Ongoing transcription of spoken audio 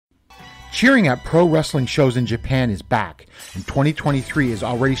Cheering at pro wrestling shows in Japan is back, and 2023 is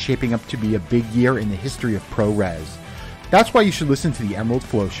already shaping up to be a big year in the history of pro res. That's why you should listen to the Emerald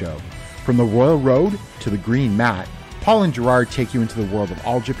Flow Show. From the Royal Road to the Green Mat, Paul and Gerard take you into the world of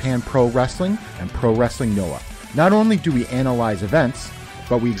All Japan Pro Wrestling and Pro Wrestling Noah. Not only do we analyze events,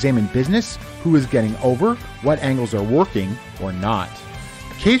 but we examine business, who is getting over, what angles are working or not.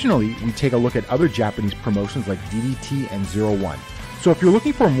 Occasionally, we take a look at other Japanese promotions like DDT and Zero One. So if you're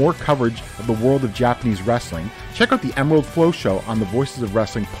looking for more coverage of the world of Japanese wrestling, check out the Emerald Flow Show on the Voices of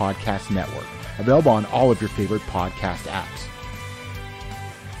Wrestling Podcast Network, available on all of your favorite podcast apps.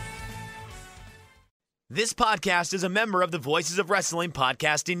 This podcast is a member of the Voices of Wrestling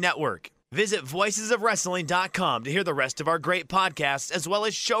Podcasting Network. Visit voicesofwrestling.com to hear the rest of our great podcasts, as well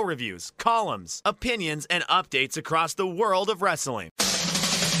as show reviews, columns, opinions, and updates across the world of wrestling.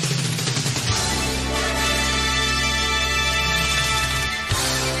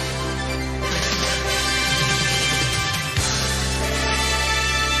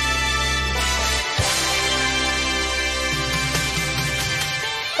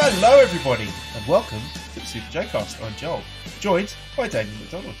 Hello everybody, and welcome to the Super J-Cast. I'm Joel, joined by Damon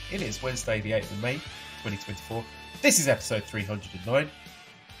McDonald. It is Wednesday the 8th of May, 2024. This is episode 309,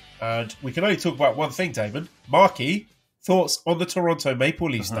 and we can only talk about one thing, Damon. Marky, thoughts on the Toronto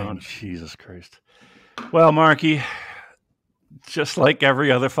Maple Leafs, Damon? Oh, Jesus Christ. Well, Marky, just like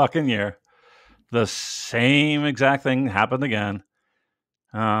every other fucking year, the same exact thing happened again.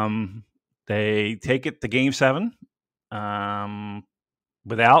 They take it to Game 7.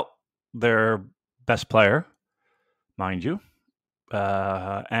 Without their best player, mind you,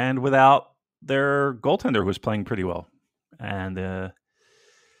 and without their goaltender, who was playing pretty well. And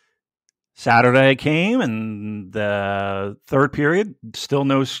Saturday came, and the third period, still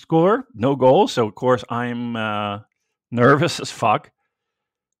no score, no goals. So, of course, I'm nervous as fuck.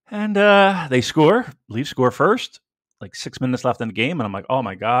 And they score. Leafs score first, like 6 minutes left in the game. And I'm like, oh,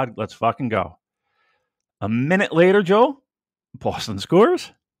 my God, let's fucking go. A minute later, Joe, Boston scores,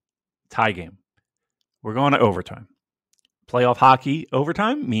 tie game. We're going to overtime. Playoff hockey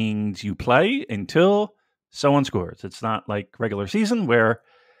overtime means you play until someone scores. It's not like regular season where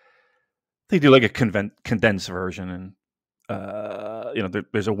they do like a condensed version and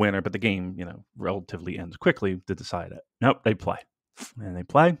there's a winner, but the game relatively ends quickly to decide it. Nope, they play and they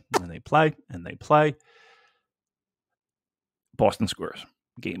play and they play and they play. Boston scores.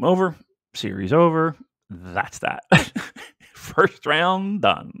 Game over. Series over. That's that. First round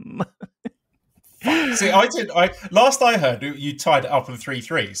done. See, last I heard, you tied it up in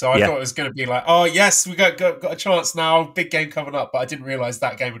 3-3. So I thought it was going to be like, oh, yes, we got a chance now. Big game coming up. But I didn't realize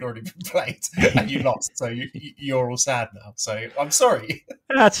that game had already been played and you lost. So you're all sad now. So I'm sorry.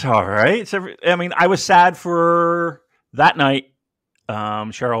 That's all right. I was sad for that night.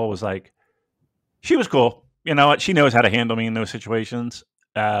 Cheryl was like, she was cool. You know what? She knows how to handle me in those situations.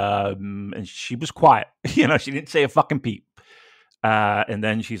 And she was quiet. She didn't say a fucking peep. And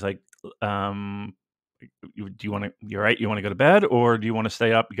then she's like, do you want to, you're right, you want to go to bed or do you want to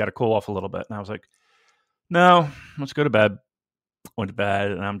stay up? You got to cool off a little bit. And I was like, no, let's go to bed. Went to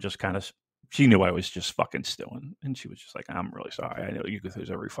bed and I'm just kind of, she knew I was just fucking stewing. And she was just like, I'm really sorry. I know you go through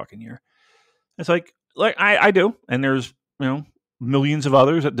this every fucking year. It's like I do. And there's, millions of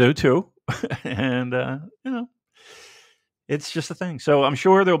others that do too. And, it's just a thing. So I'm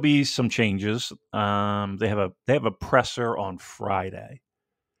sure there'll be some changes. They have a presser on Friday.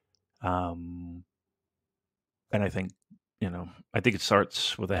 And I think, it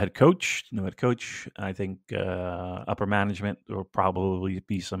starts with a new head coach. I think upper management will probably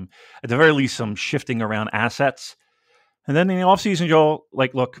be at the very least, some shifting around assets. And then in the offseason, Joel,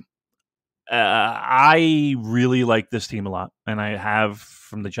 look, I really like this team a lot. And I have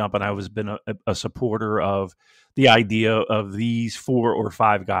from the jump, and I was been a supporter of the idea of these 4 or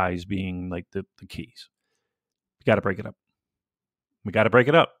 5 guys being like the keys. We got to break it up.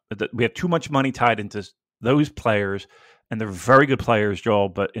 We have too much money tied into those players, and they're very good players, Joel,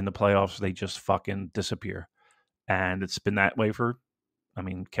 but in the playoffs, they just fucking disappear. And it's been that way for,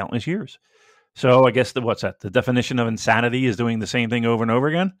 countless years. So I guess the definition of insanity is doing the same thing over and over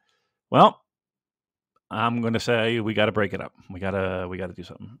again? Well, I'm going to say we got to break it up. We got to do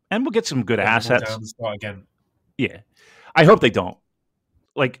something. And we'll get some good assets. Again. Yeah. I hope they don't.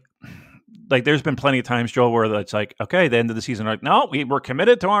 Like there's been plenty of times, Joel, where it's like, okay, the end of the season, like, no, we're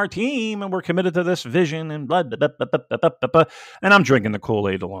committed to our team and we're committed to this vision and blah, blah, blah, blah, blah, blah, blah. And I'm drinking the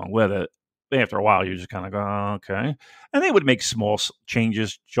Kool-Aid along with it. After a while, you just kind of go, oh, okay. And they would make small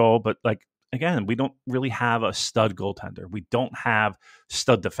changes, Joel, but again, we don't really have a stud goaltender. We don't have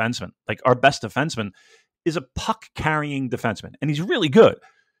stud defensemen. Our best defenseman is a puck-carrying defenseman, and he's really good.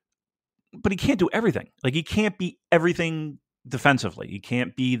 but he can't do everything. Like, he can't be everything defensively. He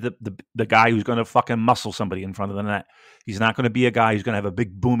can't be the guy who's going to fucking muscle somebody in front of the net. He's not going to be a guy who's going to have a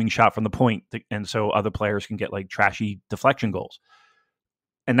big booming shot from the point, and so other players can get like trashy deflection goals.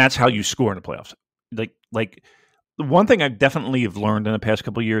 And that's how you score in the playoffs. Like the one thing I definitely have learned in the past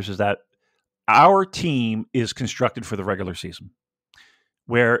couple of years is that our team is constructed for the regular season,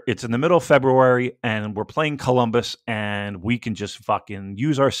 where it's in the middle of February and we're playing Columbus and we can just fucking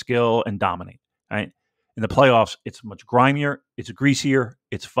use our skill and dominate, right? In the playoffs, it's much grimier, it's greasier,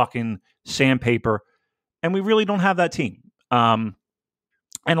 it's fucking sandpaper, and we really don't have that team. And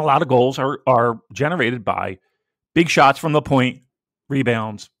a lot of goals are generated by big shots from the point,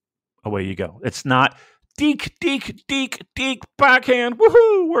 rebounds, away you go. It's not deke, backhand,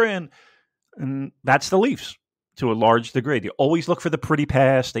 woohoo, we're in. And that's the Leafs to a large degree. They always look for the pretty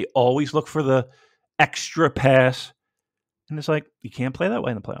pass. They always look for the extra pass. And it's like, you can't play that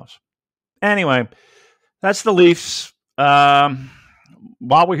way in the playoffs. Anyway, that's the Leafs. While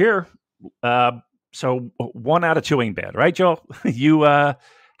we're here, so 1 out of 2 ain't bad, right, Joel? You, how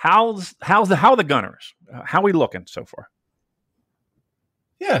are the Gunners? How are we looking so far?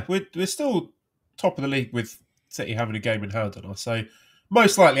 Yeah, we're still top of the league with City having a game in hand on us. So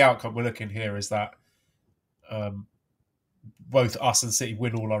most likely outcome we're looking here is that both us and City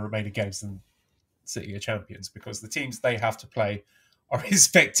win all our remaining games and City are champions, because the teams they have to play are in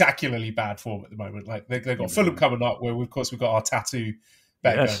spectacularly bad form at the moment. Like they've got Fulham coming up, where of course we've got our tattoo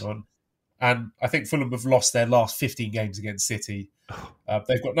bet going on. And I think Fulham have lost their last 15 games against City.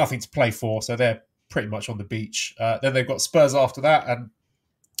 They've got nothing to play for, so they're pretty much on the beach. Then they've got Spurs after that, and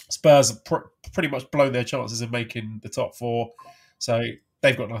Spurs have pretty much blown their chances of making the top 4. So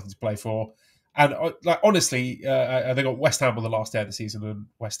they've got nothing to play for. And honestly, they got West Ham on the last day of the season, and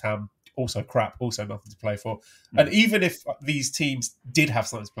West Ham also crap, also nothing to play for. And even if these teams did have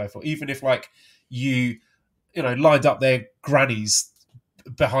something to play for, even if like you lined up their grannies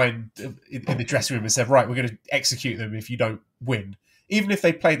behind in the dressing room and said, right, we're going to execute them if you don't win. Even if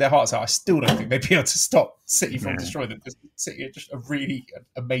they played their hearts out, I still don't think they'd be able to stop City from destroying them, because City are just a really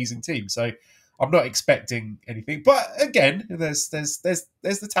amazing team. So I'm not expecting anything. But again, there's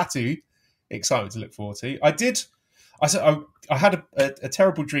the tattoo excitement to look forward to. I had a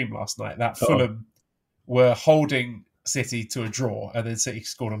terrible dream last night that Fulham were holding City to a draw, and then City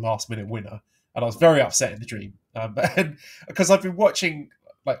scored a last-minute winner, and I was very upset in the dream. Because I've been watching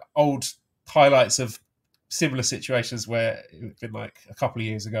like old highlights of similar situations where it's been like a couple of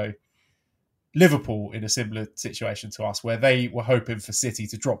years ago, Liverpool in a similar situation to us, where they were hoping for City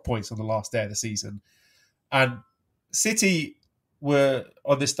to drop points on the last day of the season. And City were,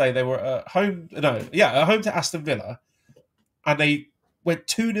 on this day, they were at home to Aston Villa, and they went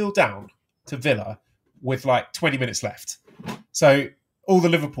 2-0 down to Villa with like 20 minutes left. So all the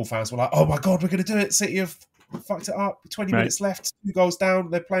Liverpool fans were like, oh my God, we're going to do it. City have fucked it up. 20 minutes left, 2 goals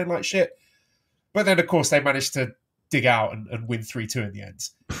down. They're playing like shit. But then, of course, they managed to dig out and win 3-2 in the end,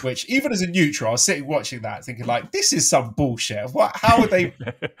 which even as a neutral, I was sitting watching that thinking like, this is some bullshit. How did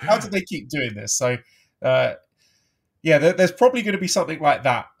they keep doing this? So, there's probably going to be something like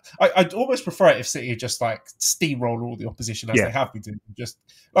that. I'd almost prefer it if City had just like steamroll all the opposition as they have been doing. Just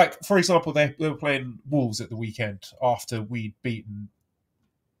like, for example, they were playing Wolves at the weekend after we'd beaten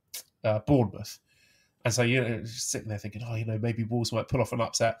Bournemouth. And so, just sitting there thinking, maybe Wolves might pull off an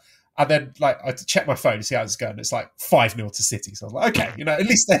upset. And then, like, I check my phone to see how it's going. It's like 5-0 to City. So I was like, okay,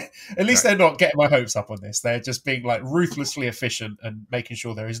 at least they're not getting my hopes up on this. They're just being like ruthlessly efficient and making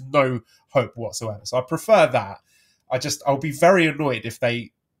sure there is no hope whatsoever. So I prefer that. I'll be very annoyed if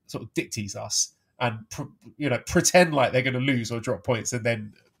they sort of dick tease us and pretend like they're going to lose or drop points and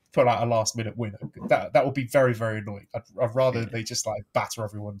then put out a last minute winner. That would be very, very annoying. I'd rather they just like batter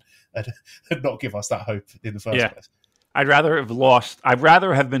everyone and not give us that hope in the first place. I'd rather have lost. I'd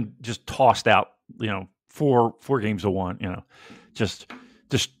rather have been just tossed out, 4 games to 1, just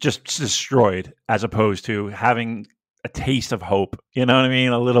destroyed, as opposed to having a taste of hope. You know what I mean?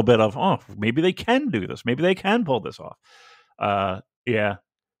 A little bit of, maybe they can do this. Maybe they can pull this off. I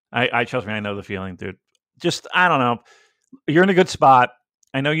trust me. I know the feeling, dude. Just, I don't know. You're in a good spot.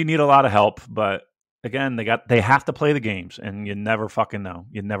 I know you need a lot of help, but again, they have to play the games, and you never fucking know.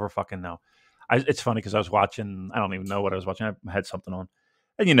 It's funny because I was watching, I don't even know what I was watching. I had something on.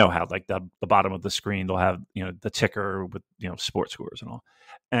 And you know how like the bottom of the screen, they'll have, the ticker with, sports scores and all.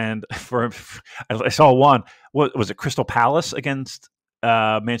 And I saw one, what was it, Crystal Palace against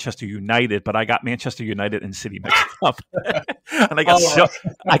Manchester United, but I got Manchester United and City mixed up. And I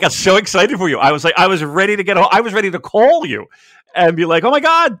got so excited for you. I was ready to call you and be like, oh my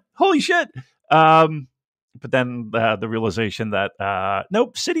God, holy shit. But then the realization that,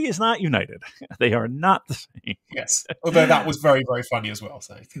 nope, City is not united. They are not the same. Yes. Although that was very, very funny as well.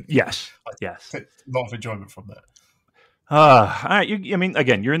 So yes. A lot of enjoyment from that. All right. I mean,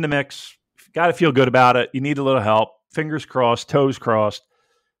 again, you're in the mix. Got to feel good about it. You need a little help. Fingers crossed, toes crossed.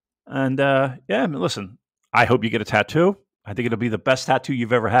 And listen, I hope you get a tattoo. I think it'll be the best tattoo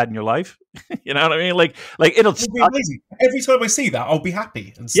you've ever had in your life. You know what I mean? Like it'll be amazing. Every time I see that, I'll be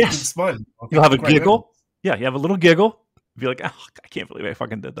happy and smiling. You'll have a giggle. Moment. Yeah, you have a little giggle. Be like, oh, I can't believe I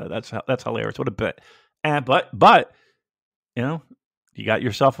fucking did that. That's hilarious. What a bit. And but you know, you got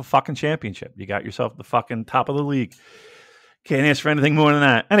yourself a fucking championship. You got yourself the fucking top of the league. Can't ask for anything more than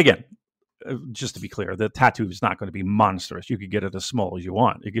that. And again, just to be clear, the tattoo is not going to be monstrous. You could get it as small as you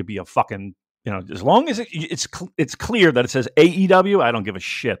want. It could be a fucking, you know, as long as it's clear that it says AEW, I don't give a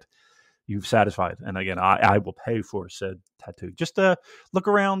shit. You've satisfied. And again, I will pay for said tattoo. Just look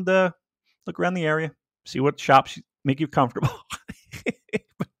around the area, see what shops make you comfortable.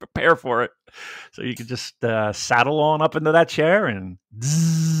 Prepare for it, so you can just saddle on up into that chair and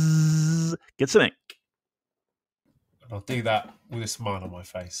get some ink. I'll do that with a smile on my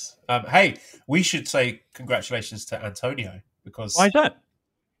face. Hey, we should say congratulations to Antonio because why is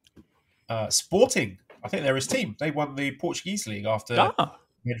that? Sporting, I think they're his team. They won the Portuguese league after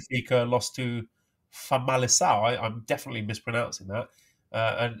Benfica lost to Famalicão. I'm definitely mispronouncing that.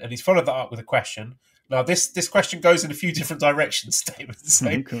 And he's followed that up with a question. Now, this question goes in a few different directions, Damon, so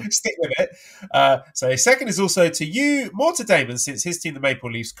stick with it. So second is also to you, more to Damon, since his team, the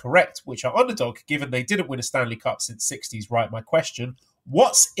Maple Leafs, correct, which are underdog, given they didn't win a Stanley Cup since 60s, right? My question,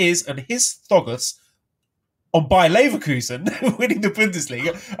 what's is and his Thogus on Bayer Leverkusen winning the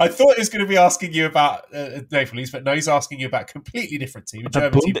Bundesliga? I thought he was going to be asking you about Maple Leafs, but no, he's asking you about a completely different team.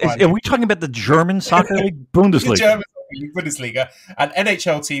 Are we talking about the German soccer league Bundesliga? The German Bundesliga, an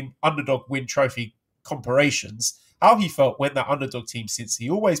NHL team underdog win trophy comparisons, how he felt when that underdog team, since he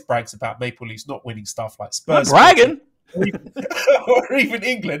always brags about Maple Leafs not winning stuff like Spurs, bragging, or even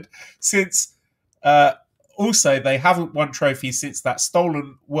England, since also they haven't won trophies since that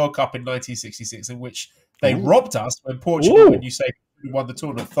stolen World Cup in 1966, in which they robbed us when Portugal, when you say won the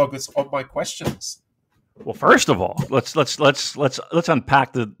tournament. Thogus on my questions. Well, first of all, let's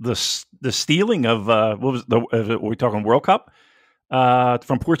unpack the stealing of what was are we talking World Cup?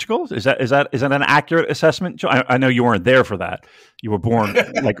 From Portugal? Is that an accurate assessment? I know you weren't there for that. You were born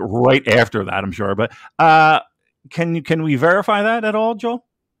like right after that, I'm sure. But can we verify that at all, Joel?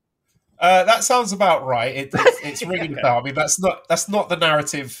 That sounds about right. It's ringing a bell. I mean, that's not the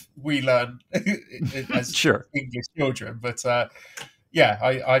narrative we learn as English children. But I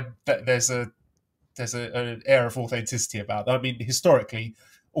there's an air of authenticity about that. I mean, historically,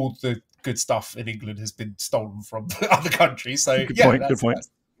 all the good stuff in England has been stolen from other countries. So good point.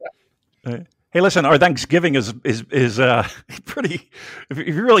 Hey, listen, our Thanksgiving is pretty. If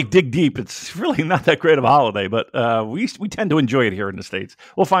you really dig deep, it's really not that great of a holiday. But we tend to enjoy it here in the States.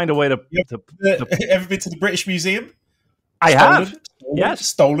 We'll find a way to. Ever been to the British Museum? I have. Yes,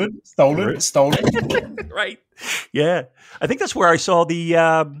 stolen. Right. Yeah, I think that's where I saw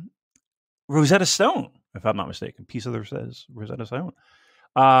the Rosetta Stone, if I'm not mistaken. Piece of the Rosetta Stone.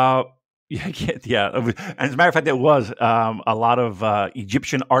 Yeah. And as a matter of fact, it was a lot of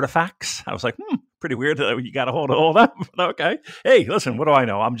Egyptian artifacts. I was like, pretty weird that you got a hold of all that. Okay. Hey, listen, what do I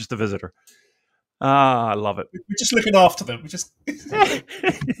know? I'm just a visitor. I love it. We're just looking after them. We're just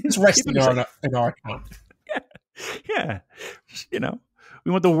resting in our account. Yeah. Just,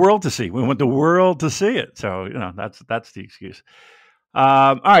 we want the world to see. We want the world to see it. So, that's the excuse.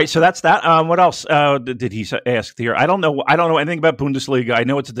 All right, so that's that. What else did he ask here? I don't know anything about Bundesliga. I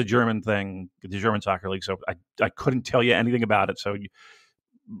know it's the German thing, the German soccer league. So I couldn't tell you anything about it. So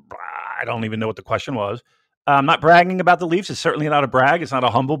I don't even know what the question was. I'm not bragging about the Leafs. It's certainly not a brag. It's not a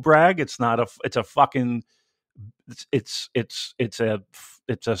humble brag. It's a fucking. It's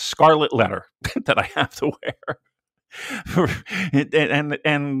a scarlet letter that I have to wear,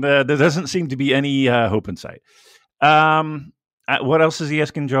 and there doesn't seem to be any hope in sight. What else is he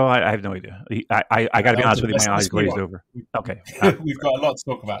asking, Joe? I have no idea. I got to be honest with you, my eyes glazed over. Okay. We've got a lot to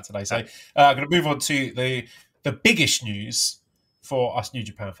talk about today. So I'm going to move on to the biggest news for us New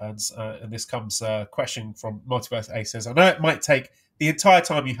Japan fans. And this comes a question from Multiverse A says, I know it might take the entire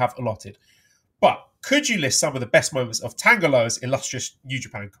time you have allotted, but could you list some of the best moments of Tangaloa's illustrious New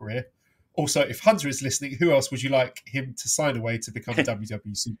Japan career? Also, if Hunter is listening, who else would you like him to sign away to become a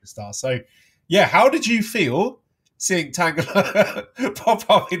WWE superstar? So, yeah, how did you feel seeing Tangaloa pop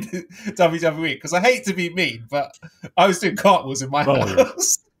up in WWE? Because I hate to be mean, but I was doing cartwheels in my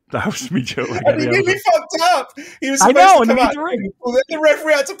house. That was me, Joe. And he really fucked up. He was supposed to come out, and the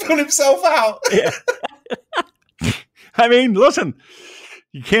referee had to pull himself out. Yeah. I mean, listen,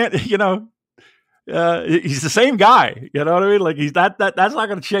 you can't, he's the same guy. You know what I mean? Like that's not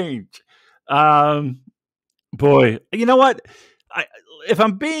going to change. Boy, you know what? If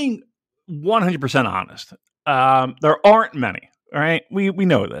I'm being 100% honest, there aren't many. All right, we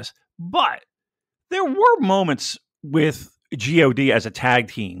know this, but there were moments with God as a tag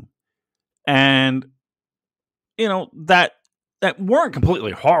team, and that weren't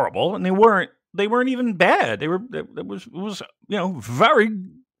completely horrible, and they weren't even bad. It was very.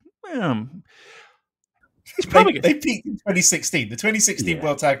 It's probably they peaked in 2016. The 2016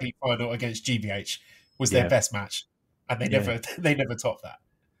 World Tag League final against GBH was their best match, and they never topped that.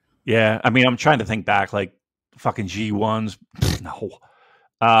 Yeah, I mean, I'm trying to think back, like fucking G1s. No.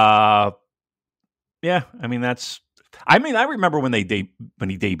 Yeah, I mean I remember when he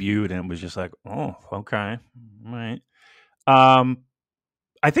debuted, and it was just like, oh, okay, all right.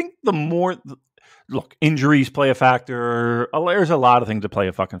 I think look, injuries play a factor. There's a lot of things that play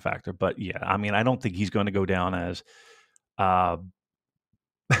a fucking factor, but yeah, I mean, I don't think he's going to go down as,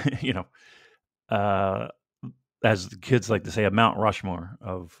 as the kids like to say, a Mount Rushmore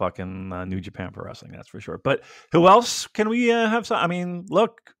of fucking New Japan Pro Wrestling. That's for sure. But who else can we have? I mean,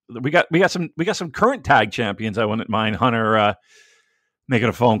 look, we got some current tag champions. I wouldn't mind Hunter making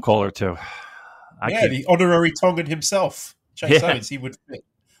a phone call or two. The honorary Tongan himself, Chase Owens. He would fit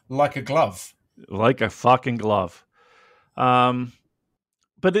like a glove, like a fucking glove. But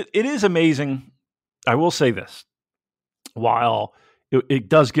it is amazing. I will say this: while it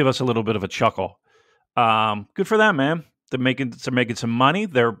does give us a little bit of a chuckle. Good for them, man. They're making some money.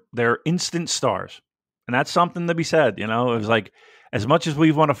 They're instant stars, and that's something to be said. It was like, as much as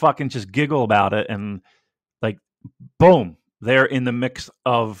we want to fucking just giggle about it, and like, boom, they're in the mix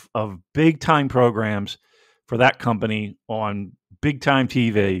of big time programs for that company on big time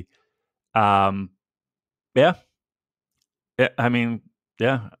TV. Yeah. I mean,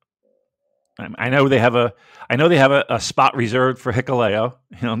 yeah. I know they have a spot reserved for Hikuleo.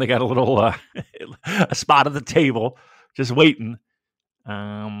 They got a little a spot at the table just waiting.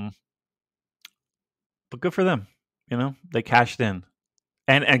 But good for them. They cashed in,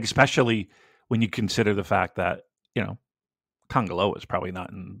 and especially when you consider the fact that Tongaloa is probably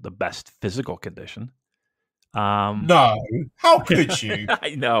not in the best physical condition. No, how could you?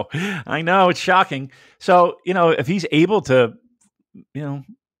 I know, it's shocking. So if he's able to,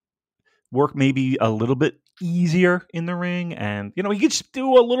 work maybe a little bit easier in the ring, and he could just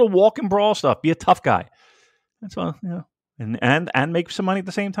do a little walk and brawl stuff, be a tough guy. That's all, and make some money at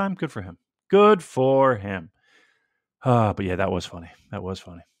the same time. Good for him. But yeah, that was funny.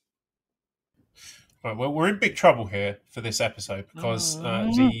 Right, well, we're in big trouble here for this episode because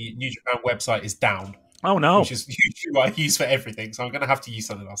the New Japan website is down. Oh no! Which is usually what I use for everything, so I'm going to have to use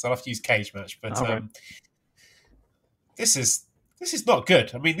something else. I'll have to use Cage Match, but this is not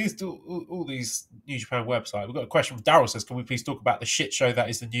good. I mean, all these New Japan website. We've got a question from Daryl. Says, "Can we please talk about the shit show that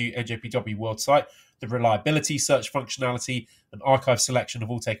is the new NJPW World site? The reliability, search functionality, and archive selection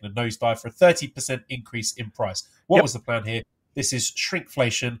have all taken a nosedive for a 30% increase in price. What was the plan here? This is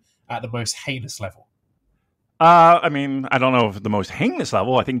shrinkflation at the most heinous level." I mean, I don't know if the most heinous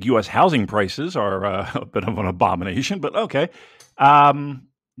level. I think U.S. housing prices are a bit of an abomination, but okay.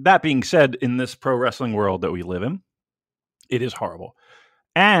 That being said, in this pro wrestling world that we live in, it is horrible.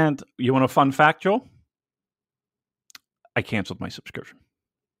 And you want a fun fact, Joel? I canceled my subscription.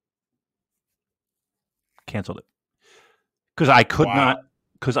 Canceled it. Because I could not.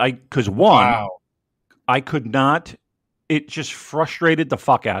 I could not. It just frustrated the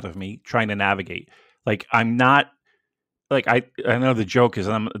fuck out of me trying to navigate. Like, I'm not, like, I know the joke is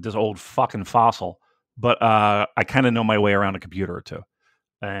I'm this old fucking fossil, but I kind of know my way around a computer or two.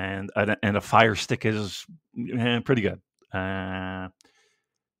 And a Fire Stick is pretty good.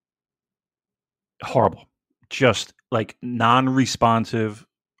 Horrible. Just, like, non-responsive,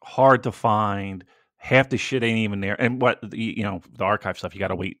 hard to find, half the shit ain't even there. And the archive stuff, you got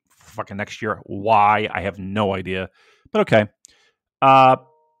to wait fucking next year. Why? I have no idea. But okay. I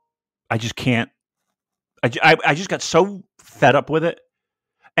just can't. I just got so fed up with it.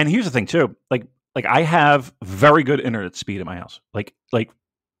 And here's the thing too, like I have very good internet speed at my house. Like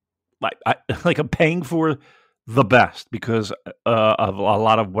I'm paying for the best because of a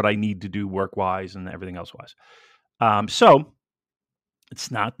lot of what I need to do work wise and everything else wise. So it's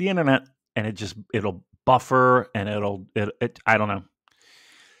not the internet, and it'll buffer, and it I don't know.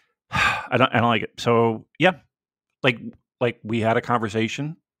 I don't like it. So yeah, like we had a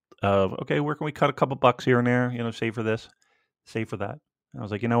conversation of, okay, where can we cut a couple bucks here and there? Save for this, save for that. And I was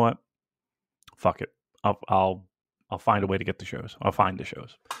like, you know what? Fuck it. I'll find a way to get the shows. I'll find the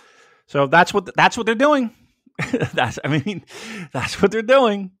shows. So that's what they're doing. That's what they're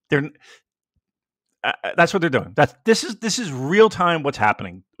doing. That's what they're doing. This is real time what's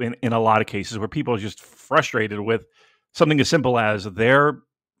happening in a lot of cases where people are just frustrated with something as simple as their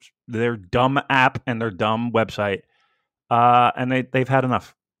dumb app and their dumb website, and they've had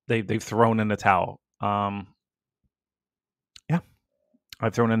enough. They've thrown in the towel. Yeah,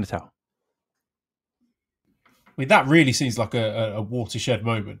 I've thrown in the towel. I mean, that really seems like a watershed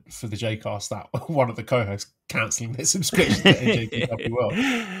moment for the Jcast, that one of the co-hosts cancelling their subscription to NJPW World.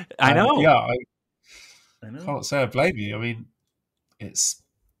 I know. Yeah, I can't say I blame you. I mean, it's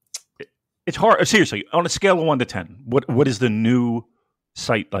hard. Seriously, on a scale of 1 to 10, what is the new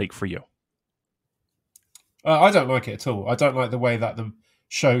site like for you? I don't like it at all. I don't like the way that the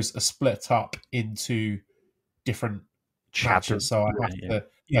shows are split up into different chapters. So I have to...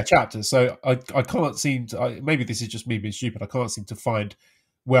 Yeah, chapters. So I can't seem to... maybe this is just me being stupid. I can't seem to find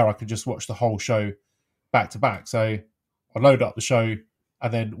where I can just watch the whole show back to back. So I load up the show,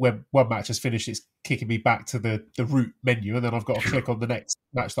 and then when one match is finished, it's kicking me back to the root menu, and then I've got to click on the next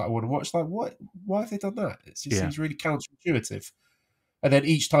match that I want to watch. Like, what? Why have they done that? It just seems really counterintuitive. And then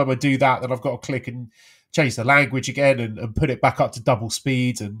each time I do that, then I've got to click and change the language again and put it back up to double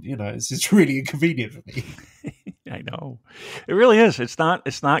speed. And, it's just really inconvenient for me. I know. It really is. It's not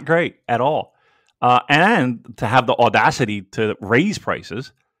great at all. And to have the audacity to raise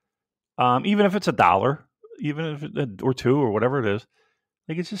prices, even if it's $1, even if or $2 or whatever it is,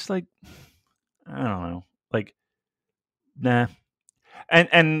 like, it's just like, I don't know, like, nah.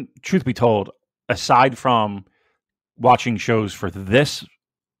 And truth be told, aside from watching shows for this,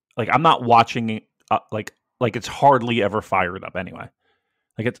 like, I'm not watching it like it's hardly ever fired up anyway.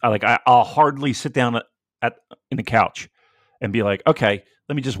 Like, it's like I'll hardly sit down in the couch and be like, okay,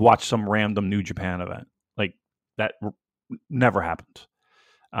 let me just watch some random New Japan event. Like, that never happens.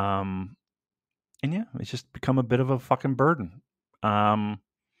 And yeah, it's just become a bit of a fucking burden. So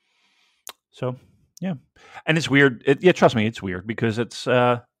yeah, and it's weird. Trust me, it's weird because it's.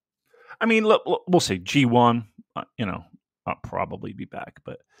 I mean, look, we'll see. G1, I'll probably be back,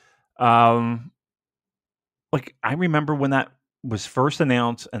 but like, I remember when that was first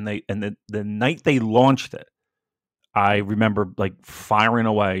announced, and the night they launched it, I remember, like, firing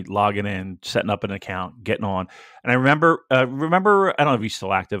away, logging in, setting up an account, getting on. And I remember, I don't know if he's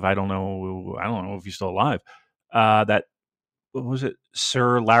still active. I don't know if he's still alive. That, what was it,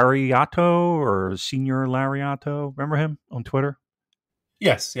 Sir Lariato or Senior Lariato? Remember him on Twitter?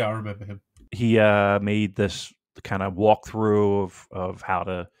 Yes, yeah, I remember him. He made this kind of walkthrough of how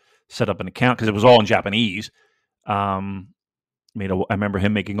to set up an account, because it was all in Japanese. I remember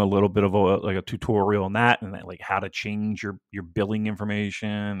him making a little bit of a tutorial on that, and like how to change your billing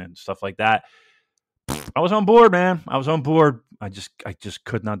information and stuff like that. I was on board, man. I was on board. I just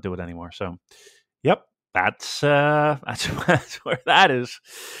could not do it anymore. So, yep, that's where that is.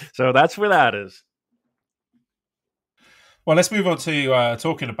 So that's where that is. Well, let's move on to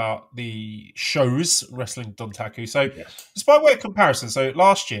talking about the shows, Wrestling Dontaku. So, just by way of comparison, so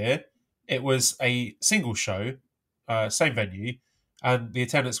last year it was a single show, same venue, and the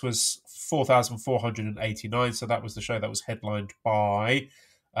attendance was 4,489. So that was the show that was headlined by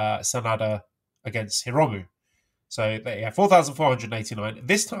Sanada against Hiromu. So they had 4,489.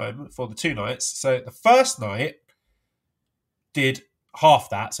 This time for the 2 nights. So the first night did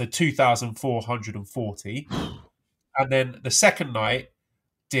half that, so 2,440. And then the second night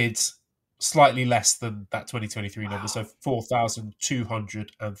did slightly less than that 2023 number, so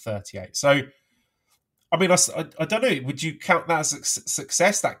 4,238. So, I mean, I don't know, would you count that as a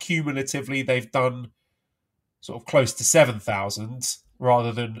success, that cumulatively they've done sort of close to 7,000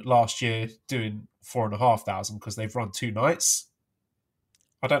 rather than last year doing 4,500 because they've run 2 nights?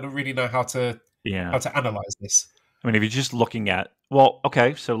 I don't really know how to analyze this. I mean, if you're just looking at, well,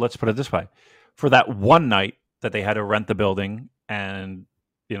 okay, so let's put it this way. For that one night that they had to rent the building and,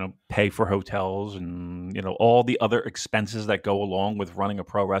 pay for hotels and, all the other expenses that go along with running a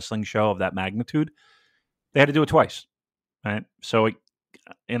pro wrestling show of that magnitude, they had to do it twice, right? So,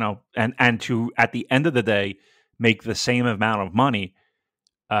 and to, at the end of the day, make the same amount of money,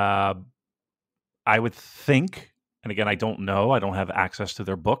 I would think, and again, I don't know, I don't have access to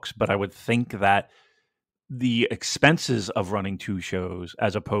their books, but I would think that the expenses of running 2 shows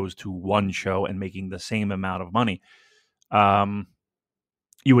as opposed to 1 show and making the same amount of money,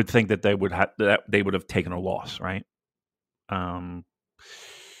 you would think that they would have taken a loss, right?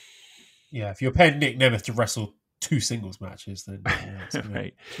 Yeah, if you're paying Nic Nemeth to wrestle 2 singles matches, then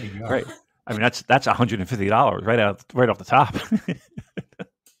right. I mean, that's $150 right off the top.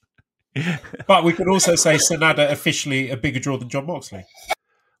 But we could also say Sanada officially a bigger draw than Jon Moxley.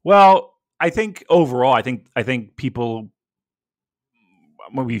 Well, I think overall, I think people.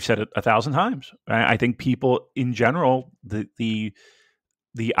 Well, we've said it 1,000 times. I think people in general, the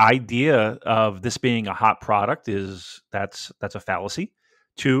idea of this being a hot product that's a fallacy.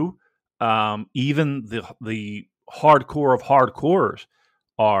 Two, even the hardcore of hardcores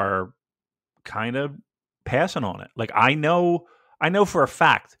are kind of passing on it. Like I know for a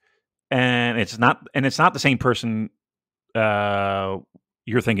fact, and it's not the same person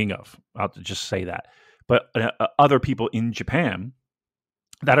you're thinking of. I'll just say that. But other people in Japan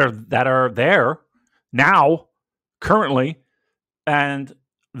that are there now, currently, and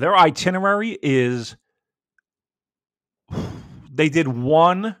their itinerary is they did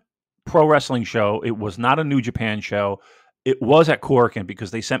one pro wrestling show. It was not a New Japan show. It was at Korakuen because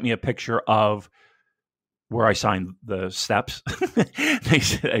they sent me a picture of where I signed the steps. they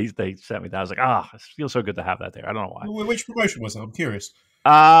sent me that. I was like, it feels so good to have that there. I don't know why. Which promotion was it? I'm curious.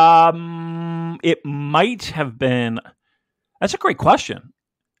 It might have been. That's a great question.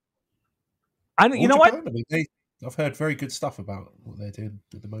 You know what? I've heard very good stuff about what they're doing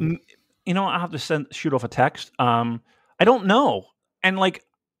at the moment. You know, I'll have to shoot off a text. I don't know. And like,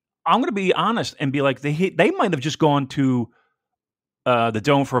 I'm going to be honest and be like, they might have just gone to the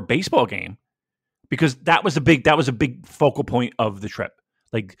Dome for a baseball game because that was a big focal point of the trip.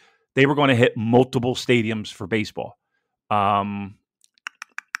 Like they were going to hit multiple stadiums for baseball.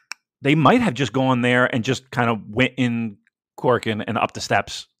 They might have just gone there and just kind of went in Korakuen and up the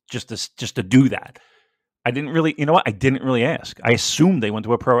steps just to do that. I didn't really ask. I assumed they went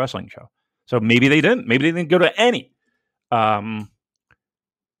to a pro wrestling show. So maybe they didn't. Maybe they didn't go to any. My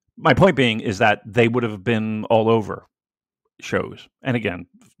point being is that they would have been all over shows. And again,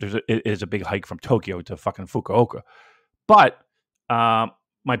 it is a big hike from Tokyo to fucking Fukuoka. But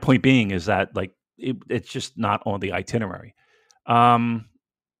my point being is that like it's just not on the itinerary.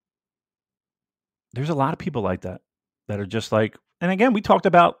 There's a lot of people like that are just like, and again, we talked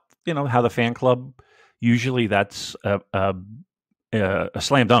about, how the fan club, usually that's a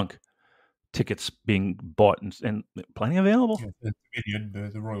slam dunk. Tickets being bought and plenty available. Yeah,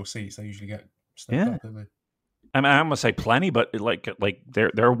 the royal seats, they usually get snapped up, don't they? I mean, I'm gonna say plenty, but like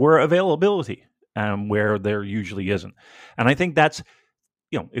there were availability where there usually isn't, and I think that's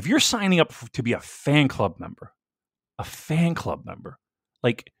if you're signing up to be a fan club member,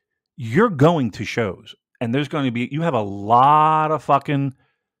 like you're going to shows, and there's going to be you have a lot of fucking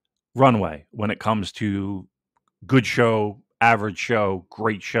runway when it comes to good show, average show,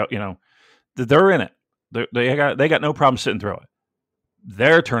 great show. They're in it. They got no problem sitting through it.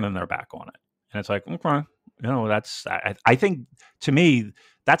 They're turning their back on it, and it's like, okay, that's. I think to me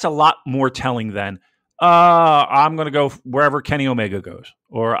that's a lot more telling than I'm going to go wherever Kenny Omega goes,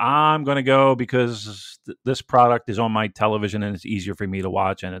 or I'm going to go because this product is on my television and it's easier for me to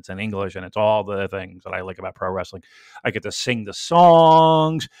watch, and it's in English, and it's all the things that I like about pro wrestling. I get to sing the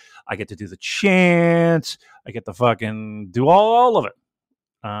songs, I get to do the chants, I get to fucking do all of it.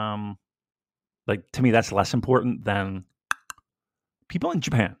 Like to me, that's less important than people in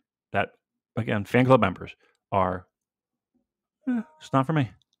Japan that, again, fan club members are. It's not for me.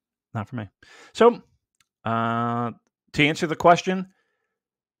 Not for me. So, to answer the question,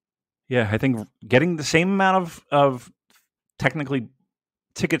 yeah, I think getting the same amount of technically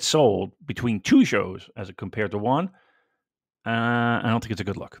tickets sold between two shows as compared to one, I don't think it's a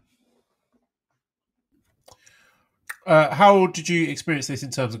good look. How did you experience this in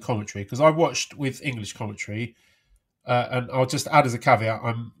terms of commentary? Because I watched with English commentary, and I'll just add as a caveat,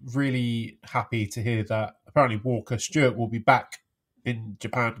 I'm really happy to hear that apparently Walker Stewart will be back in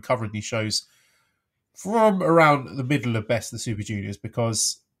Japan covering these shows from around the middle of Best of the Super Juniors,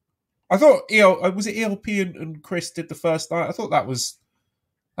 because I thought was it ELP and Chris did the first night? I thought that was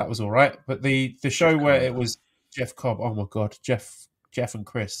all right, but the show where it was Jeff Cobb, oh my god, Jeff and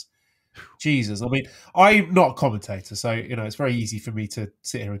Chris. Jesus, I mean, I'm not a commentator, so it's very easy for me to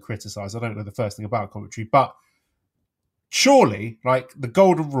sit here and criticize. I don't know the first thing about commentary, but surely, like the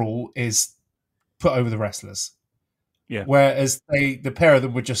golden rule is put over the wrestlers. Yeah. Whereas the pair of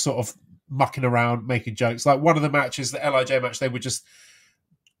them were just sort of mucking around, making jokes. Like one of the matches, the LIJ match, they were just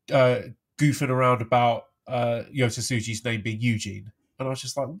goofing around about Yota Tsuji's name being Eugene, and I was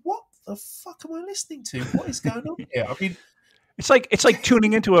just like, "What the fuck am I listening to? What is going on here?" I mean. It's like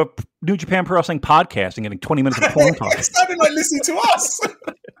tuning into a New Japan Pro Wrestling podcast and getting 20 minutes of porn talk. It sounded like listening to us.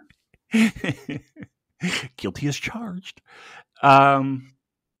 Guilty as charged. All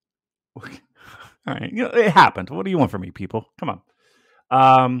right, it happened. What do you want from me, people? Come on.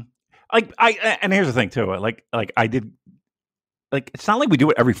 And here's the thing too. Like I did. Like it's not like we do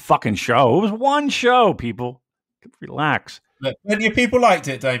it every fucking show. It was one show, people. Relax. Look, plenty of people liked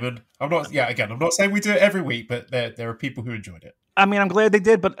it, Damon. I'm not saying we do it every week, but there are people who enjoyed it. I mean, I'm glad they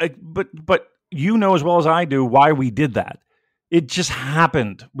did, but you know as well as I do why we did that. It just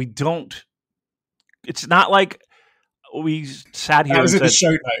happened. We don't. It's not like we sat here. That was and in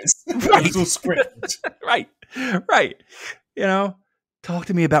said, the show notes. Right. It was all scripted. right. You know, talk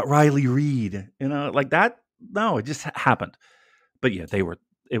to me about Riley Reid. You know, like that. No, it just happened. But yeah, that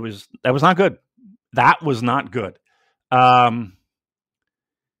was not good. That was not good. I'm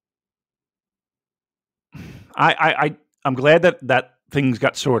glad that things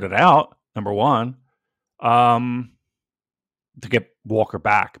got sorted out. Number one, to get Walker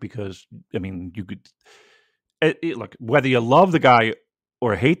back, because I mean, you could look, whether you love the guy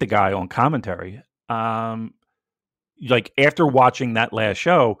or hate the guy on commentary. Like after watching that last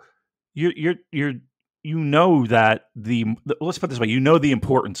show, you know that let's put it this way, you know the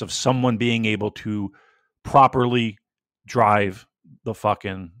importance of someone being able to properly drive the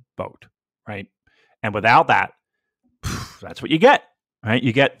fucking boat, right? And without that, that's what you get, right?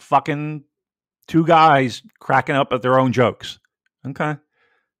 You get fucking two guys cracking up at their own jokes. Okay.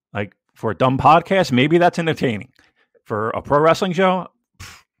 Like for a dumb podcast, maybe that's entertaining. For a pro wrestling show,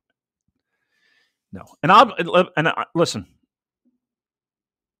 no. And listen,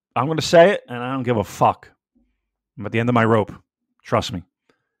 I'm going to say it, and I don't give a fuck. I'm at the end of my rope. Trust me.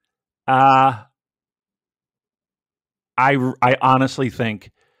 I honestly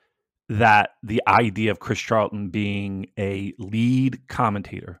think that the idea of Chris Charlton being a lead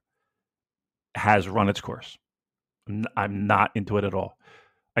commentator has run its course. I'm not into it at all.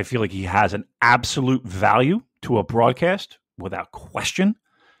 I feel like he has an absolute value to a broadcast without question.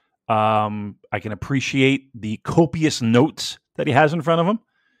 I can appreciate the copious notes that he has in front of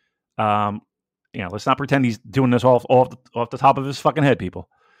him. Let's not pretend he's doing this off the top of his fucking head, people.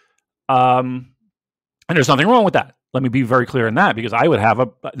 And there's nothing wrong with that. Let me be very clear in that, because I would have an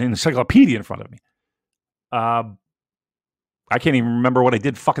encyclopedia in front of me. I can't even remember what I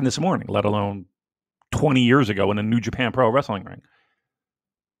did fucking this morning, let alone 20 years ago in a New Japan Pro Wrestling ring.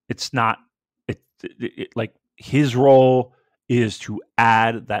 It's not like his role is to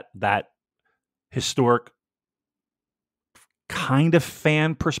add that historic kind of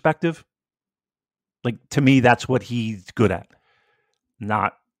fan perspective. Like, to me, that's what he's good at,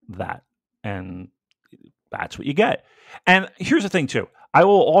 not that. And that's what you get. And here's the thing, too. I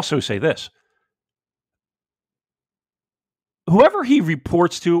will also say this. Whoever he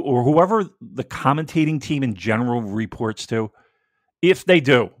reports to, or whoever the commentating team in general reports to, if they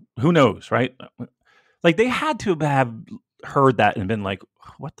do, who knows, right? Like, they had to have heard that and been like,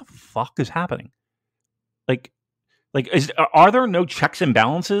 what the fuck is happening? Are there no checks and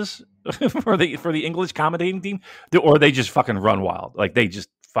balances for the English commentating team? Or they just fucking run wild? Like, they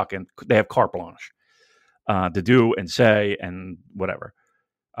have carte blanche to do and say and whatever.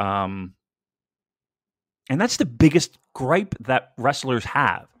 And that's the biggest gripe that wrestlers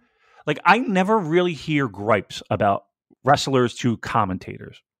have. Like, I never really hear gripes about wrestlers to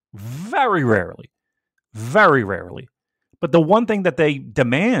commentators. Very rarely. Very rarely. But the one thing that they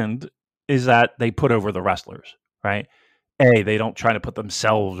demand is that they put over the wrestlers, right? A, they don't try to put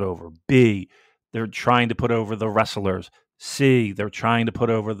themselves over. B, they're trying to put over the wrestlers. C, they're trying to put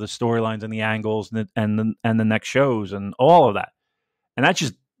over the storylines and the angles and the next shows and all of that. And that's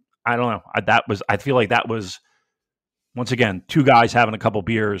just, I don't know. I feel like that was, once again, two guys having a couple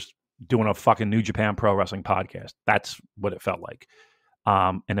beers doing a fucking New Japan Pro Wrestling podcast. That's what it felt like.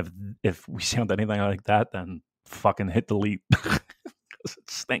 And if we sound anything like that, then fucking hit delete. Because it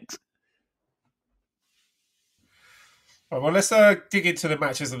stinks. All right, well, let's dig into the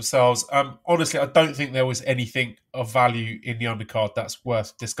matches themselves. Honestly, I don't think there was anything of value in the undercard that's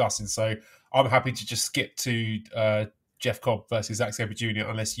worth discussing. So I'm happy to just skip to Jeff Cobb versus Zack Sabre Jr.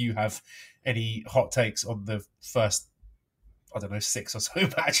 unless you have any hot takes on the first, 6 or so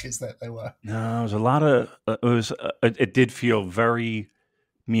matches that they were. No, it was a lot of. It did feel very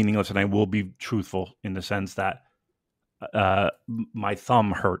meaningless, and I will be truthful in the sense that my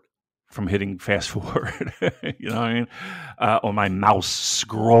thumb hurt from hitting fast forward. You know what I mean? Or my mouse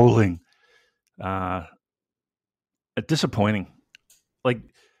scrolling. Disappointing. Like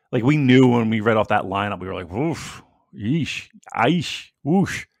we knew when we read off that lineup, we were like, "Woof, yeesh, aish,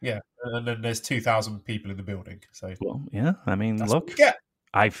 whoosh." Yeah, and then there's 2,000 people in the building. So, well, yeah. I mean, that's look,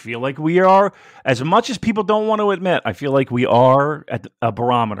 I feel like we are, as much as people don't want to admit, I feel like we are at a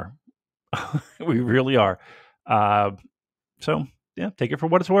barometer. We really are. So yeah, take it for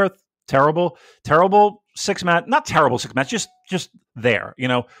what it's worth. Terrible 6-match, not terrible 6-match, just there. You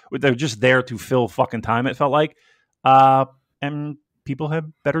know, they're just there to fill fucking time. It felt like, and people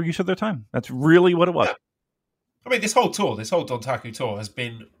had better use of their time. That's really what it was. I mean, this whole Dontaku tour has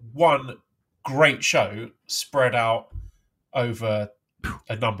been one great show spread out over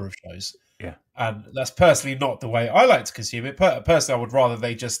a number of shows. Yeah. And that's personally not the way I like to consume it. Personally, I would rather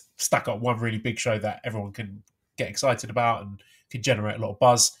they just stack up one really big show that everyone can get excited about and can generate a lot of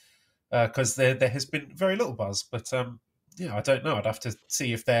buzz, because there has been very little buzz. But yeah, I don't know. I'd have to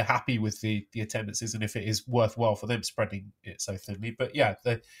see if they're happy with the attendances and if it is worthwhile for them spreading it so thinly. But yeah,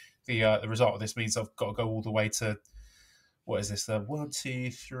 the result of this means I've got to go all the way to, what is this? The 1, 2,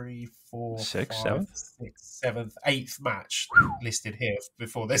 3, 4, Six, 5, 6, 7th, 8th match listed here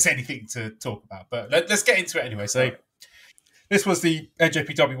before there's anything to talk about. But let's get into it anyway. So this was the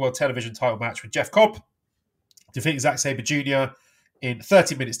NJPW World Television title match with Jeff Cobb defeating Zack Sabre Jr. in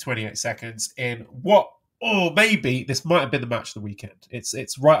 30 minutes 28 seconds in what, or maybe this might have been the match of the weekend.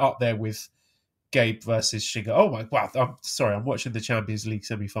 It's right up there with Gabe versus Shingo. Oh my wow! I'm sorry, I'm watching the Champions League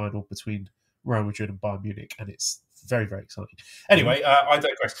semi-final between Real Madrid and Bayern Munich, and it's very, very exciting. Anyway, I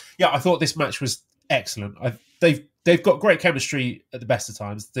digress. Yeah, I thought this match was excellent. They've got great chemistry at the best of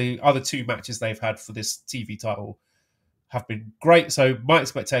times. The other two matches they've had for this TV title have been great, so my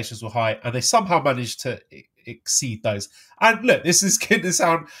expectations were high, and they somehow managed to exceed those. And look, this is going to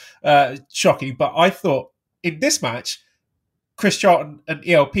sound shocking, but I thought in this match, Chris Charlton and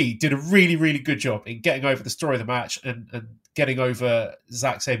ELP did a really, really good job in getting over the story of the match and getting over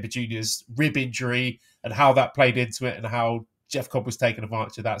Zack Sabre Jr.'s rib injury and how that played into it and how Jeff Cobb was taking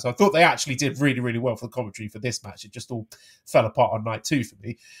advantage of that. So I thought they actually did really, really well for the commentary for this match. It just all fell apart on night 2 for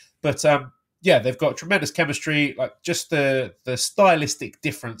me. But yeah, they've got tremendous chemistry, like just the stylistic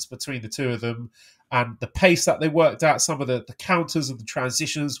difference between the two of them and the pace that they worked out. Some of the counters and the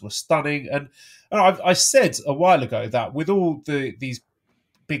transitions were stunning. And I said a while ago that with all these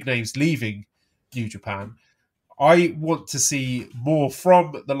big names leaving New Japan, I want to see more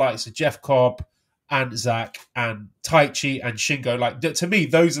from the likes of Jeff Cobb and Zack and Taichi and Shingo. Like, to me,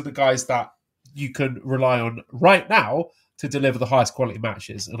 those are the guys that you can rely on right now to deliver the highest quality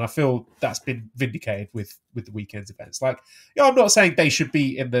matches. And I feel that's been vindicated with the weekend's events. Like, yeah, I'm not saying they should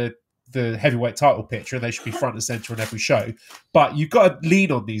be in the heavyweight title picture and they should be front and center on every show, but you've got to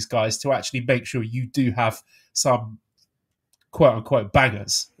lean on these guys to actually make sure you do have some quote unquote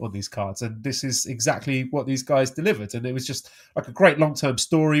bangers on these cards. And this is exactly what these guys delivered. And it was just like a great long-term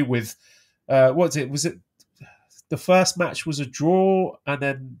story with, was it the first match was a draw and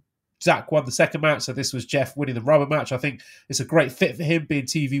then Zack won the second match. So this was Jeff winning the rubber match. I think it's a great fit for him being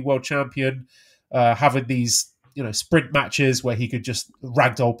TV world champion, having these, sprint matches where he could just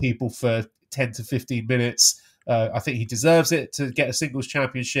ragdoll people for 10 to 15 minutes. I think he deserves it to get a singles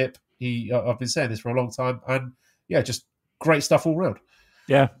championship. I've been saying this for a long time. And yeah, just great stuff all around.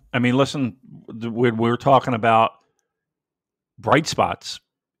 Yeah. I mean, listen, we're talking about bright spots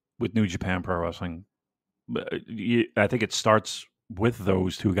with New Japan Pro Wrestling. I think it starts with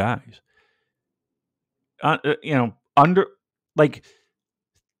those two guys.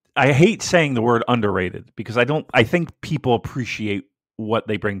 I hate saying the word underrated because I think people appreciate what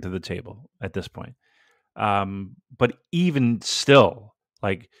they bring to the table at this point. But even still,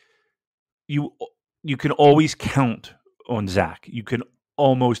 like you can always count on Zack. You can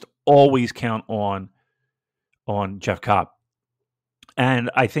almost always count on Jeff Cobb.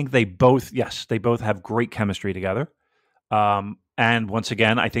 And I think they both have great chemistry together. And once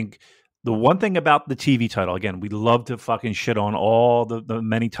again, I think the one thing about the TV title, again, we love to fucking shit on all the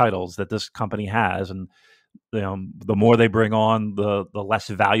many titles that this company has. And the more they bring on, the less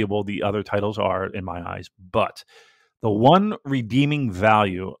valuable the other titles are in my eyes. But the one redeeming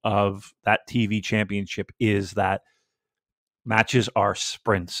value of that TV championship is that matches are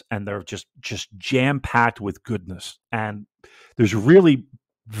sprints and they're just jam-packed with goodness. And there's really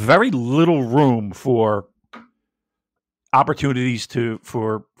very little room for opportunities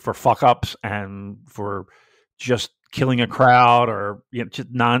for fuck ups and for just killing a crowd or just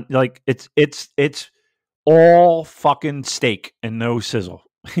it's all fucking steak and no sizzle.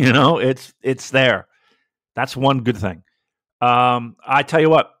 It's there. That's one good thing. I tell you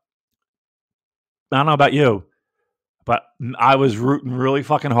what, I don't know about you, but I was rooting really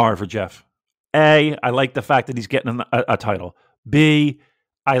fucking hard for Jeff. A, I like the fact that he's getting a title. B,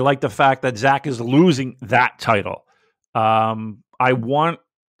 I like the fact that Zack is losing that title. I want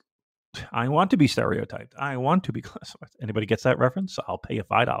to be stereotyped. I want to be classified. Anybody gets that reference? I'll pay you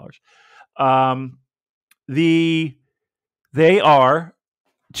 $5. They are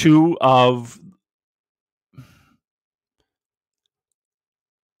two of,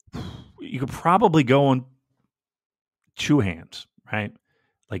 you could probably go on two hands, right?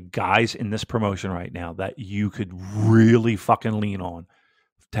 Like guys in this promotion right now that you could really fucking lean on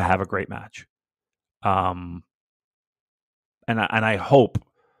to have a great match. and I hope,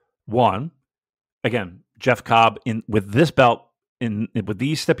 one, again, Jeff Cobb with this belt, with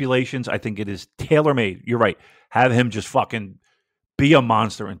these stipulations, I think it is tailor-made. You're right. Have him just fucking be a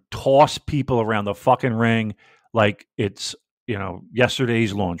monster and toss people around the fucking ring like it's,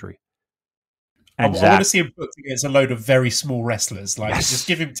 yesterday's laundry. And I want to see him put against a load of very small wrestlers. Like, Yes. just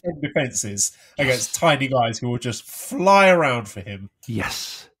give him 10 defenses against tiny guys who will just fly around for him.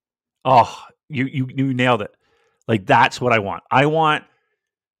 Yes. Oh, you nailed it. Like, that's what I want. I want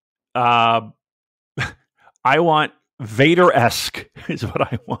Vader-esque is what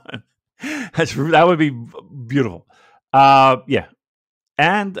I want. That would be beautiful. Yeah.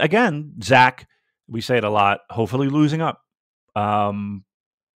 And again, Zach, we say it a lot, hopefully losing up.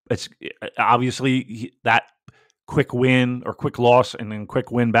 It's obviously that quick win or quick loss and then quick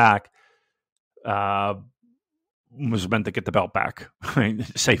win back was meant to get the belt back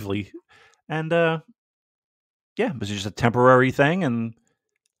safely. And it was just a temporary thing, and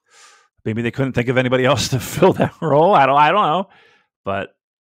maybe they couldn't think of anybody else to fill that role. I don't know. But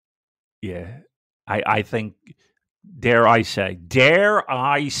yeah, I think, dare I say,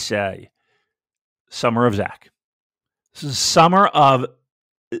 Summer of Zach. This is Summer of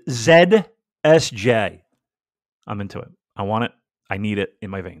ZSJ. I'm into it. I want it. I need it in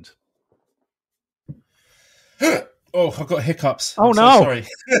my veins. Oh, I've got hiccups. Oh, I'm no.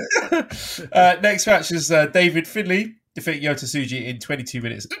 So sorry. Next match is David Finlay defeating Yota Tsuji in 22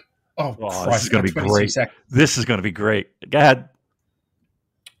 minutes. Oh, Christ, this is going to be great. Seconds. This is going to be great. Go ahead.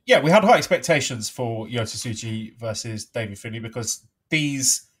 Yeah, we had high expectations for Yota Tsuji versus David Finlay because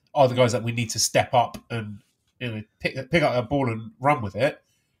these are the guys that we need to step up and pick up a ball and run with it.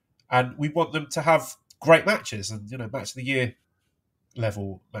 And we want them to have great matches and, match of the year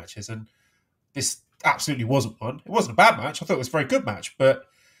level matches. And this absolutely wasn't one. It wasn't a bad match. I thought it was a very good match. But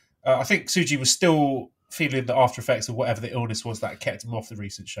I think Tsuji was still feeling the after effects of whatever the illness was that kept him off the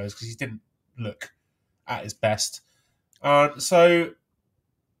recent shows because he didn't look at his best. So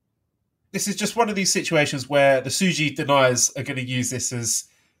this is just one of these situations where the Tsuji deniers are going to use this as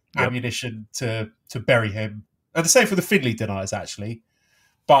ammunition to bury him. And the same for the Finlay deniers, actually.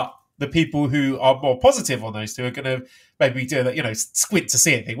 But the people who are more positive on those two are going to maybe do that, squint to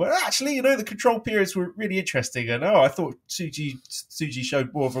see it. Think, well, actually, the control periods were really interesting. And, I thought Tsuji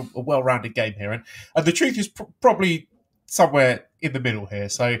showed more of a well-rounded game here. And the truth is probably somewhere in the middle here.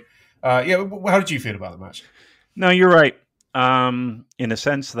 So, how did you feel about the match? No, you're right. In a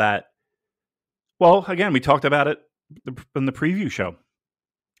sense that, well, again, we talked about it in the preview show.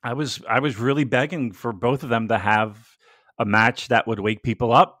 I was really begging for both of them to have a match that would wake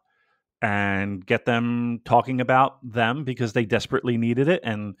people up and get them talking about them because they desperately needed it.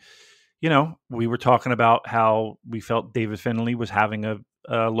 And, we were talking about how we felt David Finlay was having a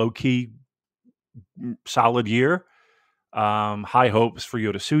low-key solid year. High hopes for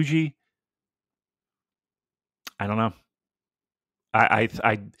Yota Tsuji. I don't know.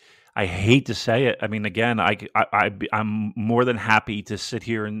 I hate to say it. I mean, again, I'm more than happy to sit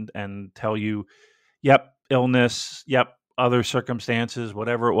here and tell you, yep, illness, yep, other circumstances,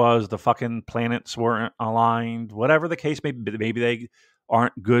 whatever it was, the fucking planets weren't aligned, whatever the case may be, maybe they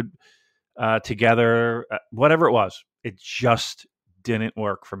aren't good together, whatever it was, it just didn't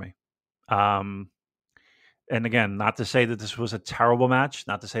work for me. And again, not to say that this was a terrible match,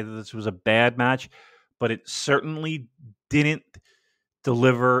 not to say that this was a bad match, but it certainly didn't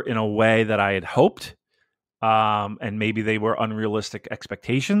deliver in a way that I had hoped. And maybe they were unrealistic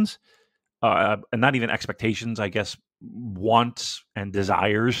expectations. And not even expectations, I guess, wants and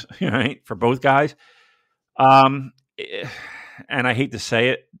desires, right, for both guys. And I hate to say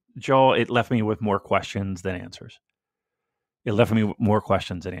it, Joel, it left me with more questions than answers. It left me with more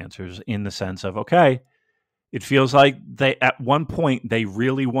questions than answers in the sense of, okay, it feels like at one point they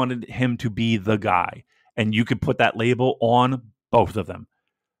really wanted him to be the guy. And you could put that label on both of them.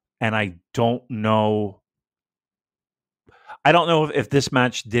 And I don't know if this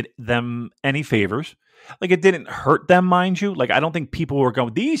match did them any favors. Like, it didn't hurt them, mind you. Like, I don't think people were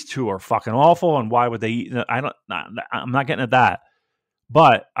going, these two are fucking awful, and why would they? I'm not getting at that.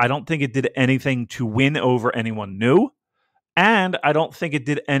 But I don't think it did anything to win over anyone new. And I don't think it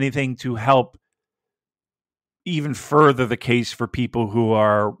did anything to help even further the case for people who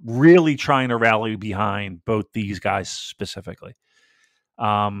are really trying to rally behind both these guys specifically.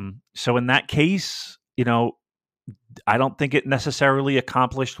 So in that case, I don't think it necessarily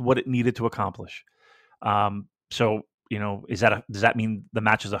accomplished what it needed to accomplish. So, does that mean the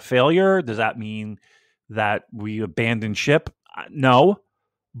match is a failure? Does that mean that we abandon ship? No,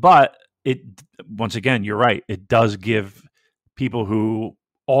 but once again, you're right. It does give people who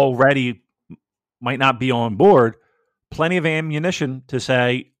already might not be on board plenty of ammunition to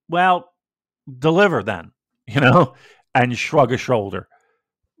say, well, deliver then, and shrug a shoulder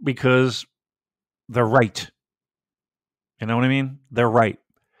because they're right. You know what I mean? They're right.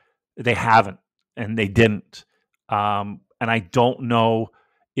 They haven't, and they didn't. And I don't know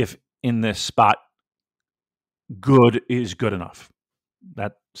if in this spot, good is good enough.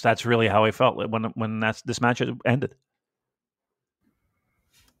 That's really how I felt when this match ended.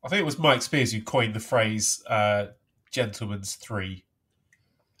 I think it was Mike Spears who coined the phrase "gentleman's three,"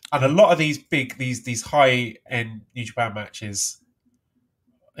 and a lot of these high end New Japan matches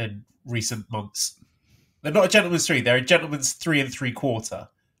in recent months, they're not a gentleman's three; they're a gentleman's 3 3/4,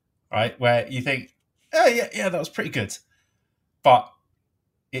 right? Where you think, oh yeah, that was pretty good, but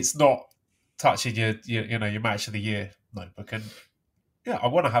it's not touching your match of the year notebook. And yeah, I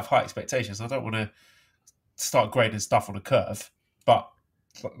want to have high expectations. I don't want to start grading stuff on a curve, but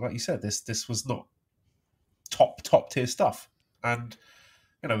like you said, this was not top tier stuff, and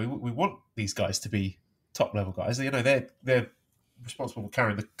we want these guys to be top level guys. They're responsible for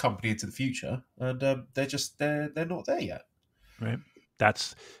carrying the company into the future, and they're not there yet. Right.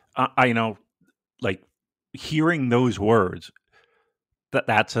 That's like hearing those words.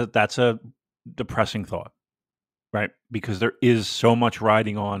 That's a depressing thought, right? Because there is so much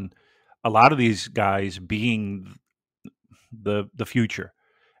riding on a lot of these guys being the future.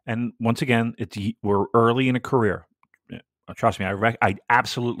 And once again, we're early in a career. Trust me, I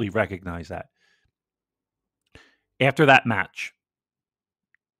absolutely recognize that. After that match,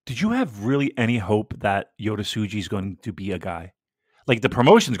 did you have really any hope that Yota Tsuji is going to be a guy? Like, the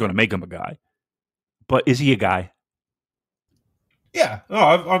promotion's going to make him a guy, but is he a guy? Yeah,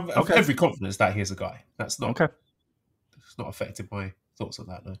 I'm every confidence that he is a guy. That's not okay. It's not affected my thoughts on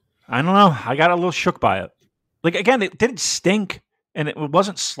that, no. I don't know. I got a little shook by it. Like, again, it didn't stink. And it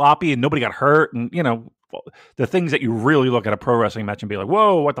wasn't sloppy, and nobody got hurt, and the things that you really look at a pro wrestling match and be like,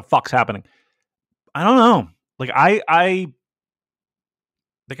 "Whoa, what the fuck's happening?" I don't know. Like I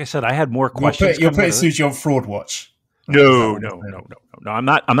said, I had more questions. You're putting Tsuji on fraud watch. No. I'm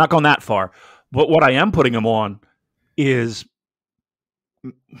not going that far. But what I am putting him on is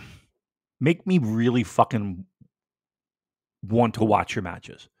make me really fucking want to watch your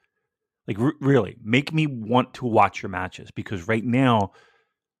matches. Like, really, make me want to watch your matches, because right now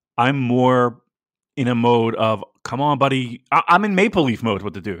I'm more in a mode of, come on, buddy. I'm in Maple Leaf mode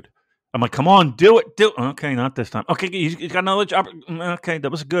with the dude. I'm like, come on, do it. Okay, not this time. Okay, he's got another job. Okay, that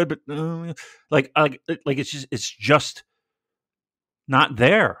was good, but like it's just not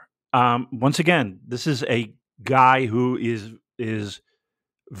there. Once again, this is a guy who is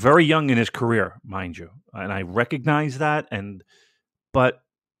very young in his career, mind you, and I recognize that. But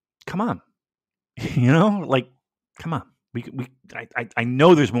come on, come on. I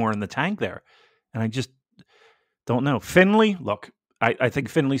know there's more in the tank there, and I just don't know. Finlay, look, I think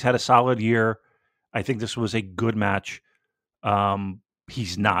Finlay's had a solid year. I think this was a good match.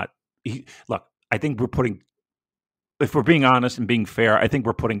 He's not. Look, I think if we're being honest and being fair, I think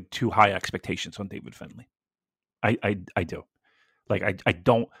we're putting too high expectations on David Finlay. I do. Like, I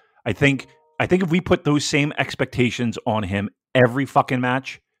don't. I think if we put those same expectations on him every fucking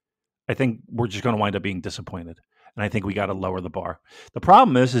match, I think we're just going to wind up being disappointed. And I think we got to lower the bar. The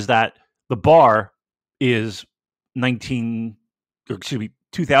problem is that the bar is 2019,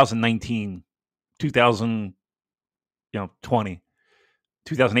 2020,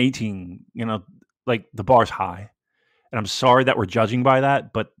 2018, like, the bar's high. And I'm sorry that we're judging by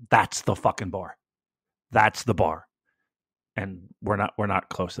that, but that's the fucking bar. That's the bar. And we're not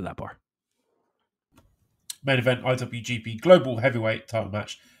close to that bar. Main event, IWGP Global Heavyweight title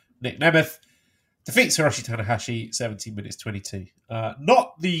match. Nic Nemeth defeats Hiroshi Tanahashi, 17 minutes 22.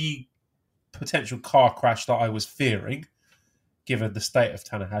 Not the potential car crash that I was fearing, given the state of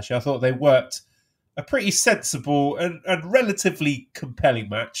Tanahashi. I thought they worked a pretty sensible and relatively compelling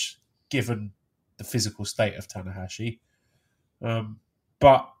match, given the physical state of Tanahashi.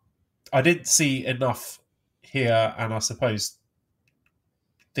 But I didn't see enough here, and I suppose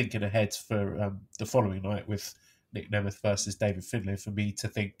thinking ahead for the following night with Nic Nemeth versus David Finlay, for me to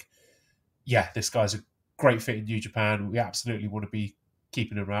think, yeah, this guy's a great fit in New Japan. We absolutely want to be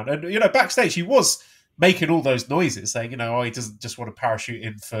keeping him around. And, backstage, he was making all those noises, saying, he doesn't just want to parachute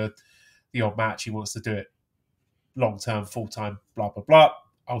in for the odd match. He wants to do it long-term, full-time, blah, blah, blah.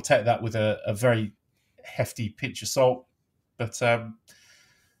 I'll take that with a very hefty pinch of salt. But,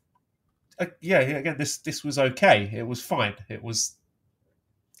 again, this was okay. It was fine. It was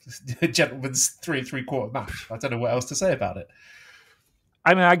a gentleman's 3 3/4 match. I don't know what else to say about it.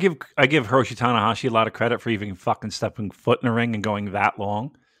 I mean, I give Hiroshi Tanahashi a lot of credit for even fucking stepping foot in the ring and going that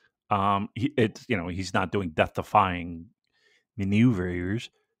long. He's not doing death-defying maneuvers,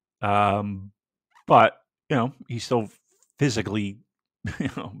 but he's still physically,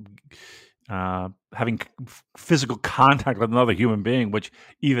 having physical contact with another human being, which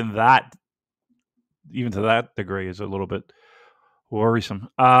even to that degree is a little bit worrisome.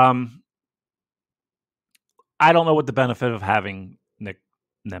 I don't know what the benefit of having Nic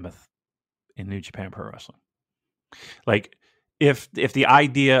Nemeth in New Japan Pro Wrestling. Like, if the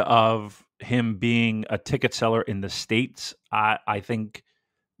idea of him being a ticket seller in the States, I think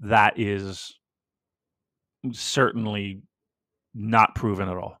that is certainly not proven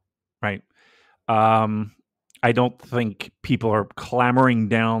at all, right? I don't think people are clamoring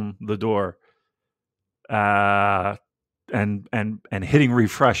down the door and hitting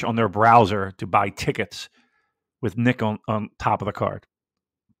refresh on their browser to buy tickets with Nick on top of the card.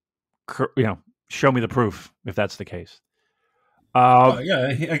 Show me the proof if that's the case. Here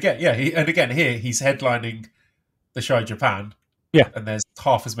he's headlining the show in Japan. Yeah, and there's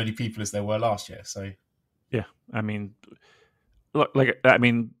half as many people as there were last year. So, yeah, I mean, look, you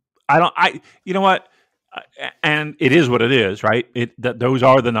know what? And it is what it is, right? Those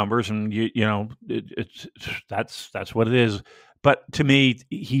are the numbers, and that's what it is. But to me,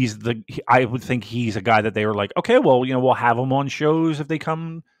 I would think he's a guy that they were like, okay, well, we'll have him on shows if we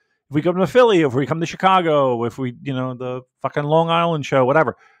come to Philly, if we come to Chicago, if we, the fucking Long Island show,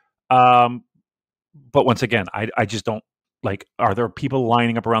 whatever. But once again, I just don't are there people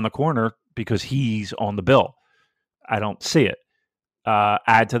lining up around the corner because he's on the bill? I don't see it.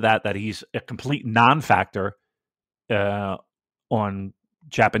 Add to that he's a complete non-factor on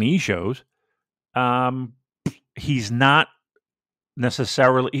Japanese shows. He's not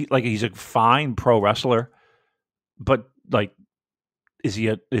necessarily he's a fine pro wrestler, but does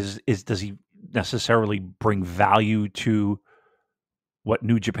he necessarily bring value to what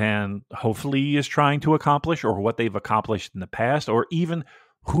New Japan hopefully is trying to accomplish, or what they've accomplished in the past, or even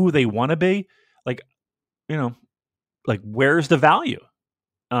who they want to be? Where's the value?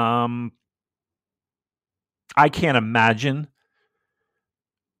 I can't imagine,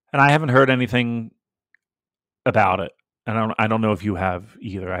 and I haven't heard anything about it, and I don't know if you have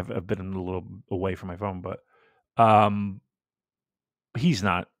either. I've been a little away from my phone, but he's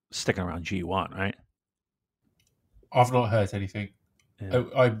not sticking around G1, right? I've not heard anything. Yeah.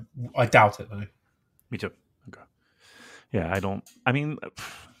 I doubt it though. Me too. Okay. Yeah, I don't. I mean,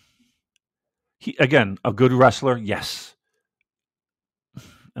 he again, a good wrestler, yes.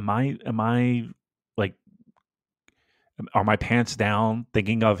 Am I are my pants down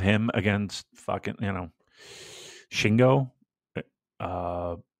thinking of him against fucking Shingo,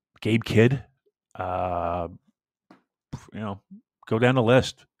 Gabe Kidd, go down the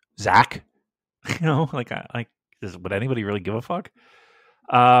list, Zach, would anybody really give a fuck?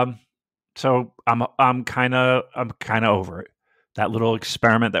 So I'm kind of over it. That little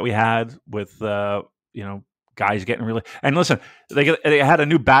experiment that we had with guys getting really, and listen, they had a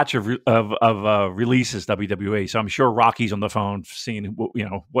new batch of releases, WWE. So I'm sure Rocky's on the phone seeing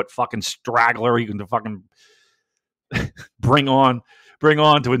what fucking straggler he can fucking bring on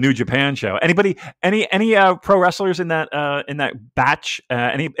to a New Japan show. Anybody, any pro wrestlers in that batch?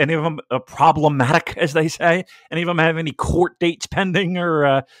 Any of them problematic, as they say? Any of them have any court dates pending,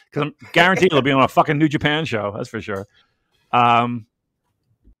 or because I'm guaranteed they'll be on a fucking New Japan show. That's for sure.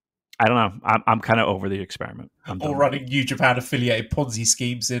 I don't know. I'm kind of over the experiment. Or running New Japan affiliated Ponzi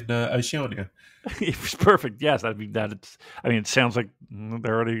schemes in Oceania. It's perfect. Yes, it sounds like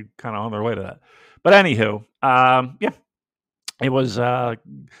they're already kind of on their way to that. But anywho, yeah, it was.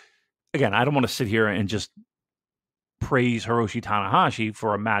 Again, I don't want to sit here and just praise Hiroshi Tanahashi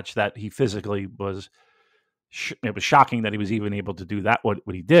for a match that he physically was. It was shocking that he was even able to do that. What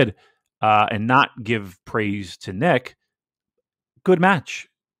he did, and not give praise to Nick. Good match.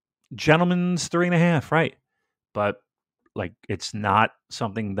 Gentleman's 3.5, right? But it's not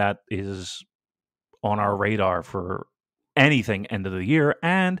something that is on our radar for anything end of the year.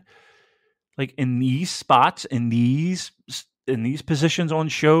 And in these spots, in these positions on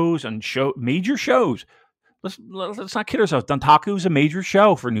shows and major shows, let's not kid ourselves. Dontaku is a major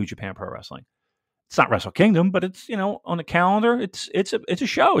show for New Japan Pro Wrestling. It's not Wrestle Kingdom, but it's on the calendar. It's a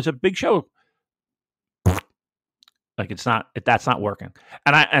show. It's a big show. That's not working.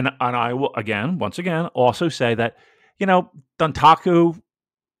 And I will once again also say that Dontaku,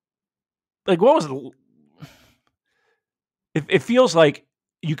 what was it feels like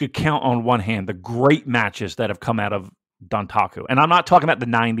you could count on one hand the great matches that have come out of Dontaku. And I'm not talking about the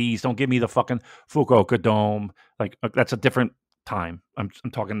 90s. Don't give me the fucking Fukuoka Dome. That's a different time. I'm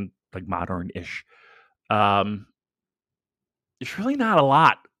talking modern-ish. there's really not a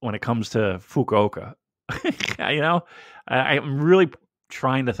lot when it comes to Fukuoka. I'm really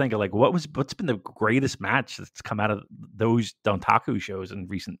trying to think of like what's been the greatest match that's come out of those Dontaku shows in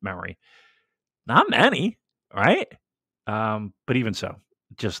recent memory. Not many, right? But even so,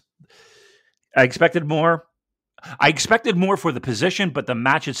 just I expected more. I expected more for the position, but the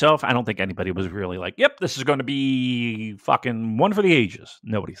match itself, I don't think anybody was really like, yep, this is going to be fucking one for the ages.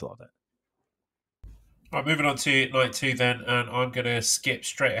 Nobody thought that. All right, moving on to night 2 then, and I'm going to skip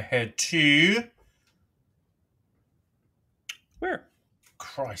straight ahead to... Where?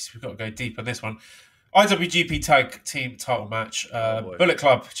 Christ, we've got to go deep on this one. IWGP Tag Team title match. Bullet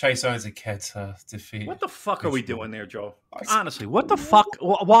Club, Chase Owens and KENTA defeat. What the fuck are we doing there, Joe? Honestly, what the fuck?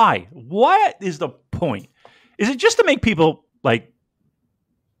 Why? What is the point? Is it just to make people, like,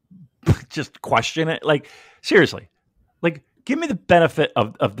 just question it? Like, seriously. Like, give me the benefit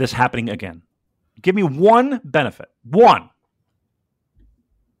of this happening again. Give me one benefit. One.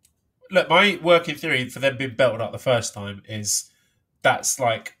 Look, my working theory for them being belted up the first time is that's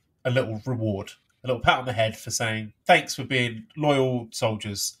like a little reward. A little pat on the head for saying, thanks for being loyal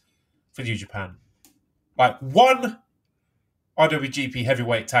soldiers for New Japan. Like, one IWGP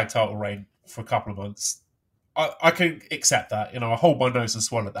heavyweight tag title reign for a couple of months. I can accept that. I hold my nose and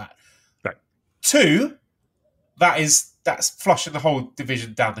swallow that. Right. 2, that's flushing the whole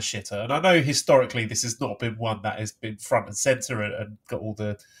division down the shitter. And I know historically this has not been one that has been front and centre and got all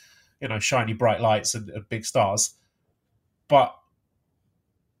the, shiny bright lights and big stars. But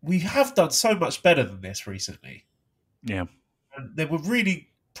we have done so much better than this recently. Yeah. And there were really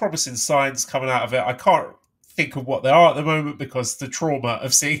promising signs coming out of it. I can't think of what they are at the moment because the trauma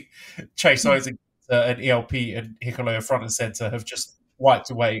of seeing Chase Owens and ELP and Hikuleo front and centre have just wiped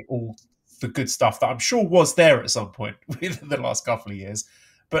away all the good stuff that I'm sure was there at some point within the last couple of years.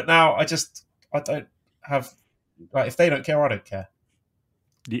 But now I don't have, like, if they don't care, I don't care.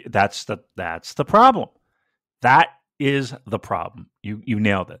 That's the problem. That is the problem. You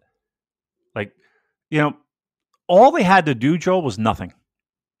nailed it. Like, all they had to do, Joel, was nothing.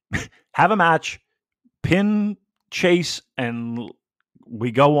 Have a match, pin Chase, and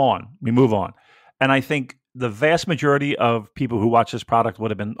we go on. We move on. And I think the vast majority of people who watch this product would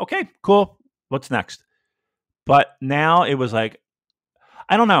have been, okay, cool. What's next? But now it was like,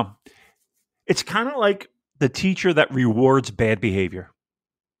 I don't know. It's kind of like the teacher that rewards bad behavior,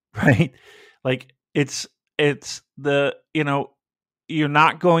 right? Like it's the, you're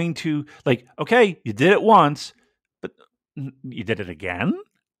not going to, like, okay, you did it once, but you did it again.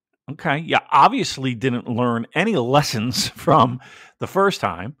 Okay. You obviously didn't learn any lessons from the first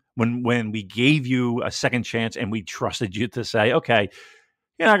time when we gave you a second chance and we trusted you to say, okay,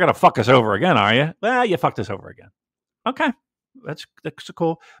 you're not going to fuck us over again, are you? Well, you fucked us over again. Okay. That's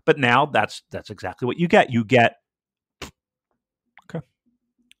cool. But now that's exactly what you get. You get, okay.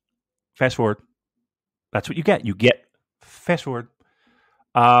 Fast forward. That's what you get. You get fast forward.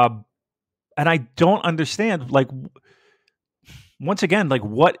 And I don't understand, like, once again, like,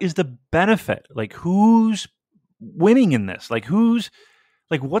 what is the benefit? Like, who's winning in this? Like,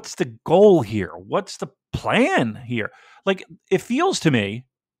 what's the goal here? What's the plan here? Like, it feels to me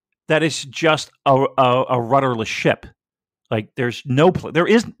that it's just a rudderless ship. Like, there's no plan. There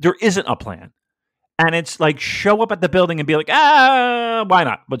isn't a plan. And it's like, show up at the building and be like, why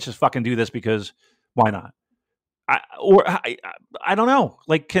not? Let's just fucking do this because why not? I don't know.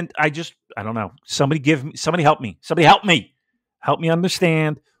 Like, I don't know. Somebody help me. Somebody help me. Help me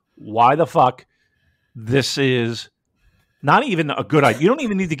understand why the fuck this is not even a good idea. You don't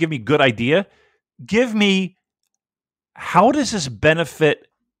even need to give me a good idea. Give me, how does this benefit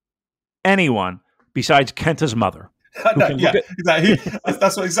anyone besides Kenta's mother? Exactly.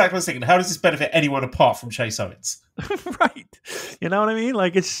 That's what exactly I was thinking. How does this benefit anyone apart from Chase Owens? Right. You know what I mean?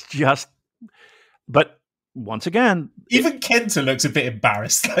 Like, it's just, but once again, even Kenta looks a bit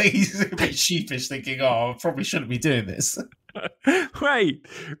embarrassed. Like, he's a bit sheepish, thinking, I probably shouldn't be doing this. Right.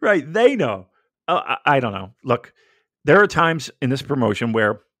 They know. I don't know. Look, there are times in this promotion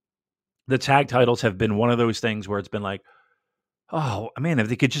where the tag titles have been one of those things where it's been like, oh, man, if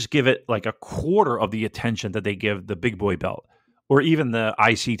they could just give it like a quarter of the attention that they give the big boy belt or even the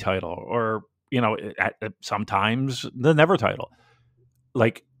IC title or, at sometimes the never title.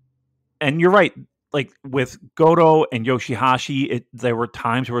 Like, and you're right. Like with Goto and Yoshihashi, there were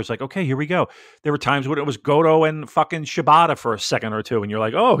times where it's like, okay, here we go. There were times when it was Goto and fucking Shibata for a second or two, and you're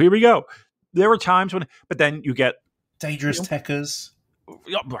like, oh, here we go. There were times when, but then you get Dangerous Tekkers.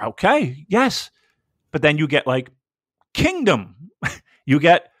 Okay, yes. But then you get like Kingdom. You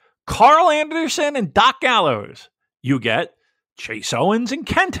get Carl Anderson and Doc Gallows. You get Chase Owens and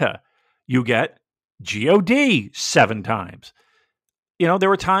Kenta. You get GOD 7 times. there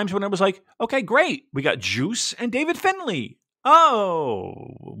were times when it was like, okay, great. We got Juice and David Finlay.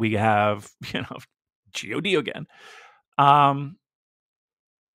 Oh, we have, God again. I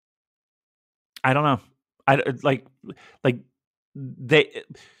don't know.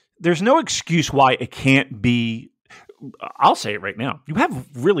 There's no excuse why it can't be. I'll say it right now. You have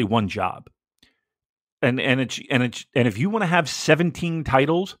really one job. And if you want to have 17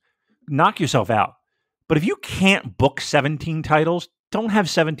 titles, knock yourself out. But if you can't book 17 titles, don't have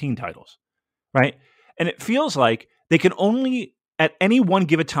 17 titles, right? And it feels like they can only, at any one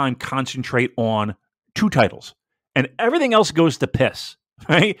given time, concentrate on 2 titles. And everything else goes to piss,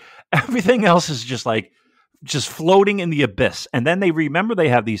 right? Everything else is just floating in the abyss. And then they remember they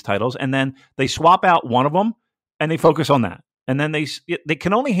have these titles, and then they swap out one of them, and they focus on that. And then they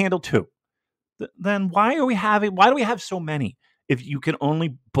can only handle 2. Then why do we have so many if you can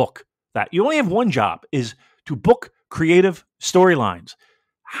only book that? You only have one job, is to book creative storylines.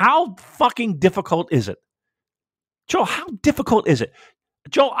 How fucking difficult is it? Joe, how difficult is it?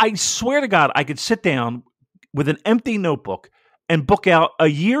 Joe, I swear to God, I could sit down with an empty notebook and book out a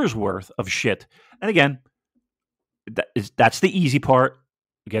year's worth of shit. And again, that's the easy part.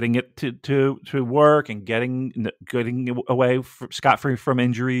 Getting it to work and getting away scot-free from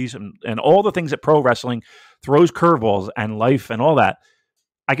injuries and all the things that pro wrestling throws curveballs and life and all that.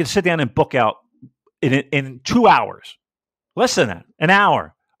 I can sit down and book out in 2 hours. Less than that, an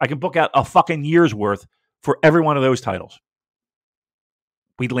hour. I can book out a fucking year's worth for every one of those titles.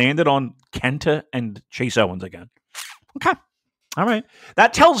 We landed on Kenta and Chase Owens again. Okay. All right.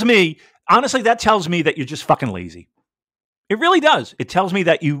 That tells me that you're just fucking lazy. It really does. It tells me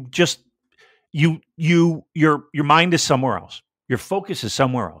that you just your mind is somewhere else. Your focus is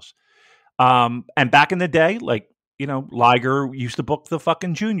somewhere else. And back in the day, Liger used to book the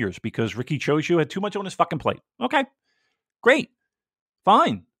fucking juniors because Ricky Choshu had too much on his fucking plate. Okay, great,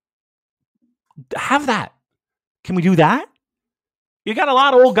 fine. Have that. Can we do that? You got a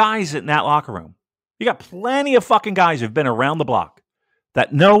lot of old guys in that locker room. You got plenty of fucking guys who've been around the block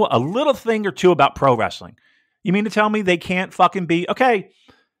that know a little thing or two about pro wrestling. You mean to tell me they can't fucking be, okay,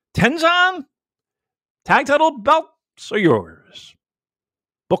 Tenzan, tag title belts are yours.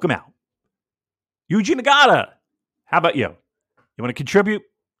 Book them out. Yuji Nagata, how about you? You want to contribute?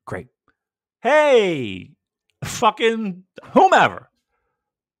 Great. Hey, fucking whomever.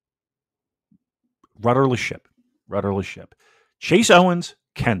 Rudderless ship. Chase Owens,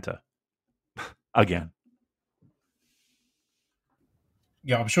 Kenta. Again.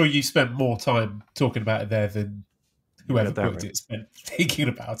 Yeah, I'm sure you spent more time talking about it there than whoever booked it spent thinking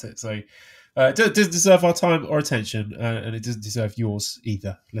about it. So it doesn't deserve our time or attention, and it doesn't deserve yours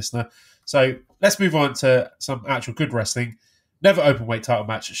either, listener. So let's move on to some actual good wrestling. Never open weight title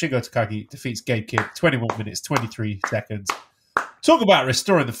match. Shingo Takagi defeats Gabe Kidd, 21 minutes, 23 seconds. Talk about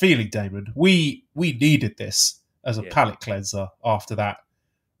restoring the feeling, Damon. We needed this as a palate cleanser after that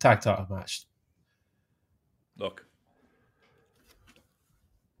tag title match. Look.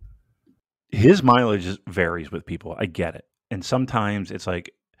 His mileage varies with people. I get it. And sometimes it's like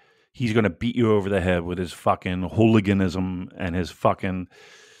he's going to beat you over the head with his fucking hooliganism and his fucking,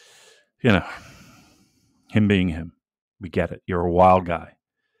 him being him. We get it. You're a wild guy.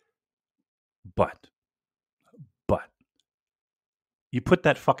 But you put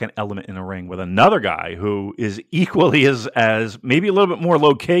that fucking element in a ring with another guy who is equally as maybe a little bit more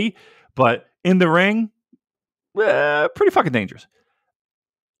low key, but in the ring, pretty fucking dangerous.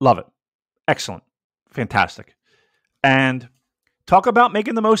 Love it. Excellent. Fantastic. And talk about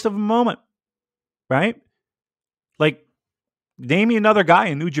making the most of a moment, right? Like, name me another guy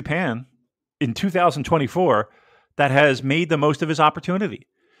in New Japan in 2024 that has made the most of his opportunity.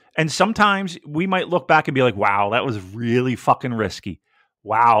 And sometimes we might look back and be like, wow, that was really fucking risky.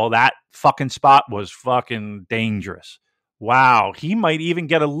 Wow, that fucking spot was fucking dangerous. Wow, he might even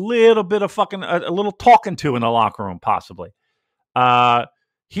get a little bit of fucking, a little talking to in the locker room, possibly.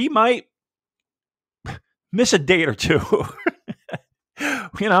 He might miss a date or two.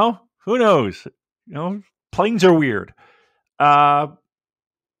 Who knows? Planes are weird. I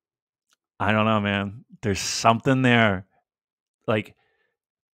don't know, man. There's something there, like,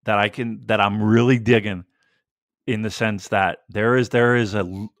 that I'm really digging, in the sense that there is a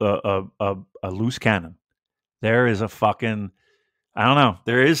loose cannon. There is a fucking, I don't know.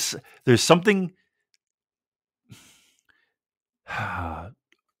 There's something. All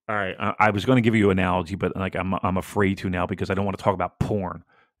right, I was going to give you an analogy, but I'm afraid to now because I don't want to talk about porn,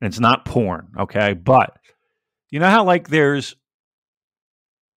 and it's not porn, okay? But you know how I think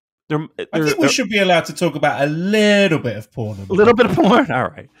we should be allowed to talk about a little bit of porn. A little bit of porn? All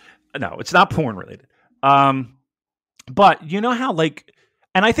right. No, it's not porn related. But you know how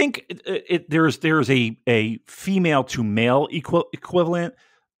and I think there's a female to male equivalent,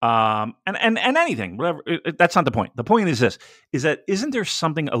 and anything, whatever. That's not the point. The point is this: is that isn't there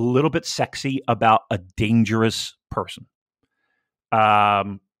something a little bit sexy about a dangerous person? A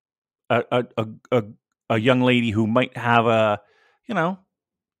young lady who might have a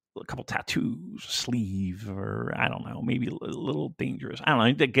couple tattoos, sleeve, or I don't know, maybe a little dangerous. I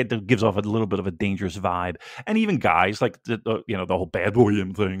don't know. That gives off a little bit of a dangerous vibe. And even guys like the whole bad boy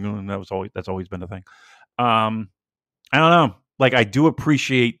thing, and that's always been a thing. I don't know. Like, I do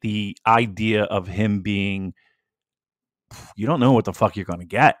appreciate the idea of him being. You don't know what the fuck you're going to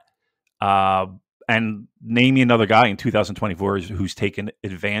get. And name me another guy in 2024 who's taken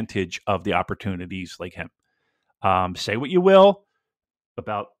advantage of the opportunities like him. Say what you will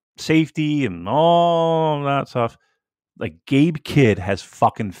about safety and all that stuff. Like, Gabe Kidd has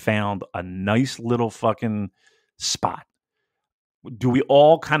fucking found a nice little fucking spot. Do we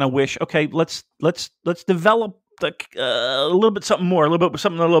all kind of wish, okay, let's develop a little bit something more, a little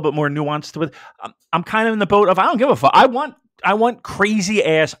bit more nuanced to it. I'm kind of in the boat of I don't give a fuck. I want crazy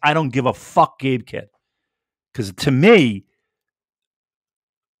ass. I don't give a fuck Gabe Kidd. Because to me,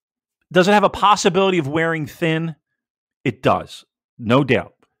 does it have a possibility of wearing thin? It does, no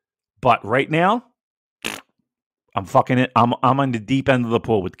doubt. But right now, I'm fucking it. I'm on the deep end of the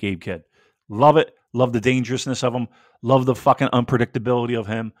pool with Gabe Kidd. Love it. Love the dangerousness of him. Love the fucking unpredictability of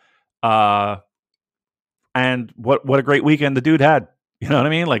him. And what a great weekend the dude had. You know what I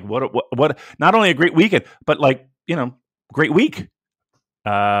mean? Like what not only a great weekend, but great week.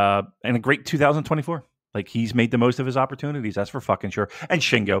 And a great 2024. Like, he's made the most of his opportunities. That's for fucking sure. And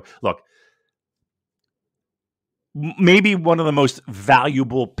Shingo, look, maybe one of the most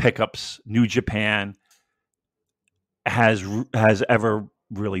valuable pickups New Japan has ever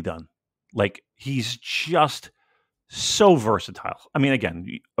really done. Like, he's just so versatile. I mean, again,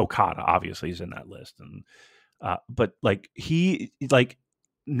 Okada obviously is in that list, and but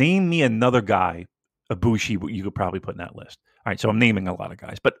name me another guy, Ibushi, you could probably put in that list. All right, so I'm naming a lot of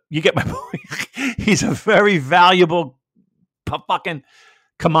guys, but you get my point. He's a very valuable fucking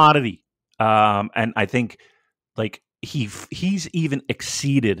commodity, and I think he's even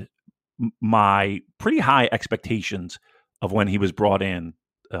exceeded my pretty high expectations of when he was brought in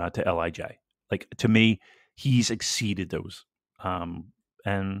to LIJ. Like, to me, he's exceeded those.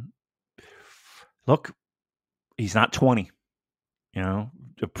 And look, he's not 20.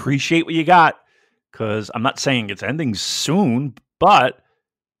 Appreciate what you got, because I'm not saying it's ending soon, but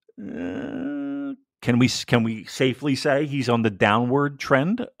can we safely say he's on the downward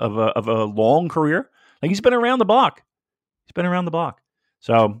trend of a long career? Like, he's been around the block.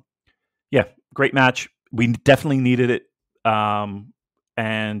 So, yeah, great match. We definitely needed it.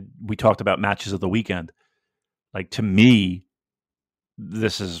 And we talked about matches of the weekend. Like, to me,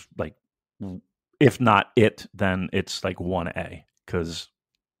 this is like, if not it, then it's like 1A. Because,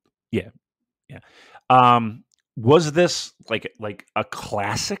 yeah. Was this like a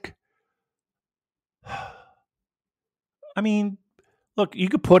classic? I mean, look, you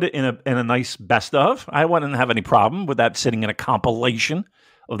could put it in a nice best of. I wouldn't have any problem with that sitting in a compilation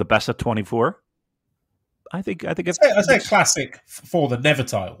of the best of 24. I think it's I'd say a classic for the Never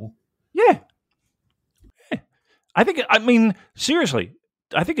title. Yeah. I mean, seriously,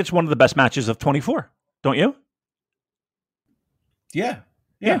 I think it's one of the best matches of 24. Don't you? Yeah,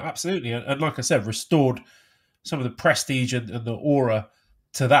 absolutely. And like I said, restored some of the prestige and the aura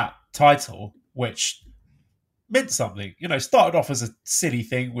to that title, which meant something. Started off as a silly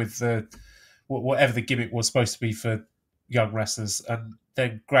thing with whatever the gimmick was supposed to be for young wrestlers, and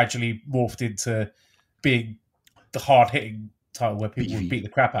then gradually morphed into being the hard-hitting title where people would beat the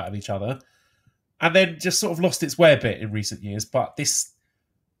crap out of each other, and then just sort of lost its way a bit in recent years. But this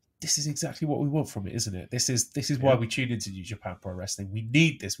is exactly what we want from it, isn't it? This is why we tune into New Japan Pro Wrestling. We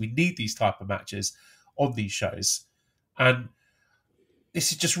need this. We need these type of matches on these shows. And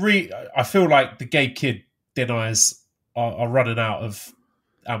this is just really... I feel like the Gabe Kidd deniers are running out of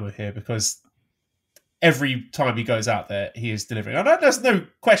ammo here, because every time he goes out there, he is delivering. And there's no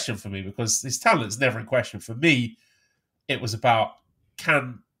question for me, because his talent's never in question. For me, it was about,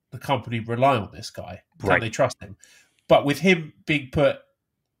 can the company rely on this guy? Can they trust him? But with him being put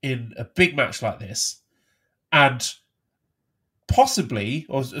in a big match like this, and possibly,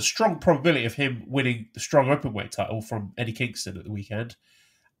 or a strong probability of him winning the strong openweight title from Eddie Kingston at the weekend,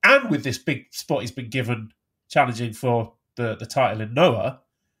 and with this big spot he's been given challenging for the title in Noah,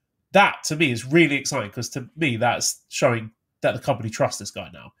 that to me is really exciting, because to me that's showing that the company trusts this guy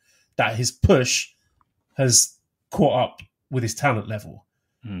now, that his push has caught up with his talent level.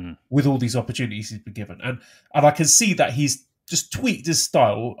 with all these opportunities he's been given. And I can see that he's just tweaked his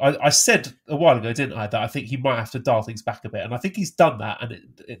style. I said a while ago, didn't I, that I think he might have to dial things back a bit. And I think he's done that, and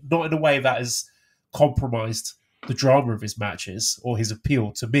not in a way that has compromised the drama of his matches or his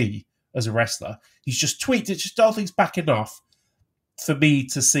appeal to me as a wrestler. He's just tweaked it, just dial things back enough for me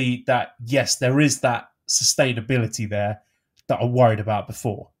to see that, yes, there is that sustainability there that I worried about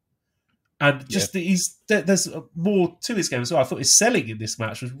before. And just there's more to his game as well. I thought his selling in this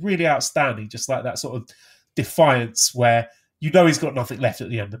match was really outstanding, just like that sort of defiance where you know he's got nothing left at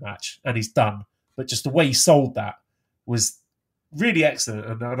the end of the match and he's done. But just the way he sold that was really excellent.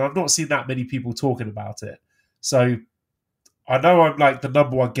 And I've not seen that many people talking about it. So I know I'm like the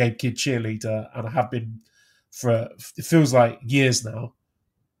number one Gabe Kidd cheerleader, and I have been for, it feels like years now.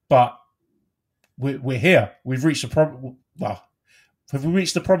 But we're here. We've reached have we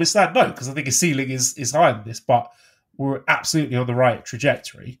reached the promised land? No, because I think his ceiling is higher than this, but we're absolutely on the right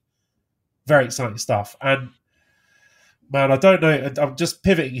trajectory. Very exciting stuff. And man, I don't know. I'm just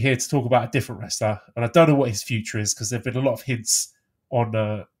pivoting here to talk about a different wrestler, and I don't know what his future is because there have been a lot of hints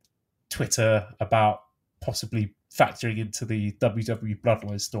on Twitter about possibly factoring into the WWE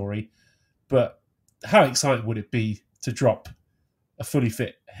Bloodline story. But how exciting would it be to drop a fully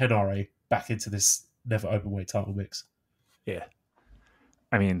fit Henare back into this never openweight title mix? Yeah.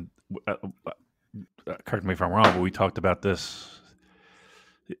 I mean, correct me if I'm wrong, but we talked about this,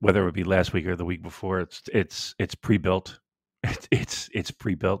 whether it would be last week or the week before. It's pre-built. It's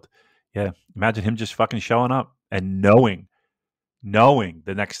pre-built. Yeah. Imagine him just fucking showing up and knowing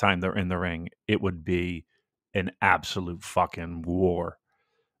the next time they're in the ring, it would be an absolute fucking war.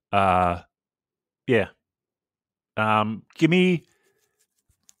 Yeah. Give me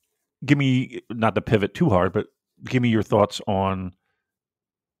not to pivot too hard, but give me your thoughts on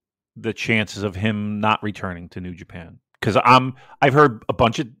the chances of him not returning to New Japan. Because I've heard a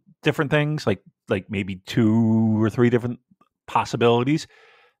bunch of different things, like maybe 2 or 3 different possibilities.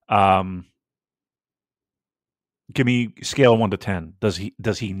 Give me scale 1 to 10. Does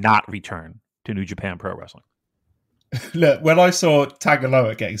he not return to New Japan Pro Wrestling? Look, when I saw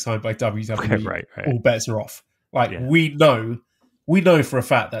Tagaloa getting signed by WWE, okay, right. all bets are off. We know for a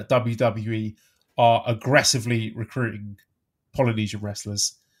fact that WWE are aggressively recruiting Polynesian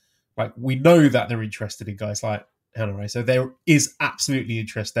wrestlers. Like, we know that they're interested in guys like Henare, so there is absolutely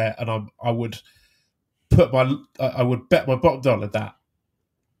interest there, and I would bet my bottom dollar that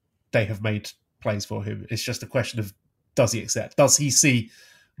they have made plays for him. It's just a question of, does he accept? Does he see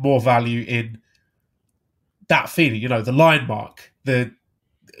more value in that feeling? You know, the line mark, the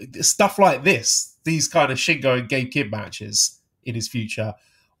stuff like this, these kind of Shingo and Gabe Kidd matches in his future,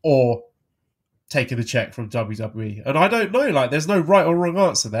 or taking the check from WWE. And I don't know, like, there's no right or wrong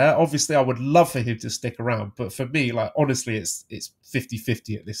answer there. Obviously, I would love for him to stick around, but for me, like, honestly, it's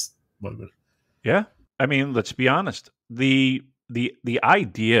 50-50 at this moment. Yeah. I mean, let's be honest. The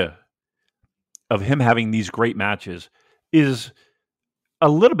idea of him having these great matches is a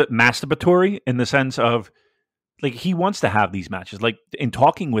little bit masturbatory in the sense of, like, he wants to have these matches. Like, in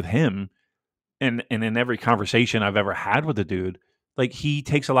talking with him and in every conversation I've ever had with the dude, like, he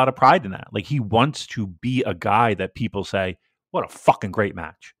takes a lot of pride in that. Like, he wants to be a guy that people say, what a fucking great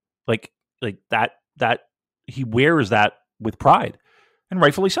match. Like that he wears that with pride, and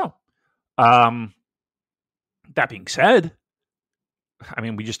rightfully so. That being said, I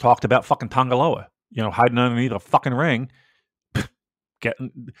mean, we just talked about fucking Tangaloa, hiding underneath a fucking ring,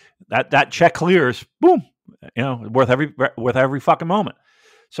 getting that check clears, boom, worth every fucking moment.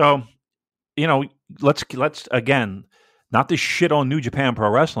 So, let's again, not to shit on New Japan Pro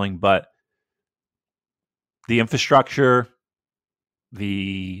Wrestling, but the infrastructure,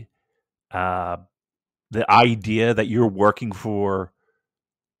 the idea that you're working for,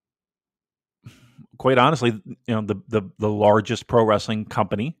 quite honestly, the largest pro wrestling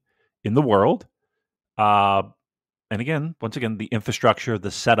company in the world. And again, once again, the infrastructure,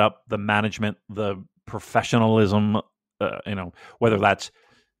 the setup, the management, the professionalism, whether that's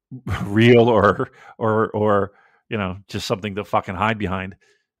real or just something to fucking hide behind.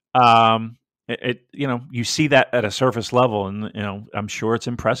 You see that at a surface level, and I'm sure it's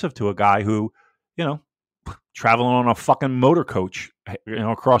impressive to a guy who, traveling on a fucking motor coach,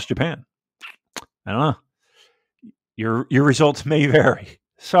 across Japan. I don't know. Your results may vary.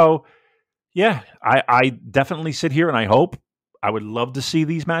 So, yeah, I definitely sit here and I hope. I would love to see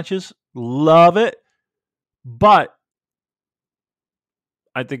these matches. Love it. But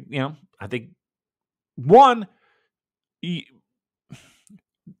I think, one,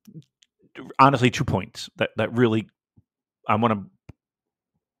 honestly, 2 points that really I want to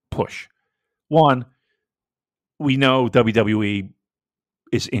push. One, we know WWE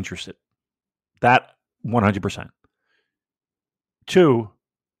is interested. That 100%. 2,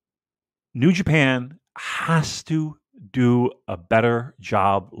 New Japan has to do a better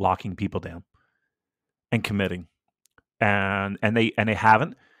job locking people down and committing, and they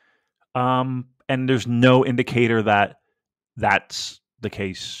haven't. And there's no indicator that that's the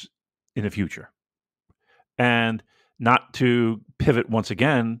case in the future. And not to pivot once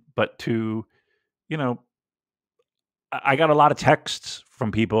again, but to, I got a lot of texts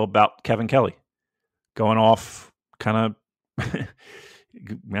from people about Kevin Kelly going off kind of, I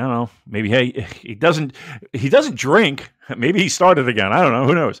don't know, maybe, hey, he doesn't drink. Maybe he started again. I don't know.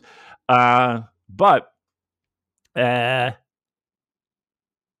 Who knows? But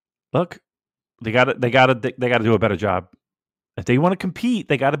look, they got to do a better job. If they want to compete,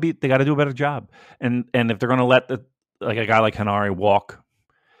 they got to do a better job. And if they're going to let a guy like Henare walk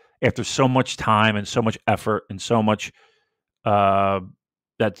after so much time and so much effort and so much that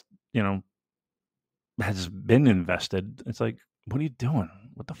has been invested, it's like, what are you doing?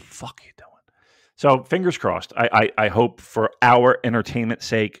 What the fuck are you doing? So fingers crossed. I hope for our entertainment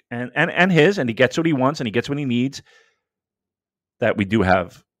sake and his, and he gets what he wants and he gets what he needs, that we do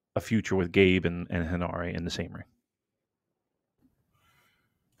have a future with Gabe and Henare in the same ring.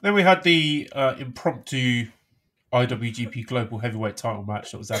 Then we had the impromptu IWGP Global Heavyweight title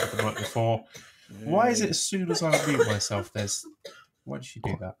match that was added the night before. Why is it as soon as I mute myself, why did she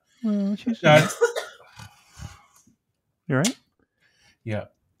do that? You all right? Yeah.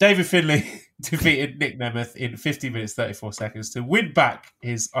 David Finlay defeated Nic Nemeth in 50 minutes, 34 seconds to win back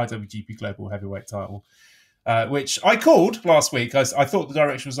his IWGP Global Heavyweight title, which I called last week. I thought the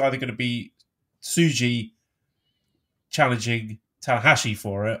direction was either going to be Tsuji challenging Tanahashi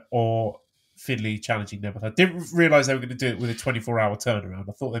for it or Finlay challenging Nemeth. I didn't realise they were going to do it with a 24-hour turnaround.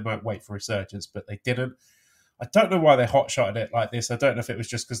 I thought they might wait for Resurgence, but they didn't. I don't know why they hotshotted it like this. I don't know if it was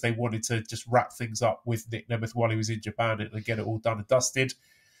just because they wanted to just wrap things up with Nic Nemeth while he was in Japan and get it all done and dusted.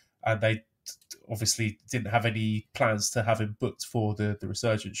 And they obviously didn't have any plans to have him booked for the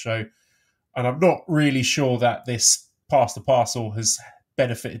Resurgence show. And I'm not really sure that this pass the parcel has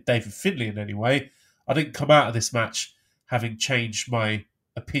benefited David Finlay in any way. I didn't come out of this match having changed my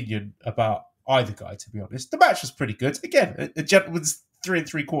opinion about either guy, to be honest. The match was pretty good. Again, a gentleman's 3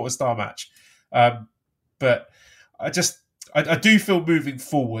 3/4 star match. But I do feel moving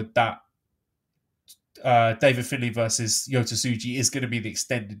forward that David Finlay versus Yota Tsuji is going to be the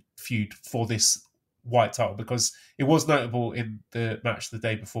extended feud for this white title, because it was notable in the match the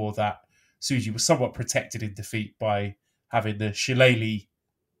day before that Tsuji was somewhat protected in defeat by having the shillelagh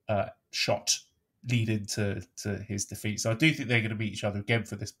shot lead into his defeat. So I do think they're going to meet each other again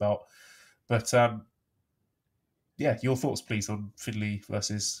for this belt. But your thoughts, please, on Finlay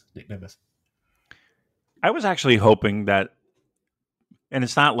versus Nic Nemeth. I was actually hoping that, and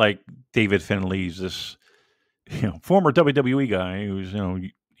it's not like David Finlay's this, former WWE guy who's,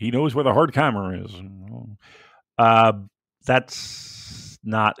 he knows where the hard camera is. That's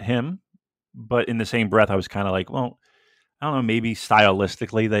not him. But in the same breath, I was kind of like, well, I don't know, maybe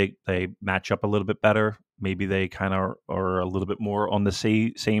stylistically they match up a little bit better. Maybe they kind of are a little bit more on the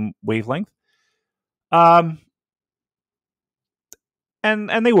same wavelength. And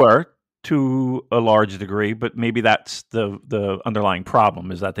they were, to a large degree, but maybe that's the underlying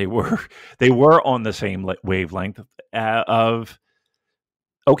problem, is that they were on the same wavelength of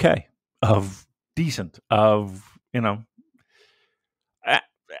okay, of decent, of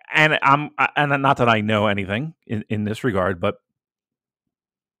and not that I know anything in this regard, but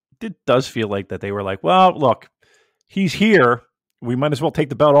it does feel like that they were like, well, look, he's here, we might as well take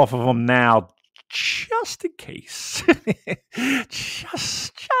the belt off of him now, just in case,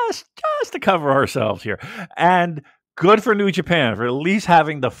 just to cover ourselves here. And good for New Japan for at least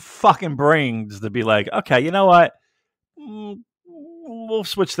having the fucking brains to be like, okay, you know what? We'll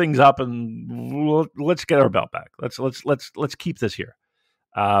switch things up and let's get our belt back. Let's keep this here.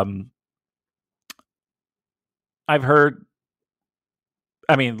 I've heard.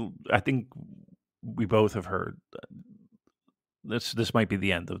 I mean, I think we both have heard. This might be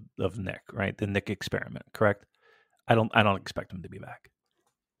the end of Nick, right? The Nick experiment, correct? I don't expect him to be back.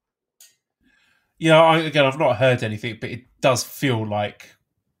 Yeah, I've not heard anything, but it does feel like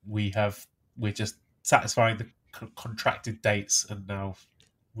we're just satisfying the contracted dates, and now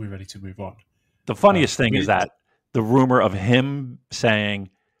we're ready to move on. The funniest thing is that the rumor of him saying,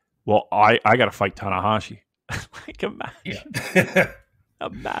 "Well, I got to fight Tanahashi." Like, imagine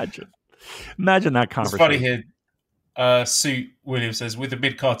that conversation. It's funny here. Suit Williams says, with the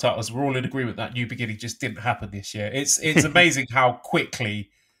mid-card titles, we're all in agreement that New Beginning just didn't happen this year. It's amazing how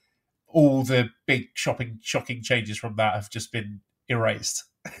quickly all the big shocking changes from that have just been erased.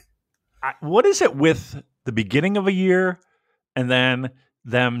 What is it with the beginning of a year and then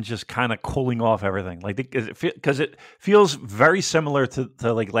them just kind of cooling off everything? Like, because it feels very similar to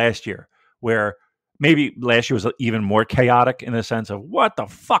like last year, where maybe last year was even more chaotic in the sense of what the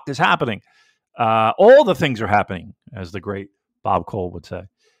fuck is happening? All the things are happening, as the great Bob Cole would say.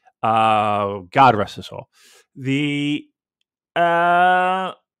 God rest his soul.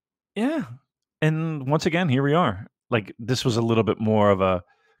 Yeah. And once again, here we are. Like, this was a little bit more of a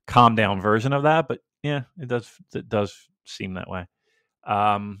calm down version of that, but yeah, it does seem that way.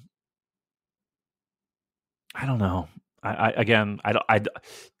 I don't know. I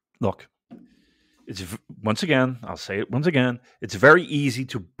look, it's once again, I'll say it once again, it's very easy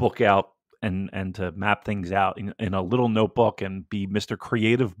to book out and to map things out in a little notebook and be Mr.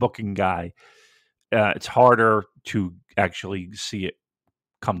 Creative Booking guy. It's harder to actually see it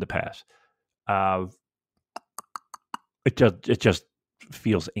come to pass. It just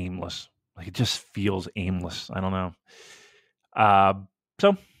feels aimless. Like, it just feels aimless. I don't know.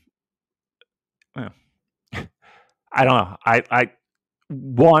 So yeah. I don't know.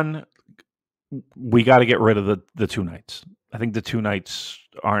 One, we got to get rid of the 2 nights. I think the 2 nights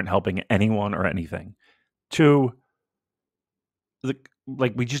aren't helping anyone or anything. 2,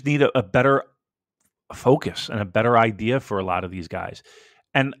 we just need a better focus and a better idea for a lot of these guys.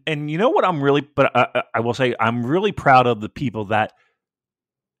 And you know what I will say, I'm really proud of the people that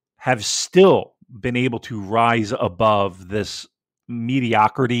have still been able to rise above this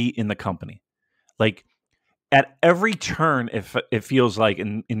mediocrity in the company. Like, at every turn, it feels like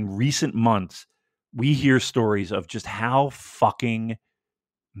in recent months, we hear stories of just how fucking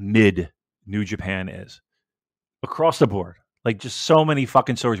mid New Japan is across the board. Like, just so many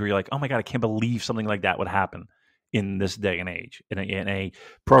fucking stories where you're like, oh my God, I can't believe something like that would happen in this day and age in a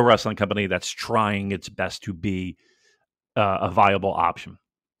pro wrestling company that's trying its best to be a viable option.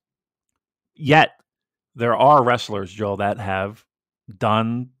 Yet there are wrestlers, Joel, that have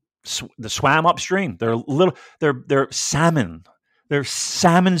done the swam upstream. They're salmon. They're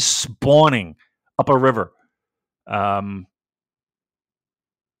salmon spawning up a river.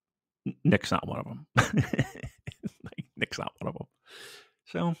 Nick's not one of them. Nick's not one of them.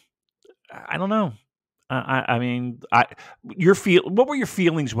 So I don't know. I mean, what were your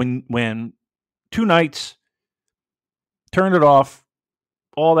feelings when 2 nights turned it off?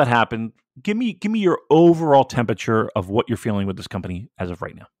 All that happened. Give me your overall temperature of what you're feeling with this company as of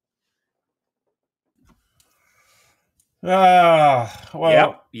right now.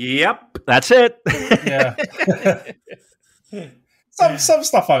 Well, yep, that's it. Yeah. some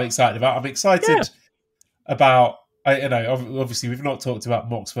stuff I'm excited about. I'm excited about. Obviously we've not talked about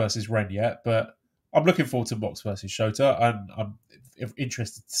Mox versus Ren yet, but I'm looking forward to Mox versus Shota, and I'm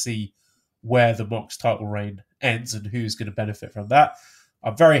interested to see where the Mox title reign ends and who's going to benefit from that.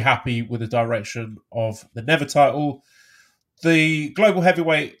 I'm very happy with the direction of the Never title. The Global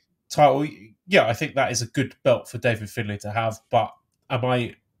Heavyweight title, yeah, I think that is a good belt for David Finlay to have, but am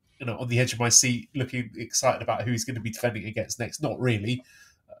I on the edge of my seat looking excited about who he's going to be defending against next? Not really.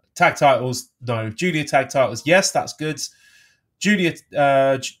 Tag titles, no. Junior tag titles, yes, that's good. Junior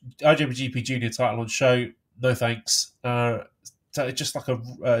IWGP Junior title on show, no thanks. Just like a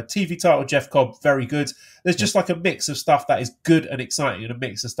TV title, Jeff Cobb, very good. There's just like a mix of stuff that is good and exciting, and a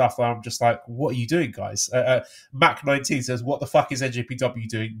mix of stuff where I'm just like, what are you doing, guys? Mac19 says, what the fuck is NJPW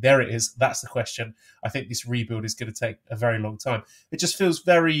doing? There it is. That's the question. I think this rebuild is going to take a very long time. It just feels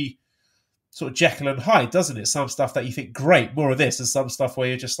very sort of Jekyll and Hyde, doesn't it? Some stuff that you think, great, more of this, and some stuff where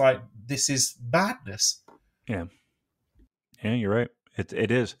you're just like, this is madness. Yeah, you're right.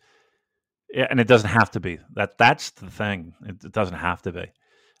 It is. Yeah, and it doesn't have to be. That's the thing. It doesn't have to be.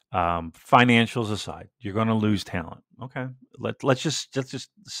 Financials aside, you're going to lose talent. Okay, let's just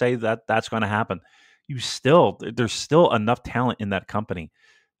say that that's going to happen. There's still enough talent in that company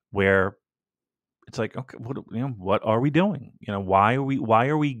where it's like, okay, what are we doing? Why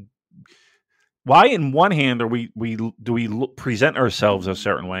in one hand do we present ourselves a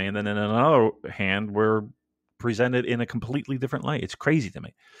certain way, and then in another hand we're presented in a completely different light? It's crazy to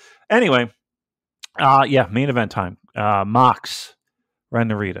me. Anyway. Main event time. Mox, Ren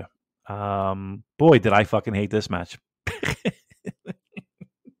Narita. Boy, did I fucking hate this match.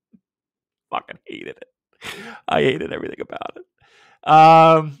 Fucking hated it. I hated everything about it.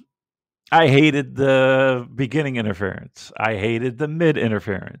 I hated the beginning interference. I hated the mid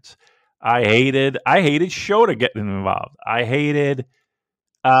interference. I hated Shota getting involved. I hated.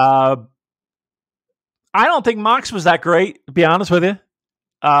 I don't think Mox was that great, to be honest with you.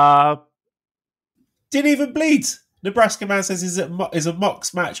 Didn't even bleed. Nebraska Man says, is a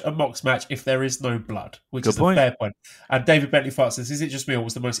Mox match a Mox match if there is no blood? Which Good is point. a fair point. And David Bentley Fart says, is it just me or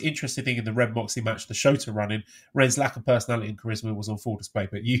was the most interesting thing in the Ren Moxley match the Shota run-in? Ren's lack of personality and charisma was on full display,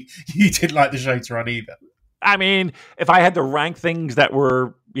 but you didn't like the Shota run either. I mean, if I had to rank things that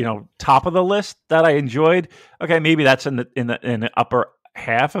were, top of the list that I enjoyed, okay, maybe that's in the upper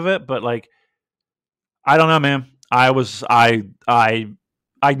half of it, but like, I don't know, man. I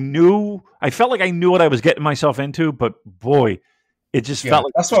felt like I knew what I was getting myself into, but boy, it just felt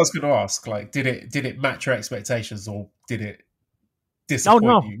like... That's what I was going to ask. Like, did it match your expectations, or did it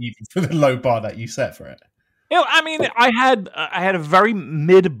disappoint you even for the low bar that you set for it? I mean, I had a very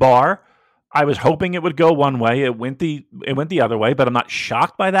mid bar. I was hoping it would go one way. It went the other way, but I'm not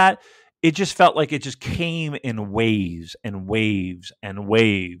shocked by that. It just felt like it just came in waves and waves and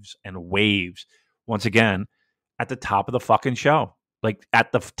waves and waves. Once again, at the top of the fucking show, like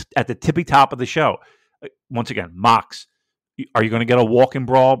at the tippy top of the show. Once again, Mox, are you going to get a walk-in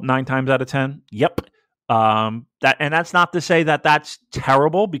brawl 9 times out of 10? Yep. That's not to say that that's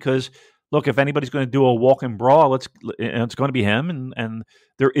terrible, because look, if anybody's going to do a walk-in brawl, it's going to be him, and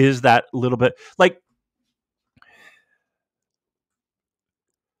there is that little bit like,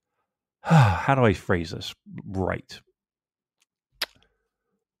 how do I phrase this right?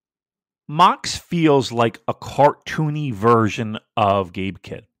 Mox feels like a cartoony version of Gabe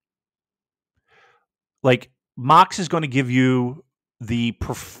Kidd. Like, Mox is going to give you the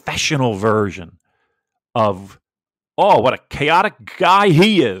professional version of, oh, what a chaotic guy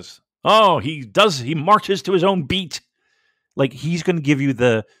he is. Oh, he marches to his own beat. Like, he's going to give you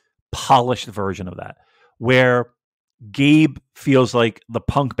the polished version of that, where Gabe feels like the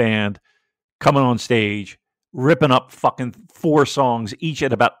punk band coming on stage, ripping up fucking 4 songs, each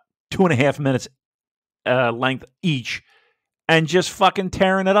at about 2.5 minutes length each, and just fucking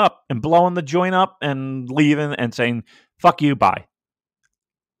tearing it up and blowing the joint up and leaving and saying, fuck you, bye.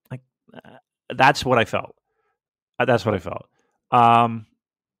 Like, that's what I felt. That's what I felt. And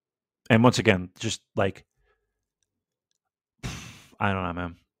once again, just like, I don't know,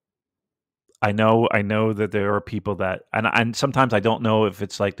 man. I know that there are people that, and sometimes I don't know if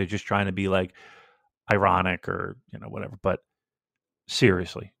it's like they're just trying to be like ironic or whatever. But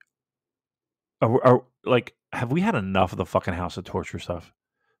seriously, like, have we had enough of the fucking House of Torture stuff?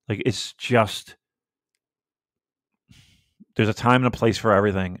 Like, it's just, there's a time and a place for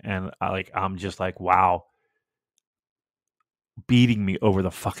everything, and I'm just like, wow. Beating me over the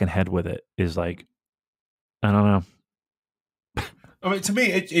fucking head with it is like, I don't know. I mean, to me,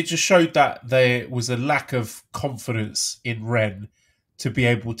 it just showed that there was a lack of confidence in Ren to be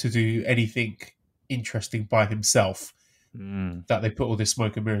able to do anything interesting by himself. That they put all this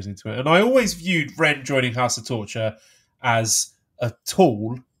smoke and mirrors into it. And I always viewed Ren joining House of Torture as a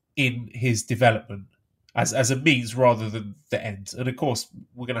tool in his development, as a means rather than the end. And of course,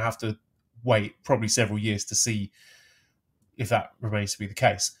 we're going to have to wait probably several years to see if that remains to be the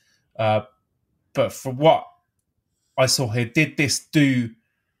case. But from what I saw here, did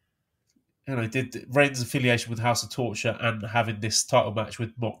Ren's affiliation with House of Torture and having this title match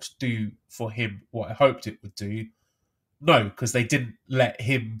with Mox do for him what I hoped it would do? No, because they didn't let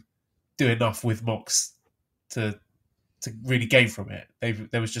him do enough with Mox to really gain from it.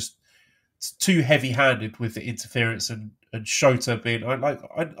 They was just too heavy-handed with the interference and Shota being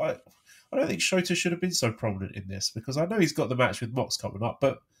I don't think Shota should have been so prominent in this, because I know he's got the match with Mox coming up,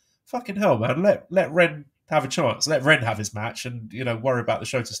 but fucking hell, man, let Ren have a chance. Let Ren have his match and worry about the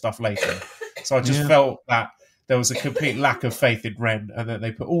Shota stuff later. So I just felt that there was a complete lack of faith in Ren, and that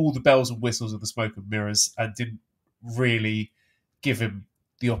they put all the bells and whistles of the smoke and mirrors and didn't really give him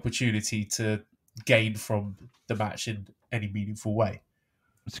the opportunity to gain from the match in any meaningful way.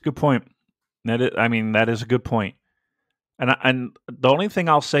 It's a good point. That is a good point. And the only thing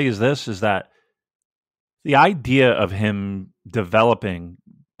I'll say is this, is that the idea of him developing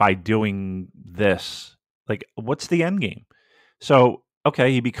by doing this, like, what's the end game? So,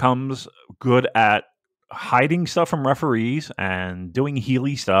 okay, he becomes good at hiding stuff from referees and doing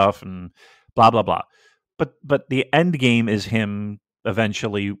Healy stuff and blah, blah, blah. But the end game is him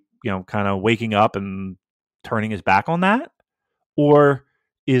eventually, kind of waking up and turning his back on that? Or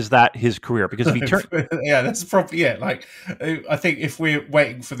is that his career? Because if he turns... yeah, that's probably it. Like, I think if we're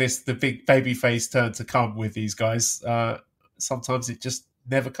waiting for the big babyface turn to come with these guys, sometimes it just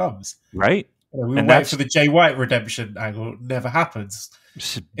never comes. Right. We wait for the Jay White redemption angle. It never happens.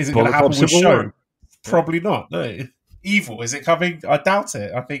 Is it going to happen with Show? Probably not. No. Evil, is it coming? I doubt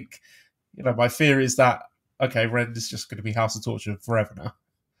it. I think, my fear is that, okay, Ren is just going to be House of Torture forever now.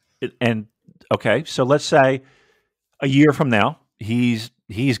 And, okay, so let's say a year from now, he's,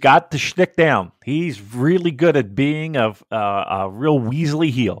 He's got the shtick down. He's really good at being a real Weasley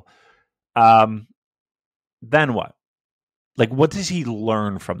heel. Then what? Like, what does he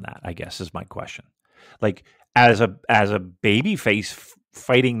learn from that? I guess is my question. Like, as a baby face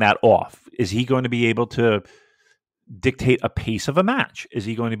fighting that off, is he going to be able to dictate a pace of a match? Is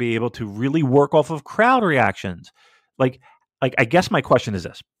he going to be able to really work off of crowd reactions? Like I guess my question is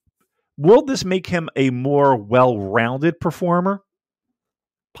this: will this make him a more well-rounded performer?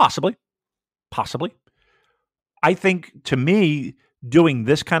 Possibly. I think, to me, doing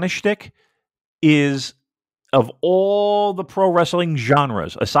this kind of shtick is, of all the pro wrestling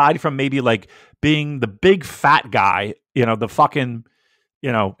genres, aside from maybe like being the big fat guy, the fucking,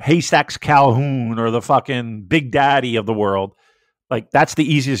 Haystacks Calhoun or the fucking Big Daddy of the world, like that's the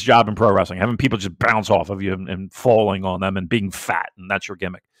easiest job in pro wrestling, having people just bounce off of you and falling on them and being fat, and that's your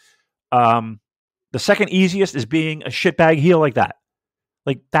gimmick. The second easiest is being a shitbag heel like that.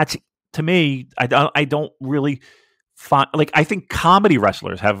 Like, that's, to me, I don't really find, like, I think comedy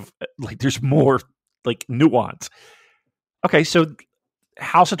wrestlers have, like, there's more, like, nuance. Okay, so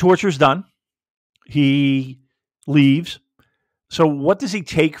House of Torture's done. He leaves. So what does he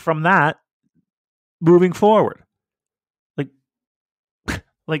take from that moving forward?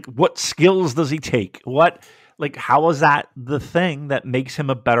 Like what skills does he take? How is that the thing that makes him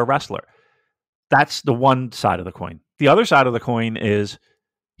a better wrestler? That's the one side of the coin. The other side of the coin is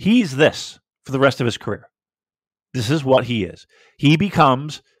he's this for the rest of his career. This is what he is. He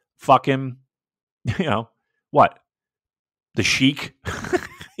becomes fucking, what? The Sheik?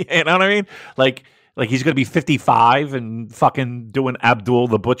 You know what I mean? Like he's going to be 55 and fucking doing Abdul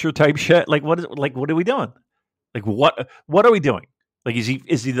the Butcher type shit. What are we doing? Like, what are we doing? Like, is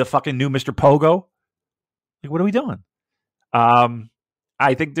he the fucking new Mr. Pogo? Like, what are we doing?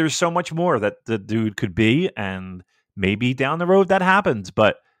 I think there's so much more that the dude could be, and maybe down the road that happens.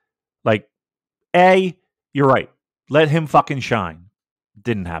 But, like, A, you're right. Let him fucking shine.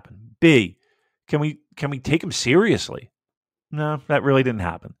 Didn't happen. B, can we take him seriously? No, that really didn't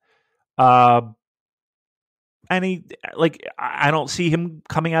happen. And I don't see him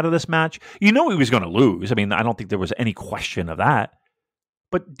coming out of this match. He was going to lose. I mean, I don't think there was any question of that.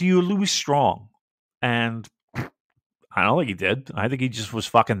 But do you lose strong? And I don't think he did. I think he just was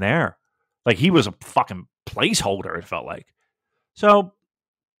fucking there. Like, he was a fucking placeholder, it felt like. So,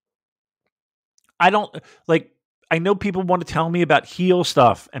 I know people want to tell me about heel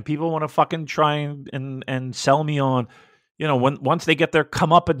stuff, and people want to fucking try and sell me on, once they get their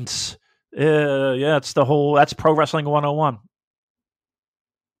comeuppance, that's Pro Wrestling 101.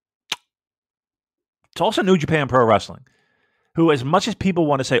 It's also New Japan Pro Wrestling, who, as much as people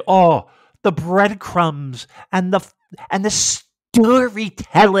want to say, oh, the breadcrumbs and the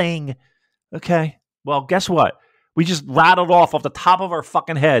storytelling. Okay, well, guess what? We just rattled off the top of our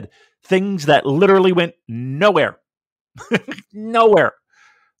fucking head things that literally went nowhere. Nowhere.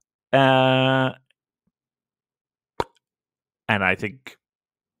 And I think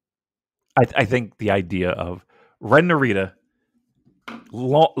the idea of Ren Narita,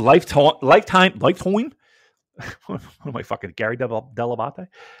 lifetime. What am I fucking, Gary Delabate?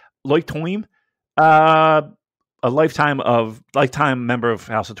 Lifetime. A lifetime member of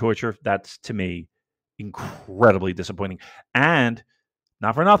House of Torture. That's, to me, incredibly disappointing. And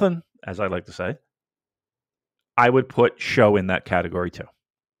not for nothing, as I like to say, I would put Show in that category too.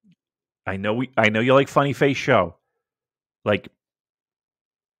 I know you like funny face Show. Like,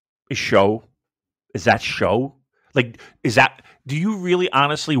 is that Show? Like, do you really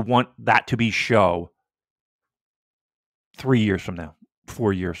honestly want that to be Show 3 years from now,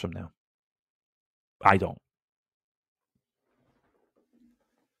 4 years from now? I don't.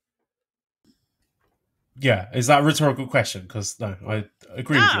 Yeah, is that a rhetorical question? Because no, I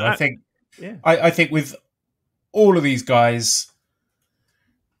agree with you. Yeah. I think with all of these guys,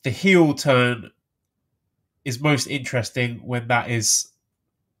 the heel turn is most interesting when that is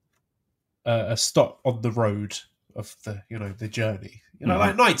a stop on the road of the journey.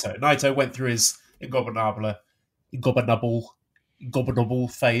 Like Naito. Naito went through his ingobernable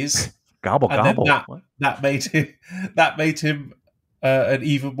phase. Gobble. And that made him an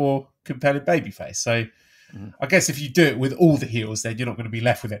even more compelling babyface. So I guess if you do it with all the heels, then you're not going to be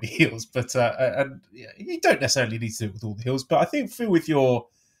left with any heels. But you don't necessarily need to do it with all the heels. But I think with your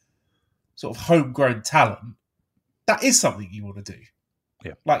sort of homegrown talent, that is something you want to do.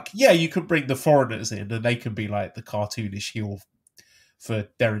 Yeah. Like, yeah, you could bring the foreigners in and they can be like the cartoonish heel for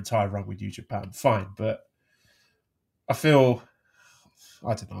their entire run with New Japan. Fine. But I don't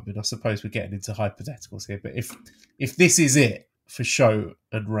know. I mean, I suppose we're getting into hypotheticals here. But if this is it for Show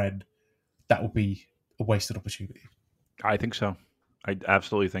and Ren, that will be a wasted opportunity. I think so. I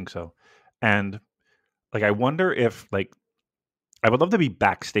absolutely think so. And like, I wonder if like I would love to be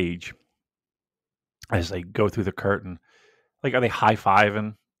backstage as they go through the curtain. Like, are they high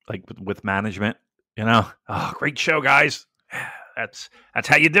fiving like with management? You know, oh, great show, guys. That's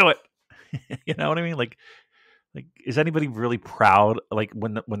how you do it. You know what I mean? Like, is anybody really proud? Like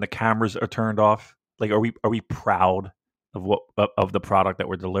when the cameras are turned off, like, are we proud of what of the product that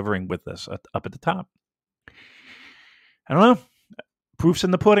we're delivering with this up at the top? I don't know. Proof's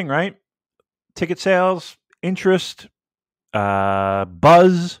in the pudding, right? Ticket sales, interest,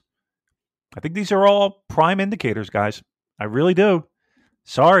 buzz. I think these are all prime indicators, guys. I really do.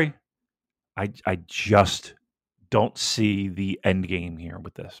 Sorry, I just don't see the end game here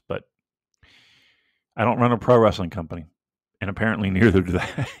with this, but I don't run a pro wrestling company, and apparently neither do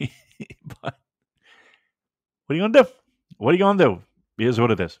they. But what are you gonna do? What are you gonna do? It is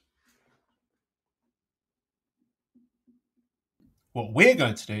what it is. What we're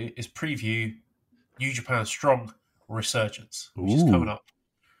going to do is preview New Japan Strong Resurgence, which is coming up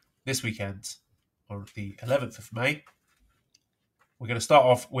this weekend on the 11th of May. We're going to start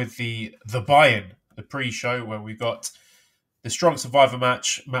off with the buy-in, the pre-show, where we've got the Strong Survivor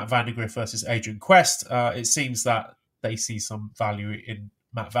match, Matt Vandegrift versus Adrian Quest. It seems that they see some value in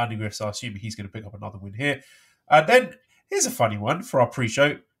Matt Vandegrift, so I assume he's going to pick up another win here. And then, here's a funny one for our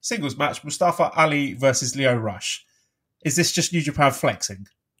pre-show. Singles match, Mustafa Ali versus Lio Rush. Is this just New Japan flexing?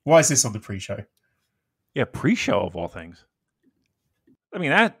 Why is this on the pre-show? Yeah, pre-show of all things. I mean,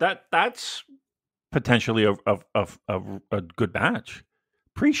 that's potentially a good match.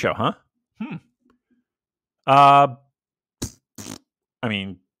 Pre-show, huh? I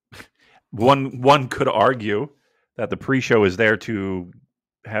mean, one could argue that the pre-show is there to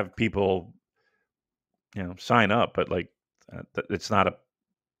have people, sign up, but like, it's not a.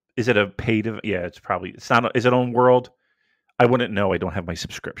 Is it a paid? Yeah, it's probably. It's not. Is it on World? I wouldn't know. I don't have my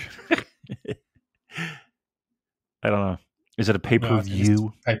subscription. I don't know. Is it a pay-per-view?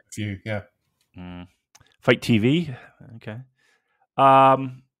 No, pay-per-view, yeah. Fight TV? Okay. I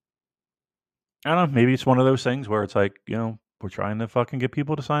don't know. Maybe it's one of those things where it's like, we're trying to fucking get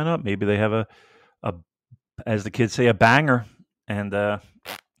people to sign up. Maybe they have a as the kids say, a banger. And that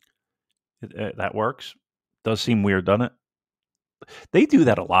works. Does seem weird, doesn't it? They do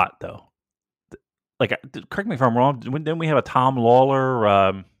that a lot, though. Like, correct me if I'm wrong. Didn't we have a Tom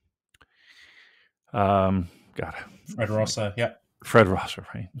Lawler? Fred Rosser, yeah. Fred Rosser,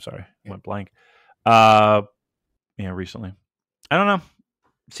 right? I'm sorry, went blank. Recently. I don't know.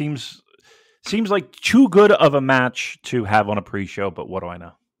 Seems like too good of a match to have on a pre-show, but what do I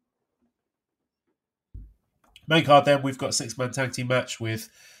know? Main card then, we've got a 6-man tag team match with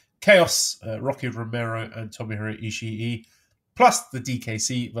Chaos, Rocky Romero and Tomohiro Ishii, plus the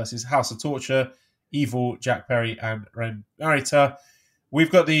DKC versus House of Torture, Evil, Jack Perry and Ren Narita.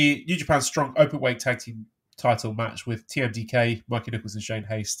 We've got the New Japan Strong Openweight Tag Team title match with TMDK, Mikey Nichols and Shane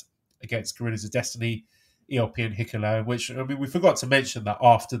Haste against Guerrillas of Destiny, ELP and Hikuleo, which, I mean, we forgot to mention that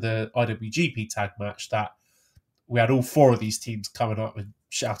after the IWGP tag match that we had all four of these teams coming up and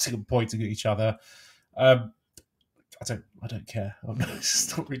shouting and pointing at each other. I don't care. I'm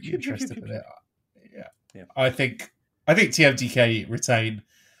just not really interested in it. Yeah. I think TMDK retain,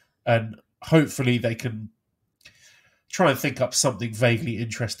 and hopefully they can try and think up something vaguely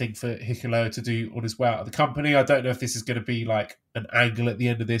interesting for Hikuleo to do on his way out of the company. I don't know if this is going to be like an angle at the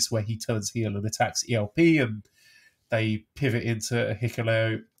end of this where he turns heel and attacks ELP and they pivot into a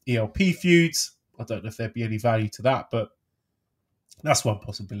Hikuleo ELP feud. I don't know if there'd be any value to that, but that's one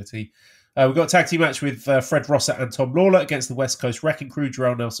possibility. We've got a tag team match with Fred Rosser and Tom Lawler against the West Coast Wrecking Crew,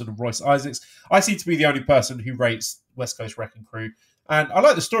 Jarrell Nelson and Royce Isaacs. I seem to be the only person who rates West Coast Wrecking Crew. And I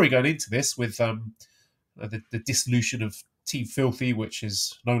like the story going into this with the dissolution of Team Filthy, which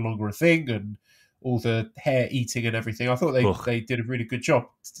is no longer a thing, and all the hair eating and everything. I thought they did a really good job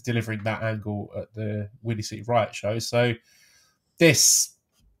delivering that angle at the Windy City Riot show. So this,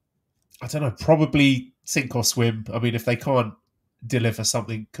 I don't know, probably sink or swim. I mean, if they can't deliver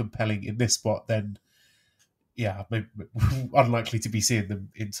something compelling in this spot, then yeah, maybe unlikely to be seeing them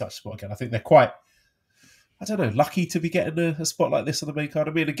in such a spot again. I think they're quite, I don't know, lucky to be getting a spot like this on the main card.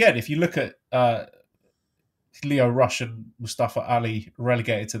 I mean, again, if you look at Lio Rush and Mustafa Ali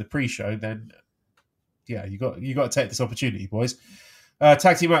relegated to the pre-show, then yeah, you got to take this opportunity, boys.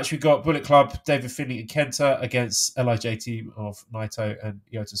 Tag team match, we've got Bullet Club, David Finlay and Kenta against LIJ team of Naito and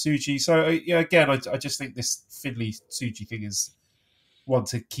Yota Tsuji. So yeah, again, I just think this Finlay Tsuji thing is one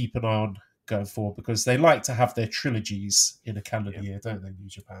to keep an eye on going forward, because they like to have their trilogies in a calendar year, don't they, New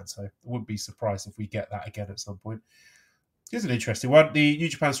Japan? So I wouldn't be surprised if we get that again at some point. Here's an interesting one. The New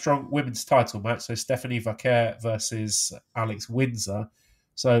Japan Strong Women's title match. So Stephanie Vaquer versus Alex Windsor.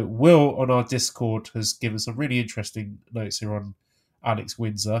 So Will on our Discord has given some really interesting notes here on Alex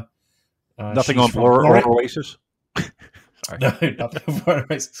Windsor. Nothing on Oasis? No, nothing on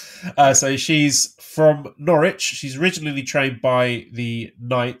Oasis. So she's from Norwich. She's originally trained by the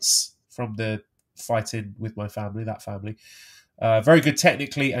Knights from the Fighting With My Family, that family. Very good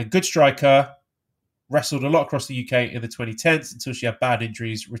technically and good striker. Wrestled a lot across the UK in the 2010s until she had bad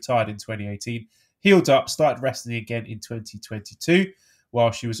injuries, retired in 2018. Healed up, started wrestling again in 2022.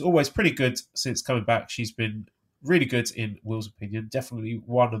 While she was always pretty good since coming back, she's been really good in Will's opinion. Definitely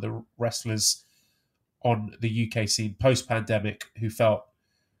one of the wrestlers on the UK scene post-pandemic who felt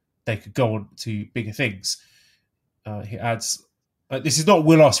they could go on to bigger things. He adds... this is not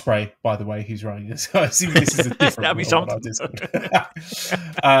Will Ospreay, by the way, who's running this. I assume this is a different That'd be something.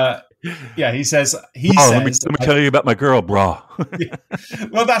 Yeah, he says... Let me tell you about my girl, bro.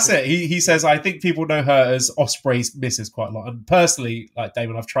 Well, that's it. He says, I think people know her as Ospreay's missus quite a lot. And personally, like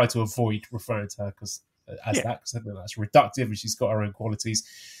Damon, I've tried to avoid referring to her because I think that's reductive and she's got her own qualities.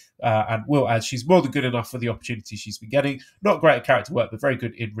 And Will adds, she's more than good enough for the opportunity she's been getting. Not great at character work, but very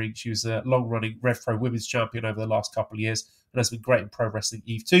good in ring. She was a long-running Rev Pro Women's Champion over the last couple of years and has been great in Pro Wrestling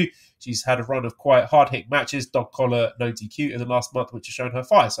Eve 2. She's had a run of quite hard-hitting matches, dog collar, no DQ in the last month, which has shown her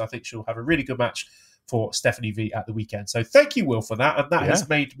fire. So I think she'll have a really good match for Stephanie V at the weekend. So thank you, Will, for that. And that has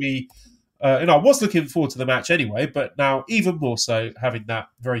made me... I was looking forward to the match anyway, but now even more so having that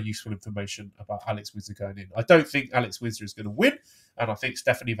very useful information about Alex Windsor going in. I don't think Alex Windsor is going to win, and I think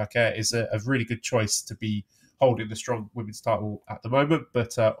Stephanie Vaquer is a really good choice to be holding the strong women's title at the moment,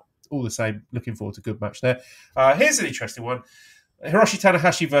 but all the same, looking forward to a good match there. Here's an interesting one. Hiroshi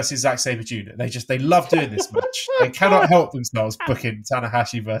Tanahashi versus Zack Sabre Jr. They love doing this match. They cannot help themselves booking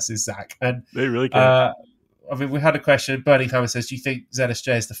Tanahashi versus Zack. And they really can. I mean, we had a question. Burning Hammer says, do you think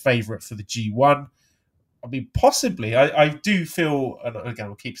ZSJ is the favourite for the G1? I mean, possibly. I do feel, and again,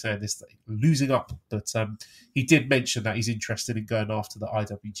 I'll keep saying this, losing up, but he did mention that he's interested in going after the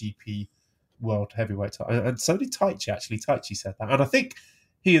IWGP World Heavyweight title. And so did Taichi, actually. Taichi said that. And I think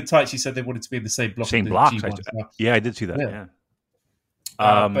he and Taichi said they wanted to be in the same block. Same block. I did see that, yeah.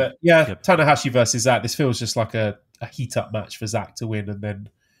 But yeah, Tanahashi versus Zack, this feels just like a heat-up match for Zack to win, and then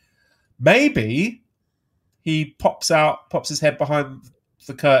maybe... he pops his head behind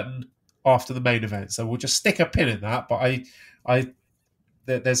the curtain after the main event. So we'll just stick a pin in that. But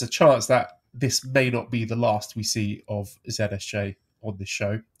there's a chance that this may not be the last we see of ZSJ on this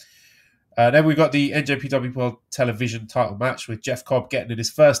show. Then we've got the NJPW World Television title match with Jeff Cobb getting in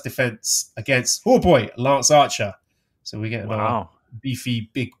his first defense against, Lance Archer. So we're getting our beefy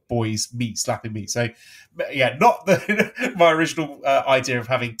big boys slapping meat. So yeah, not my original idea of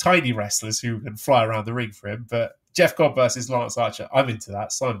having tiny wrestlers who can fly around the ring for him, but Jeff Cobb versus Lance Archer, I'm into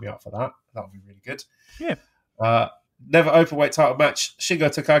that. Sign me up for that. That would be really good. Yeah. Never openweight title match, Shingo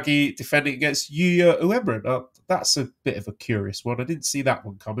Takagi defending against Yuya Uemura. Now, that's a bit of a curious one. I didn't see that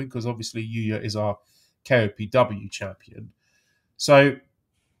one coming because obviously Yuya is our KOPW champion. So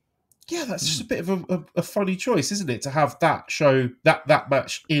yeah, that's just a bit of a funny choice, isn't it? To have that show, that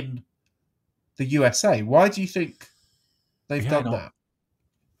match in the USA. Why do you think they've done that?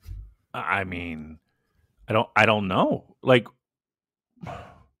 I mean, I don't know. Like,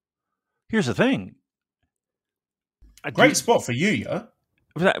 here's the thing. Great spot for Yuya.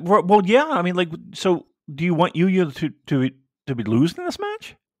 Well, yeah. I mean, like, so do you want Yuya to be losing this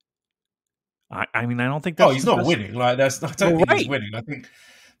match? I mean, I don't think that's... he's not winning. Like, I don't think he's winning. I think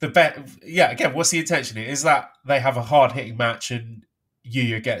the bet... Yeah, again, what's the intention here? Is that they have a hard-hitting match and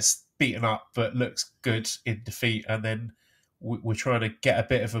Yuya gets beaten up but looks good in defeat, and then we're trying to get a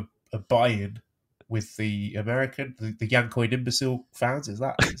bit of a buy-in with the American, the Yankoid imbecile fans? Is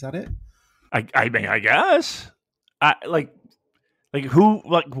that it? I mean, I guess... Like who?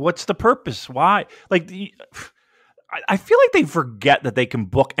 Like, what's the purpose? Why? Like, I feel like they forget that they can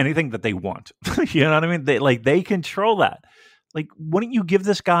book anything that they want. You know what I mean? They control that. Like, wouldn't you give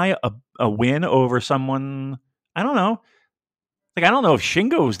this guy a win over someone? I don't know. Like, I don't know if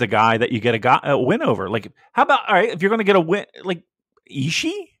Shingo's the guy that you get a win over. Like, how about, all right, if you're going to get a win, like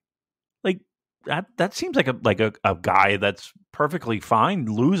Ishii, like that seems like a guy that's perfectly fine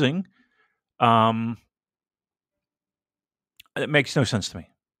losing. It makes no sense to me.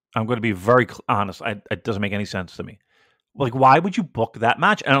 I'm going to be very honest. It doesn't make any sense to me. Like, why would you book that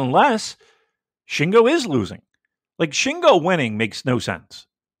match? And unless Shingo is losing. Like, Shingo winning makes no sense.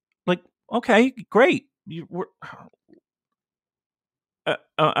 Like, okay, great. I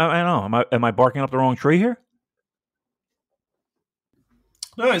don't know. Am I barking up the wrong tree here?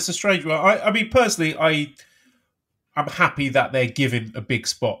 No, it's a strange one. I mean, personally, I'm happy that they're giving a big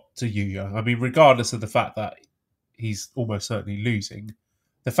spot to Yuya. I mean, regardless of the fact that he's almost certainly losing,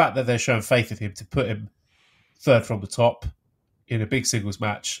 the fact that they're showing faith in him to put him third from the top in a big singles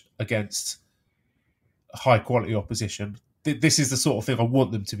match against high quality opposition, this is the sort of thing I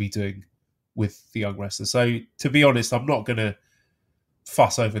want them to be doing with the young wrestlers. So, to be honest, I'm not going to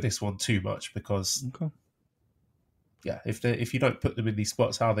fuss over this one too much because, if you don't put them in these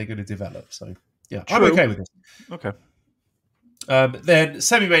spots, how are they going to develop? So, yeah, True. I'm okay with this. Okay. Then,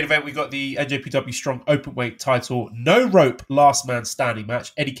 semi-main event, we got the NJPW Strong Openweight title, no rope, last man standing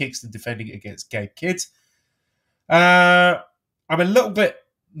match. Eddie Kingston defending against Gabe Kidd. I'm a little bit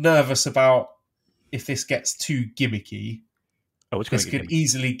nervous about if this gets too gimmicky. This could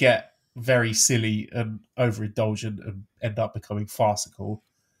easily get very silly and overindulgent and end up becoming farcical.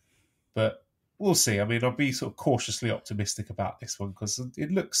 But we'll see. I mean, I'll be sort of cautiously optimistic about this one because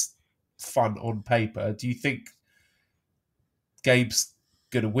it looks fun on paper. Do you think Gabe's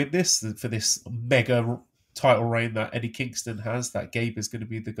going to win this for this mega title reign that Eddie Kingston has? That Gabe is going to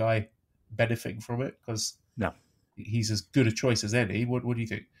be the guy benefiting from it? Because no, he's as good a choice as any. What do you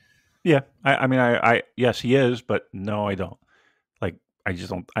think? Yeah, I mean, yes, he is, but no, I don't. Like,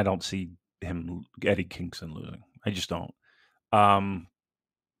 I don't see Eddie Kingston losing. I just don't. And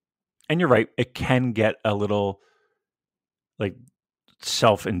you're right. It can get a little like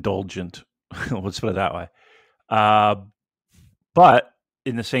self-indulgent. Let's put it that way. But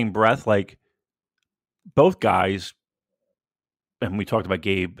in the same breath, like both guys, and we talked about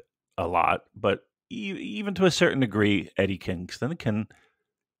Gabe a lot, but even to a certain degree, Eddie Kingston can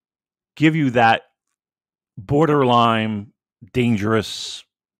give you that borderline dangerous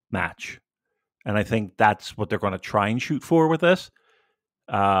match. And I think that's what they're going to try and shoot for with this.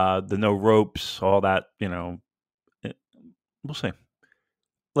 The no ropes, all that, we'll see.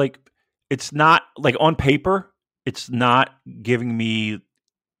 Like, it's not, like on paper, it's not giving me,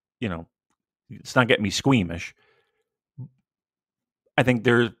 it's not getting me squeamish. I think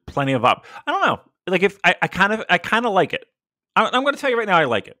there's plenty of I don't know. Like, if I kind of like it. I'm going to tell you right now, I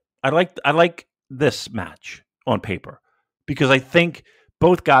like it. I like this match on paper because I think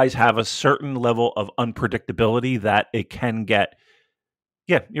both guys have a certain level of unpredictability that it can get.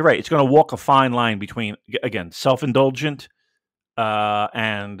 Yeah, you're right. It's going to walk a fine line between, again, self-indulgent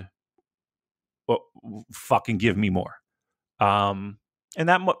and fucking give me more. And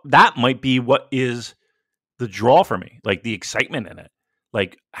that might be what is the draw for me, like the excitement in it.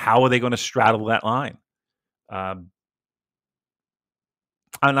 Like, how are they going to straddle that line? And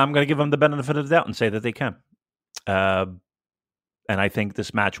I'm going to give them the benefit of the doubt and say that they can. And I think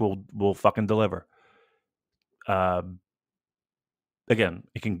this match will fucking deliver. Again,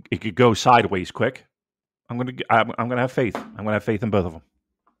 it could go sideways quick. I'm gonna have faith. I'm gonna have faith in both of them.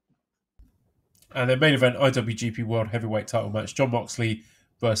 And the main event, IWGP World Heavyweight Title match: Jon Moxley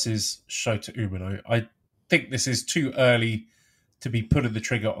versus Shota Umino. I think this is too early to be putting the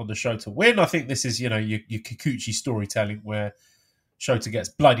trigger on the Shota win. I think this is your Kikuchi storytelling where Shota gets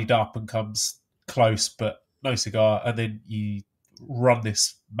bloodied up and comes close, but no cigar, and then you run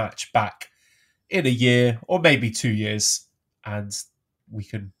this match back in a year or maybe 2 years, and we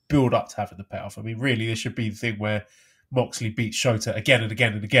can build up to having the payoff. I mean, really, this should be the thing where Moxley beats Shota again and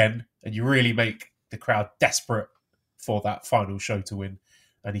again and again, and you really make the crowd desperate for that final Shota win,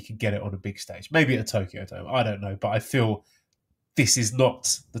 and he can get it on a big stage. Maybe at a Tokyo Dome, I don't know, but I feel this is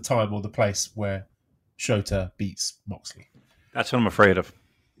not the time or the place where Shota beats Moxley. That's what I'm afraid of.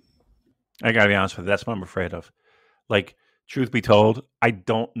 I gotta be honest with you. That's what I'm afraid of. Like, truth be told, I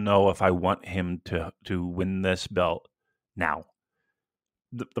don't know if I want him to win this belt now.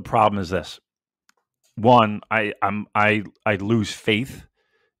 The problem is this. One, I lose faith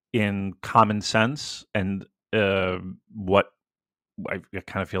in common sense and what I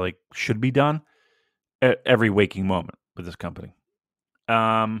kind of feel like should be done at every waking moment with this company.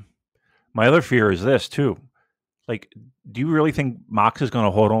 My other fear is this too. Like, do you really think Mox is going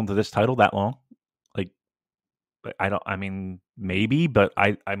to hold on to this title that long? Like, I mean, maybe, but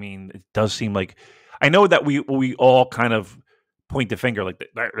I mean, it does seem like, I know that we all kind of point the finger, like,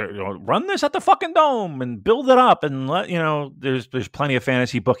 run this at the fucking Dome and build it up and let, there's plenty of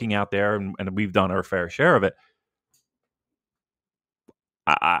fantasy booking out there and we've done our fair share of it.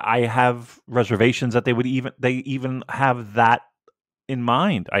 I have reservations that they even have that in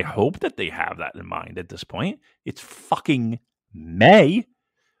mind. I hope that they have that in mind at this point. It's fucking May.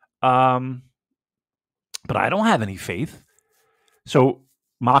 But I don't have any faith. So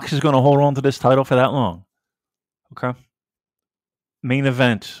Mox is going to hold on to this title for that long. Okay. Main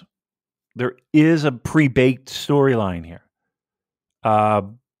event. There is a pre-baked storyline here.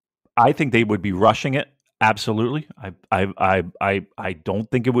 I think they would be rushing it. Absolutely. I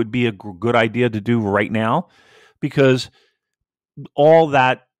don't think it would be a good idea to do right now, because all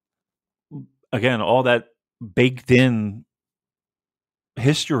that baked in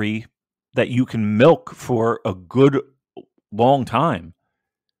history that you can milk for a good long time,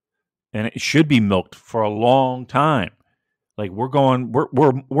 and it should be milked for a long time. Like we're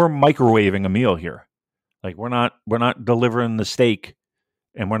microwaving a meal here. Like we're not delivering the steak,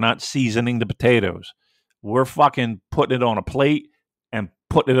 and we're not seasoning the potatoes. We're fucking putting it on a plate and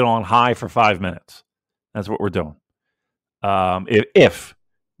putting it on high for 5 minutes. That's what we're doing. If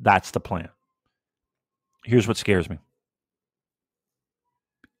that's the plan. Here's what scares me.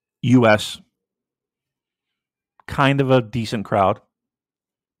 U.S., kind of a decent crowd.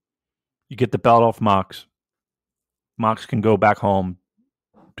 You get the belt off Mox. Mox can go back home,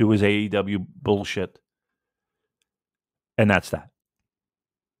 do his AEW bullshit. And that's that.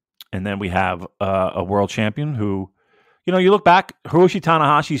 And then we have a world champion who, you look back, Hiroshi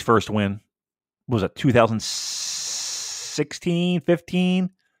Tanahashi's first win was it 2016, 15?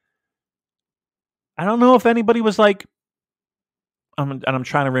 I don't know if anybody was like, and I'm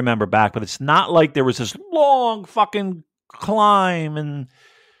trying to remember back, but it's not like there was this long fucking climb, and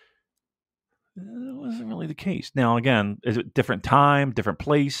it wasn't really the case. Now, again, is it different time, different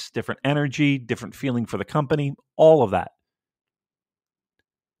place, different energy, different feeling for the company, all of that.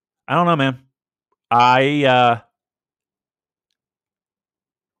 I don't know, man.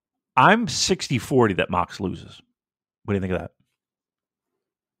 I'm 60-40 that Mox loses. What do you think of that?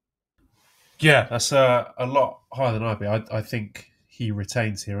 Yeah, that's a lot higher than I'd be. I think he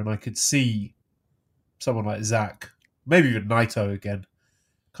retains here, and I could see someone like Zach, maybe even Naito again,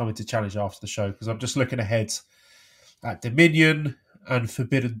 coming to challenge after the show, because I'm just looking ahead at Dominion and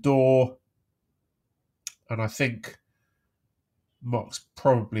Forbidden Door, and I think Mox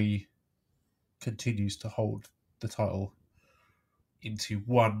probably continues to hold the title into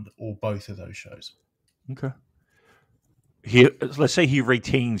one or both of those shows. Okay. Let's say he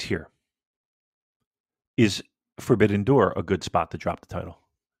retains here. Is Forbidden Door a good spot to drop the title?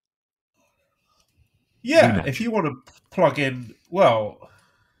 Yeah, rematch. If you want to plug in, well,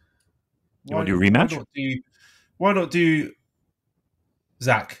 you want to do a rematch? Why not do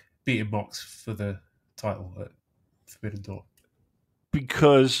Zach beating Mox for the title at Forbidden Door?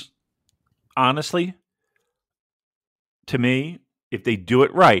 Because honestly, to me, if they do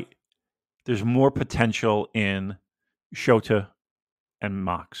it right, there's more potential in Shota and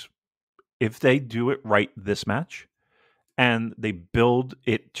Mox. If they do it right this match, and they build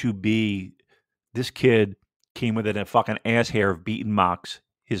it to be, this kid came within a fucking ass hair of beating Mox,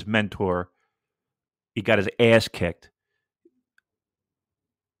 his mentor. He got his ass kicked,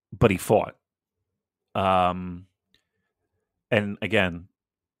 but he fought. And again,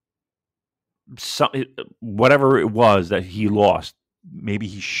 whatever it was that he lost, maybe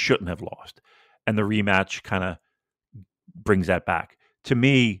he shouldn't have lost. And the rematch kind of brings that back. To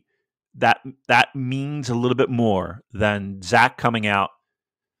me, that means a little bit more than Zach coming out,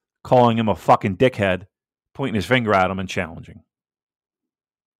 calling him a fucking dickhead, pointing his finger at him and challenging.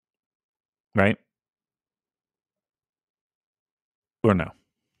 Right? Or no?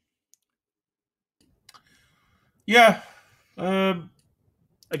 Yeah.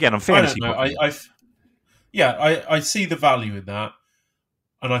 Again, I'm fantasy. I see the value in that,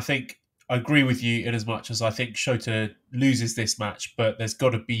 and I think I agree with you in as much as I think Shota loses this match, but there's got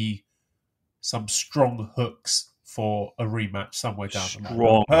to be some strong hooks for a rematch somewhere down the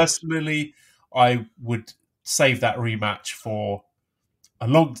line. Personally, I would save that rematch for a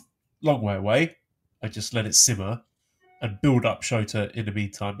long way away. I just let it simmer and build up Shota in the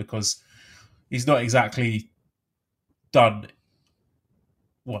meantime, because he's not exactly done.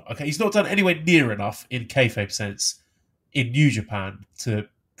 Well, okay, he's not done anywhere near enough in kayfabe sense in New Japan for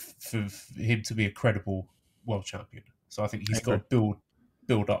him to be a credible world champion. So I think he's got to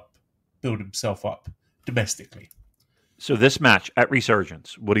build himself up domestically. So this match at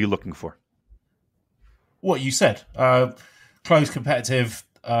Resurgence, what are you looking for? What you said. Close, competitive,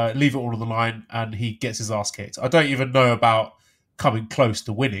 leave it all on the line, and he gets his ass kicked. I don't even know about coming close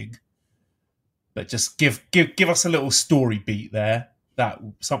to winning, but just give us a little story beat there, that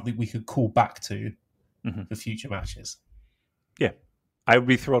something we could call back to for future matches. Yeah, I would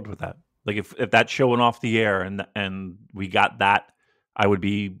be thrilled with that. Like if that's showing off the air and we got that, I would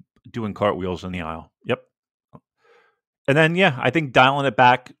be doing cartwheels in the aisle. Yep. And then, yeah, I think dialing it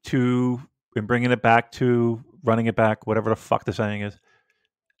back to and bringing it back to running it back, whatever the fuck the saying is,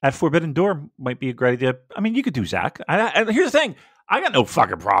 at Forbidden Door might be a great idea. I mean, you could do Zach. And here's the thing. I got no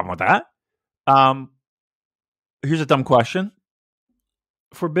fucking problem with that. Here's a dumb question.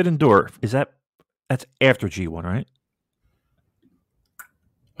 Forbidden Door, is that That's after G1, right?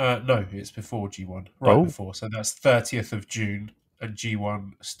 No, it's before G1. Before. So that's 30th of June, and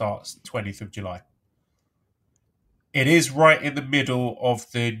G1 starts 20th of July. It is right in the middle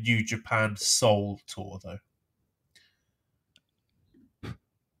of the New Japan Seoul tour, though. I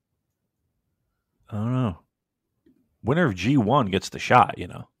don't know. Winner of G1 gets the shot, I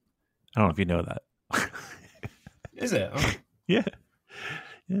don't know if you know that. Is it? Oh. Yeah.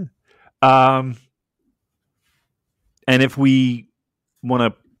 And if we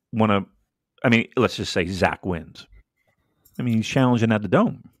want to, let's just say Zach wins. He's challenging at the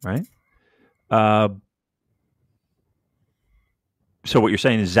Dome, right? So what you're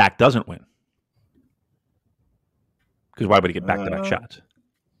saying is Zach doesn't win. Because why would he get back-to-back shots?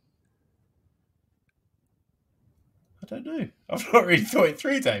 I don't know. I've not really thought it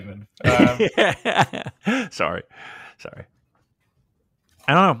through, Damon. Sorry.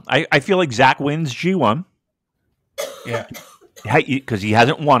 I don't know. I feel like Zach wins G1. Yeah. Because he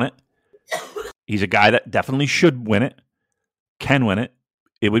hasn't won it. He's a guy that definitely should win it. Can win it.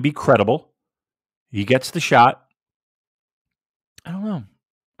 It would be credible. He gets the shot. I don't know.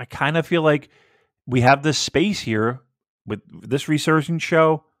 I kind of feel like we have this space here with this resurging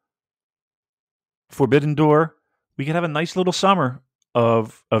show, Forbidden Door. We could have a nice little summer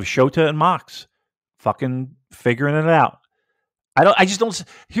of Shota and Mox fucking figuring it out. I just don't.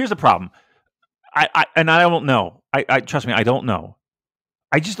 Here's the problem. I don't know. I trust me. I don't know.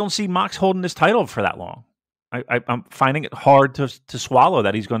 I just don't see Mox holding this title for that long. I'm finding it hard to swallow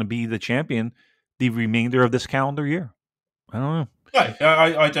that he's going to be the champion the remainder of this calendar year. I don't know. No,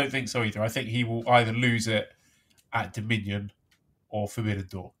 I don't think so either. I think he will either lose it at Dominion or Forbidden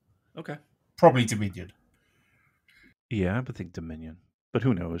Door. Okay. Probably Dominion. Yeah, I would think Dominion. But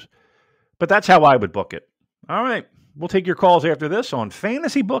who knows? But that's how I would book it. All right. We'll take your calls after this on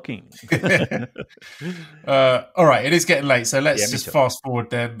Fantasy Booking. All right. It is getting late, so let's just fast forward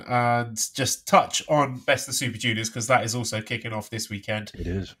then and just touch on Best of Super Juniors because that is also kicking off this weekend. It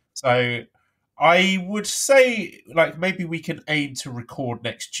is. So I would say maybe we can aim to record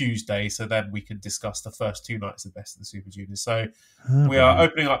next Tuesday so then we can discuss the first two nights of Best of the Super Juniors. So we are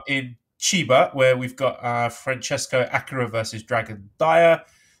opening up in Chiba where we've got Francesco Akira versus Dragon Dyer,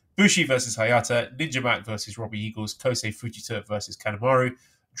 Bushi versus Hayata, Ninja Mac versus Robbie Eagles, Kosei Fujita versus Kanemaru,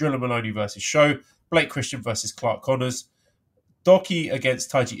 Driller Maloney versus Sho, Blake Christian versus Clark Connors, Doki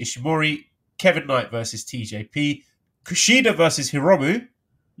against Taiji Ishimori, Kevin Knight versus TJP, Kushida versus Hiromu,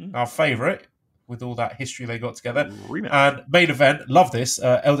 our favourite, with all that history they got together. Rematch. And main event, love this,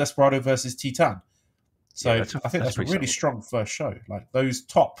 El Desperado versus Titan. So yeah, I think that's a really strong first show. Those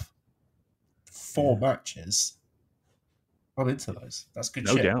top 4 matches, I'm into those. That's good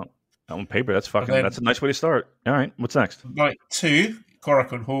shit. No doubt. On paper, that's a nice way to start. All right, what's next? Night 2,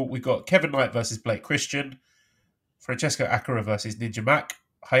 Korakuen Hall, we've got Kevin Knight versus Blake Christian, Francesco Akira versus Ninja Mac,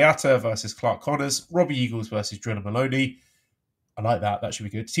 Hayata versus Clark Connors, Robbie Eagles versus Driller Maloney. I like that. That should be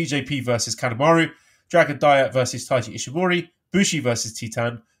good. TJP versus Kanemaru, Dragon Dyer versus Taiji Ishimori, Bushi versus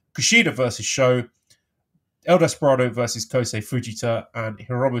Titan, Kushida versus Sho, El Desperado versus Kosei Fujita, and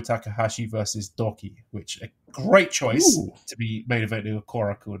Hiromu Takahashi versus Doki, which a great choice to be main event in a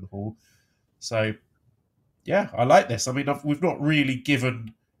Korakuen Hall. So, yeah, I like this. We've not really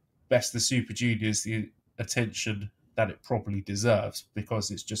given Best of Super Juniors the attention that it probably deserves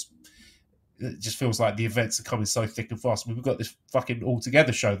because it just feels like the events are coming so thick and fast. We've got this fucking All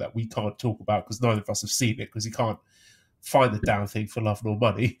Together show that we can't talk about because neither of us have seen it because you can't find the damn thing for love nor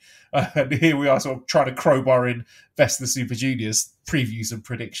money. And here we are sort of trying to crowbar in Best of the Super Juniors previews and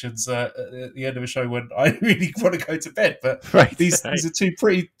predictions at the end of a show when I really want to go to bed. But these are two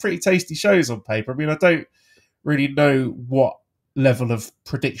pretty tasty shows on paper. I don't really know what level of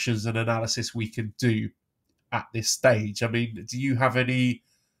predictions and analysis we can do at this stage. Do you have any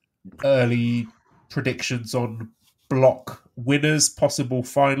early predictions on block winners, possible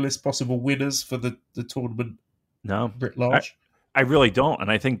finalists, possible winners for the tournament? No, writ large. I really don't,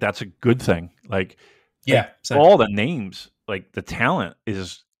 and I think that's a good thing. So all the names, the talent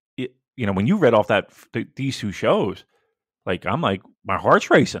is, when you read off these 2 shows, I'm my heart's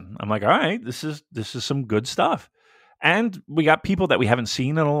racing. I'm like, all right, this is some good stuff, and we got people that we haven't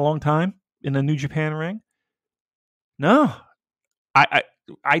seen in a long time in the New Japan ring. No,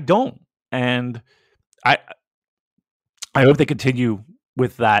 I don't, and I hope they continue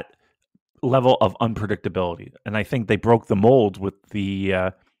with that level of unpredictability, and I think they broke the mold with the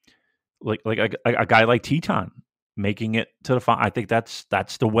a guy like Teton making it to the final. I think that's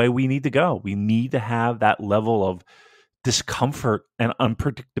the way we need to go. We need to have that level of discomfort and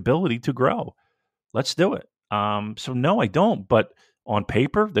unpredictability to grow. Let's do it. So no, I don't. But on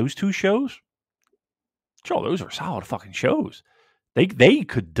paper, those 2 shows, Joel, those are solid fucking shows. They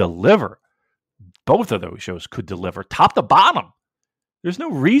could deliver. Both of those shows could deliver top to bottom. There's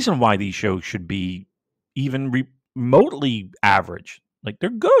no reason why these shows should be even remotely average. Like, they're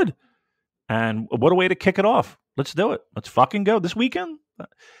good. And what a way to kick it off. Let's do it. Let's fucking go this weekend.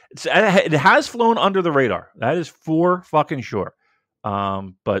 It has flown under the radar. That is for fucking sure.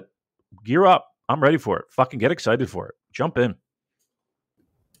 But gear up. I'm ready for it. Fucking get excited for it. Jump in.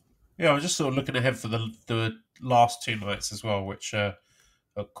 Yeah, I was just sort of looking ahead for the last two nights as well, which are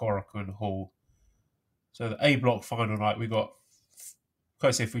at Korakuen Hall. So the A block final night, we got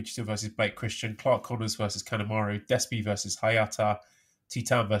Kosei Fujita versus Blake Christian, Clark Connors versus Kanemaru, Despy versus Hayata,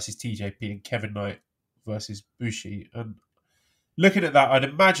 Titan versus TJP, and Kevin Knight versus Bushi. And looking at that, I'd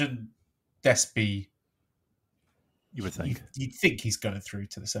imagine Despy, you would think. You'd think he's going through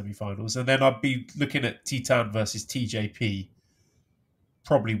to the semi-finals. And then I'd be looking at Titan versus TJP.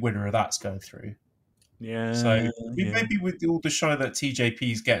 Probably winner of that's going through. Yeah. So maybe with all the shine that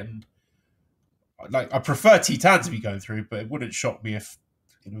TJP's getting, like, I prefer Titan to be going through, but it wouldn't shock me if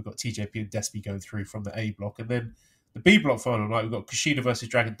we've got TJP and Despy going through from the A block. And then the B block final night, we've got Kushida versus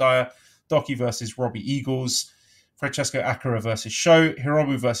Dragon Dyer, Doki versus Robbie Eagles, Francesco Akira versus Sho,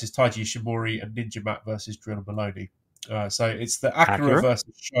 Hiromu versus Taiji Ishimori, and Ninja Matt versus Drill Maloney. So it's the Akira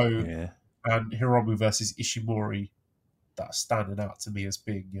versus Sho and Hiromu versus Ishimori that's standing out to me as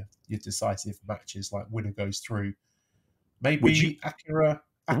being your decisive matches. Like, winner goes through. Maybe Akira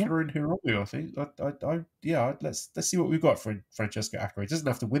and Hiromu, I think. Let's see what we've got for Francesco Akira. He doesn't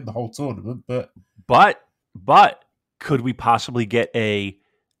have to win the whole tournament, but could we possibly get a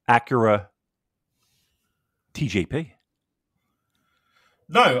Akira TJP?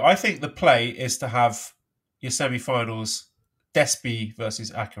 No, I think the play is to have your semi-finals Despy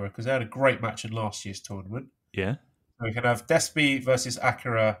versus Akira, because they had a great match in last year's tournament. Yeah. So we can have Despy versus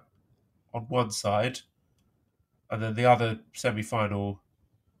Akira on one side, and then the other semi-final,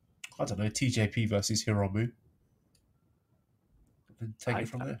 I don't know, TJP versus Hiromu. And take it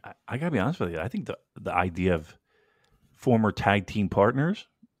from there. I gotta be honest with you. I think the idea of former tag team partners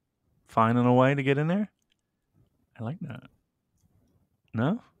finding a way to get in there, I like that.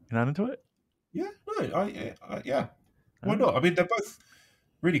 No? You're not into it? Yeah, no, yeah. Why not? I mean, they're both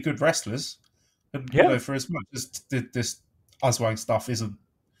really good wrestlers. And, you know, for as much as this Uswang stuff isn't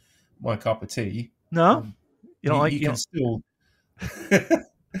my cup of tea. No? You don't like... He can still...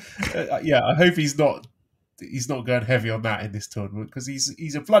 I hope he's not going heavy on that in this tournament, because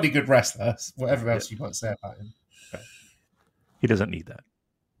he's a bloody good wrestler, whatever else you might say about him. He doesn't need that.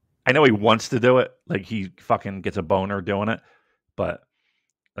 I know he wants to do it. Like, he fucking gets a boner doing it. But,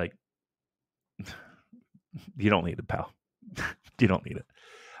 like, you don't need it, pal. You don't need it.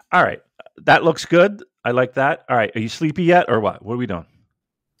 All right. That looks good. I like that. All right. Are you sleepy yet or what? What are we doing?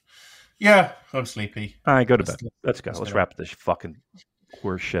 Yeah, I'm sleepy. All right, go to bed. Let's go. Let's wrap this fucking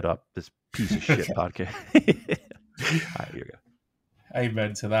horse shit up. This piece of shit podcast. All right, here we go.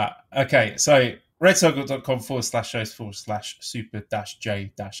 Amen to that. Okay, so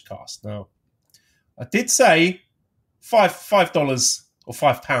redcircle.com/shows/super-j-cast. Now, I did say $5 or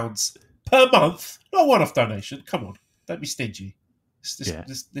 £5 per month, not one-off donation. Come on, don't be stingy. This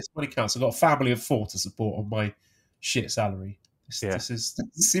money counts. I've got a family of 4 to support on my shit salary. This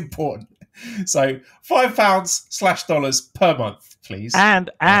is important. So $5/$dollars per month, please. And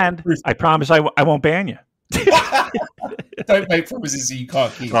I promise I won't ban you. Don't make promises that you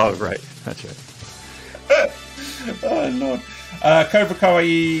can't keep. Oh, right. That's right. Oh, Lord. Cobra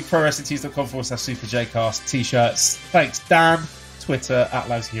Kawaii, ProWrestlingTees.com/SuperJcast t-shirts. Thanks, Dan. Twitter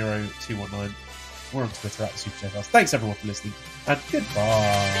 @LazHero219. We're on Twitter @SuperJcast. Thanks, everyone, for listening. And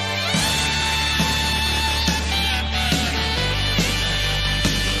goodbye.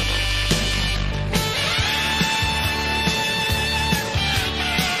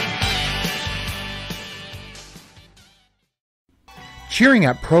 Cheering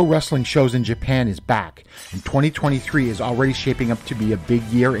at pro wrestling shows in Japan is back, and 2023 is already shaping up to be a big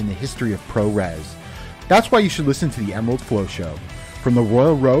year in the history of pro res. That's why you should listen to the Emerald Flow Show. From the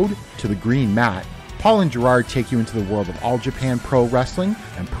Royal Road to the Green Mat, Paul and Gerard take you into the world of All Japan Pro Wrestling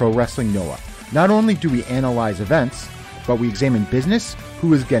and Pro Wrestling Noah. Not only do we analyze events, but we examine business,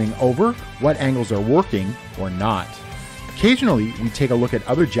 who is getting over, what angles are working or not. Occasionally, we take a look at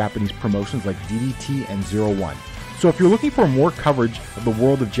other Japanese promotions like DDT and 01. So if you're looking for more coverage of the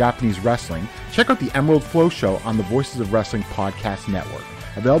world of Japanese wrestling, check out the Emerald Flow Show on the Voices of Wrestling Podcast Network,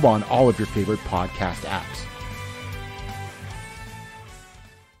 available on all of your favorite podcast apps.